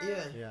actually are.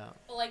 Yeah. Yeah.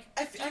 But, like,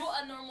 I do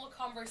f- a normal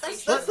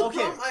conversation. That's the okay.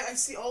 problem. I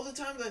see all the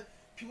time that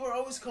people are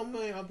always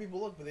complaining how people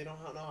look, but they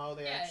don't know how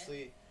they Yeah.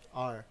 actually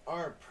Are.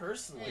 are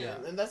personally. Yeah.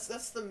 And that's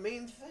the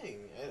main thing.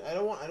 I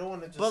don't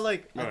want to just. But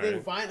like I Right.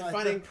 think find I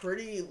a think,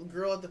 pretty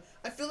girl at the.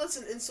 I feel that's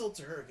an insult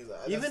to her because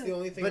that's Even- the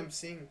only thing but- I'm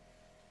seeing.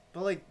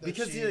 but like that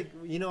because she- like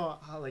you know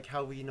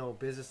how we know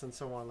business and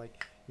so on.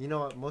 Like you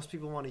know most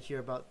people want to hear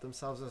about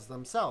themselves as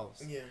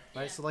themselves. Yeah.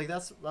 Right, Yeah. so like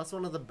that's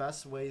one of the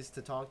best ways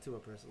to talk to a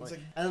person. It's Like,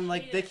 like- and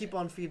like they Yeah. keep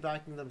on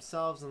feedbacking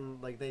themselves,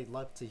 and like they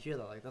love to hear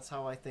that. Like that's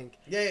how I think.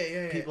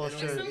 Yeah. People I know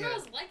should- what Some you mean,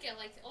 girls like it,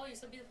 like, oh, you're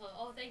so beautiful.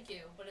 Oh, thank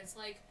you. But it's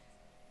like,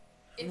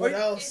 if, What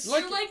else? If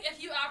Like- you're like,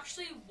 if you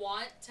actually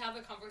want to have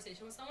a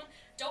conversation with someone,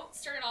 don't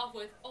start it off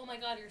with, oh my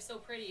god, you're so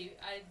pretty.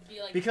 I'd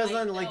be like, Because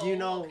I then like you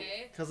know,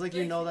 okay. because like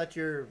you Like- know that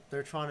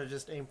they're trying to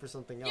just aim for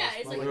something else. Yeah,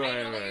 it's but, like, Right,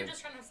 I know that right. you're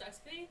just trying to have sex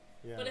with me,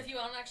 yeah. but if you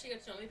want to actually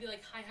get to know me, be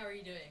like, hi, how are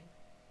you doing?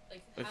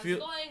 Like, I how's feel- it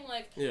going?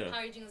 Like, Yeah. how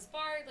are you doing this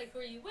bar? Like, who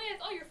are you with?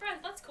 Oh, you're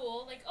friends. That's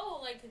cool. Like, oh,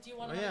 like, do you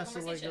want Oh, to yeah, have a so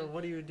like conversation?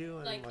 what do you do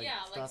and Like, like,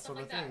 yeah, like that stuff sort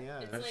like of thing.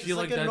 that. Yeah, It's I like- feel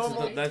like It's like a that's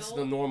normal- that's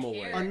the normal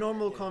way. a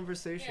normal Yeah.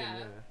 conversation. Yeah.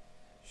 Yeah.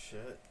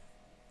 Shit.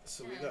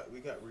 So Yeah. we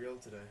got real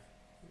today.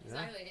 Yeah.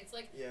 Exactly. It's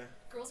like, Yeah.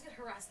 girls get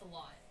harassed a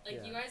lot. Like,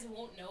 Yeah. you guys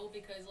won't know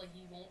because, like,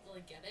 you won't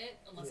really get it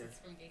unless Yeah. it's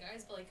from gay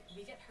guys, but, like,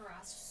 we get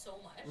harassed so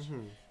much,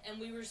 Mm-hmm. and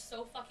we were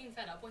so fucking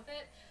fed up with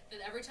it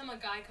that every time a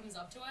guy comes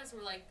up to us,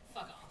 we're like,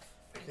 fuck off.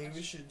 I Pretty think much.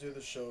 we should do the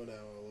show now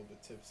a little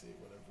bit tipsy,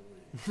 whatever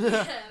we.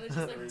 Yeah, it's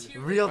just like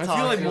too Real I talk.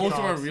 feel like real most of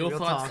our talks, real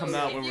thoughts talks. come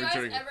out if when you we're guys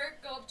drinking. ever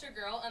go up to a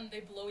girl and they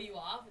blow you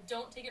off,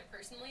 don't take it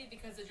personally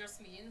because it just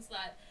means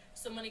that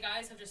so many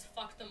guys have just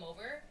fucked them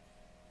over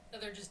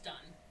that they're just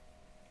done.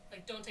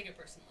 Like, don't take it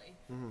personally.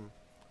 Mm-hmm.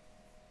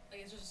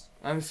 Like, it's just,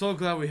 I'm so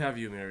glad we have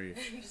you, Mary.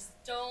 just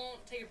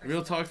don't take it personally.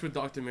 Real talks with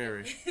Dr.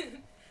 Mary.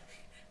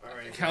 All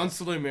right.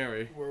 Counselor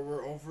Mary.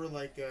 We're over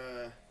like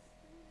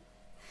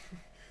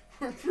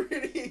we're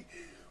pretty.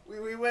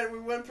 We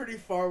went pretty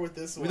far with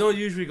this one. We don't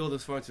usually go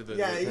this far to the.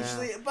 Yeah, Yeah.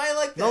 usually, but I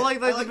like that. No,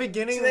 like I the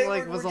beginning today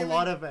like we're was a giving-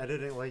 lot of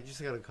editing. Like you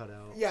just gotta cut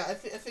out. Yeah, I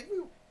think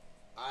we.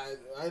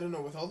 I don't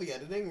know. With all the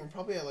editing, we're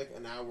probably at like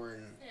an hour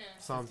and Yeah.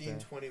 15, Something.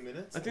 20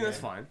 minutes. I think that's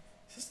and fine.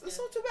 That's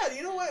not too bad.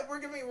 You know what? We're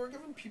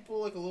giving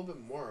people like a little bit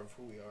more of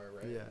who we are,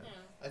 right? Yeah.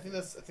 Yeah. I think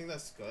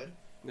that's good.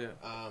 Yeah.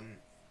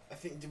 I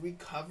think did we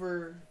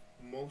cover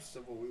most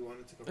of what we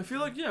wanted to cover? I feel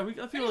like I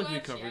feel Pretty like we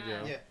much, covered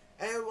yeah. Yeah,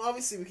 and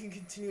obviously we can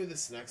continue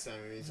this next time.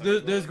 I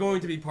mean, There's going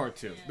to be part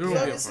 2. Yeah. There Yeah, will be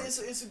a obviously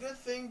part. it's a good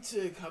thing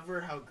to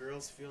cover how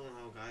girls feel and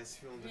how guys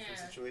feel in different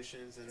Yeah.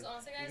 situations, and 'Cause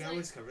honestly, you guys, can like,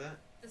 always cover that.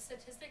 the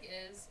statistic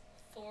is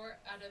 4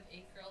 out of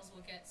 8 girls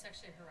will get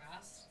sexually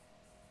harassed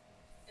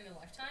in their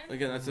lifetime.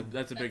 Again, that's a big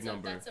That's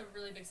number. That's a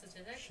really big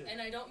statistic. Shit.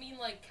 And I don't mean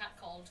like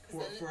catcalled,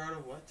 because then 4 out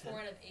of what? 10? 4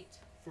 out of 8.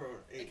 For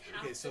Like 8.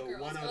 half Okay, the so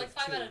girls, 1 or out like of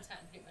 5 2. out of 10,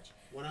 pretty much,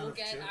 1 out will of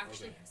 2. get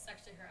actually Okay.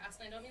 sexually harassed.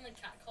 And I don't mean like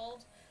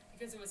catcalled,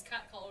 because it was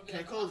catcalled. Would be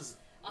like Catcalled is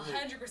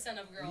 100%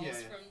 of girls Yeah.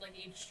 from like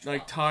age 12.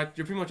 Like touch.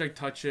 You're pretty much like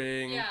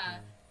touching. Yeah,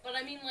 but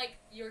I mean like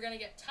you're gonna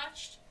get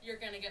touched. You're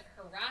gonna get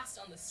harassed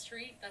on the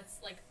street. That's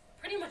like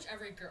pretty much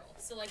every girl.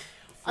 So like.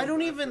 I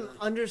don't even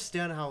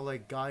understand how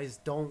like guys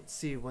don't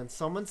see when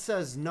someone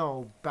says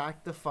no,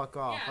 back the fuck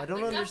off. Yeah, I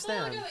don't like,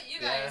 understand. That's why I look at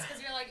you guys,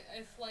 because you're like,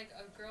 if like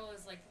a girl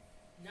is like,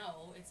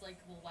 no, it's like,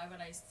 well, why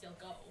would I still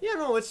go? Yeah,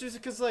 no, it's just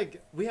because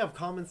like we have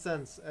common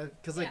sense.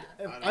 Because like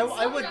Yeah. if- don't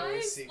I know. would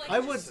Guys, like, I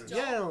would- just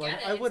yeah, don't like,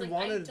 get it. I would It's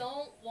wanna- I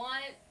don't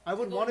want. I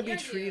would go want to be near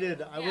you.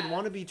 treated. I would Yeah.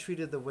 want to be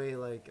treated the way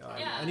like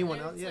Yeah, anyone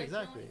and else. it's Yeah, like,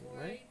 exactly. no one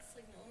Right. likes,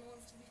 like no one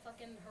wants to be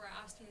fucking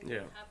harassed and Yeah.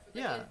 have. Like,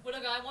 Yeah. Would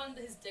a guy want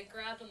his dick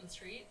grabbed on the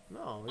street?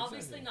 No,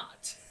 Obviously exactly.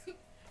 not.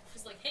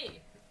 Just like,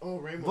 hey, Oh,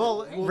 Raymond.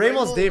 Well,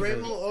 Raymond's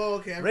different. Oh,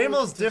 okay. I'm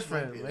Raymond's going to touch my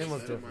different. penis.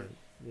 Raymond's I don't different.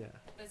 Yeah.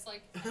 it's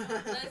like,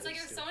 it's like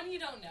if someone you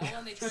don't know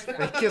and they try to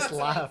grab I you, just it's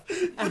like,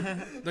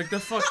 laugh. Like the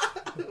fuck.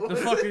 What The was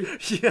fuck.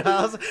 it? Yeah.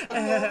 I was,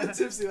 I'm a little bit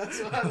tipsy. That's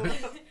why I laugh. I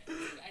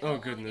don't Oh, wanna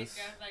get goodness.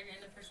 grabbed by a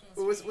random person on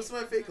the What's, street. what's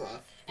my fake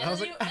laugh? And I was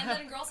then, like- and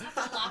then girls have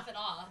to laugh it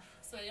off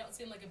so they don't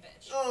seem like a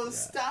bitch. Oh, Yeah.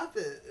 stop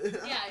it.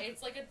 Yeah,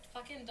 it's like a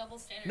fucking double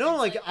standard. No, It's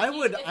like, if I you-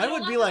 would- if you I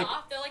don't would be laugh it like,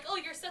 off, they're like, oh,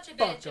 you're such a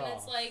fuck bitch, and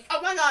it's off. like,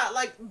 Oh my god,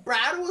 like,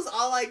 Brad was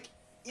all like,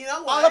 you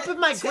know what? All up in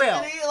my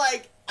grill. Tiffany,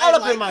 like, All I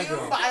up in like my you,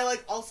 grill. but I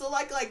like also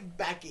like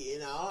Becky, you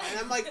know? And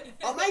I'm like,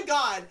 oh my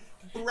god,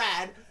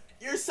 Brad,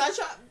 you're such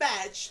a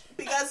bitch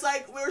because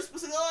like we were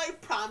supposed to go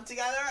like prom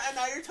together and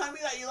now you're telling me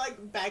that you like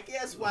Becky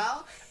as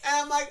well. And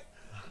I'm like,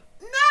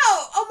 no,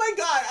 oh my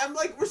god. I'm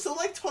like, we're so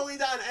like totally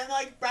done. And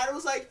like Brad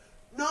was like,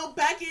 no,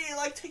 Becky,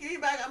 like take me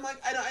back. I'm like,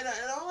 I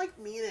don't like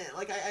mean it.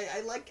 Like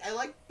I like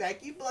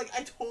Becky, but like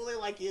I totally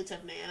like you,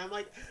 Tiffany. And I'm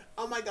like,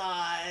 oh my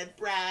god,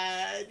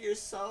 Brad, you're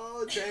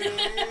so draining.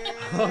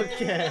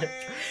 Okay.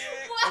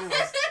 what?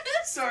 Anyways,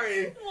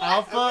 sorry. What?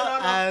 Alpha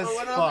I as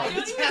went on- I fuck.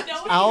 don't even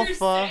know what Alpha you're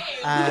saying.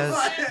 as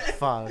What?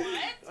 fuck.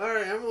 What?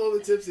 Alright, I'm a little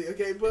bit tipsy.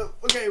 Okay, but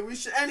okay, we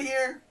should end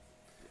here.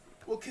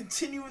 We'll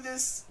continue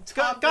this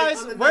topic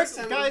Guys, on the where, next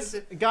time.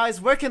 guys,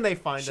 where can they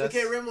find us?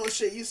 Okay, Remo,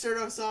 shit, you start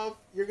us off.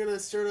 You're gonna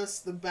start us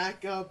the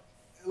backup,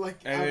 like.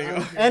 And there you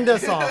go. End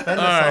us off, end us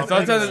Alright,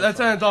 off. so let's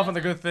end off on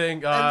a good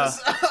thing.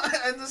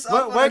 End this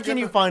off on Where a can good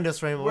you note. find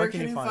us, Raymond? Where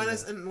can you find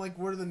us? And like,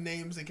 what are the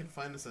names they can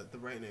find us at? The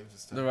right names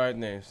this time. The right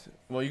names.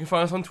 Well, you can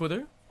find us on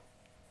Twitter.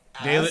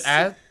 As- Daily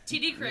at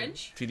TD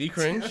Cringe. TD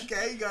Cringe.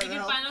 Okay, you got You it.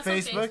 can help. find us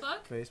Facebook? on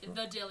Facebook. Facebook.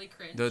 The Daily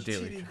Cringe. The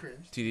Daily TD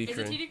cringe. TD Is it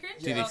Cringe. TD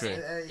Cringe? TD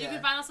Okay. Cringe. You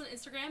can find us on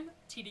Instagram,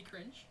 TD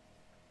Cringe.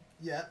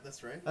 Yeah,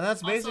 that's right. And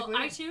that's Also, basically.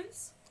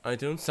 iTunes.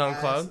 iTunes,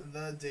 SoundCloud. As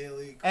the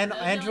daily. And The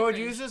Android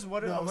Daily users,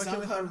 what no, are what can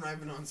they SoundCloud find? and I've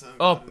been on SoundCloud.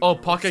 Oh, anymore.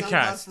 Pocket SoundCloud's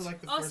Cast. for,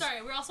 like, the Oh, first-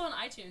 sorry, we're also on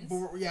iTunes.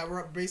 But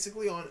we're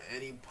basically on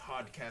any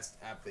podcast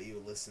app that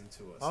you listen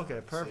to us. Okay,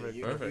 on. perfect.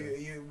 So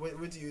Perfect.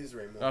 what do you use,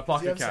 Raymond?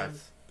 Pocket Cast.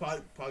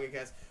 Pocket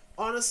Cast.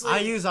 Honestly, I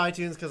use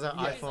iTunes because I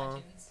Yeah, it's iPhone.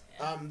 iTunes,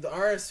 yeah. the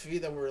RSV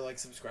that we're like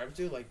subscribed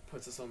to like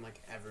puts us on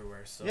like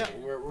everywhere. So Yeah,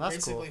 we're that's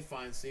basically cool.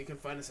 fine. So you can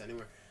find us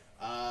anywhere.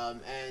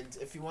 And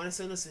if you want to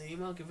send us an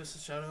email, give us a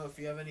shout out. If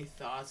you have any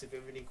thoughts, if you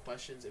have any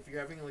questions, if you're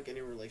having like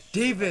any relationship.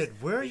 David,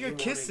 advice where are that your you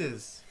wanna give kisses?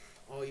 us-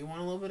 Oh, you want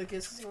a little bit of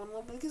kisses? You want a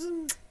little bit of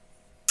kisses?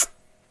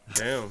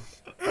 Damn.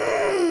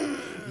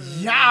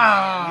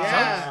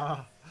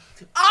 Yeah.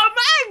 Oh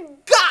my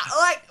god!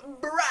 Like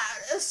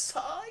Brad is so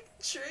like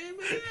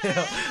dreamy. Like,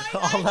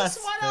 All I that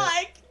just want to spit.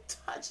 like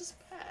touch his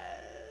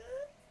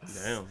pants.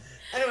 Damn.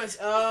 Anyways,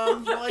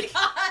 like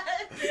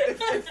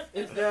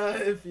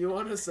if you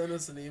want to send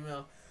us an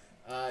email,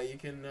 you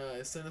can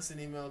send us an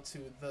email to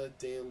the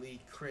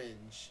Daily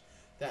Cringe.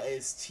 That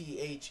is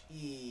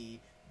TheDaily.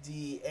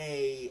 You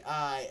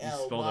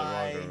spelled it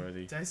wrong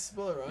already. Did I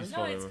spell it wrong? You No,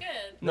 spelled it's it.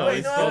 good. No, Wait,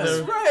 you no, spelled that's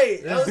it. right.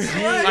 That was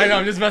right. I know,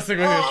 I'm just messing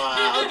with you.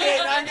 Oh, okay,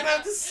 now I'm gonna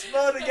have to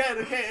spell it again.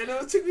 Okay, I know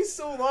it took me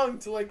so long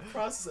to like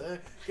process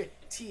it. Okay,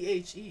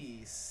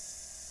 DAILYCRING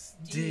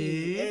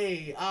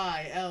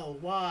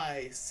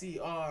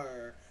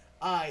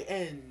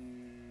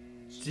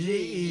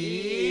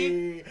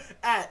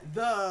at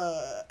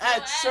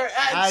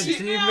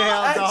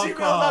gmail.com.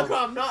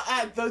 gmail.com, not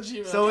at the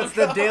Gmail. So it's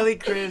the Daily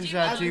Cringe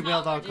at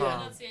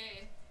Gmail.com.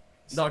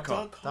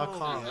 gmail.com.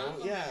 .com.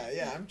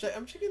 Yeah. I'm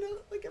checking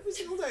out like every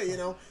single day, you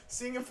know,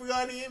 seeing if we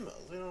got any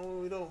emails. You know,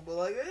 we don't, but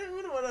like,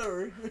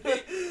 whatever.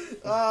 But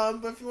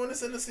if you want to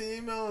send us an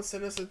email,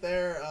 send us it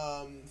there.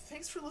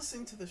 Thanks for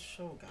listening to the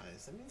show,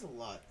 guys. That means a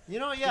lot. You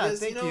know, yeah, Because,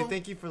 thank you you. know,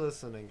 Thank you for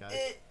listening, guys.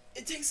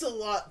 It takes a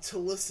lot to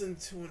listen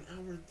to an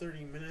hour and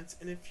 30 minutes,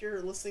 and if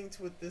you're listening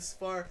to it this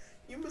far,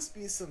 you must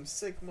be some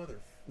sick mother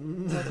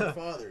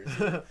fathers.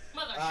 Mother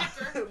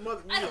hacker.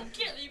 Mother- I don't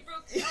care that you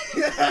broke the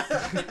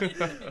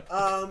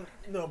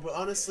No, but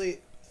honestly,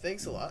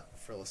 thanks a lot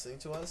for listening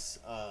to us.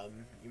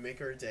 You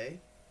make our day,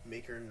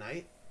 make our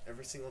night.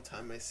 Every single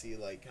time I see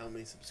like how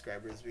many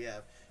subscribers we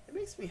have, it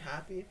makes me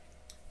happy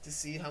to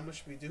see how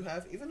much we do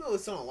have. Even though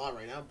it's not a lot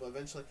right now, but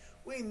eventually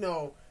we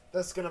know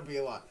that's gonna be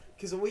a lot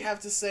because what we have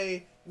to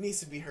say needs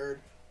to be heard.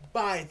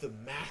 by the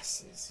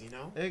masses, you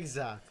know?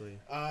 Exactly.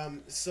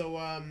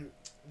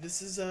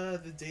 This is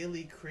the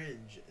Daily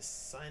Cringe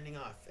signing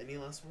off. Any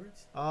last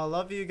words?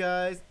 Love you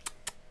guys.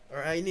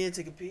 Alright, I need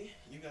to take a pee.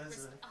 You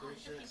guys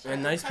finish it.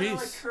 And nice I'm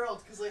kinda, piece. like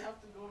curled because I have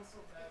to go so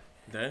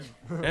bad.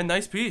 And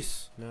nice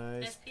piece.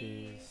 Nice Nice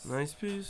piece. piece. Nice piece.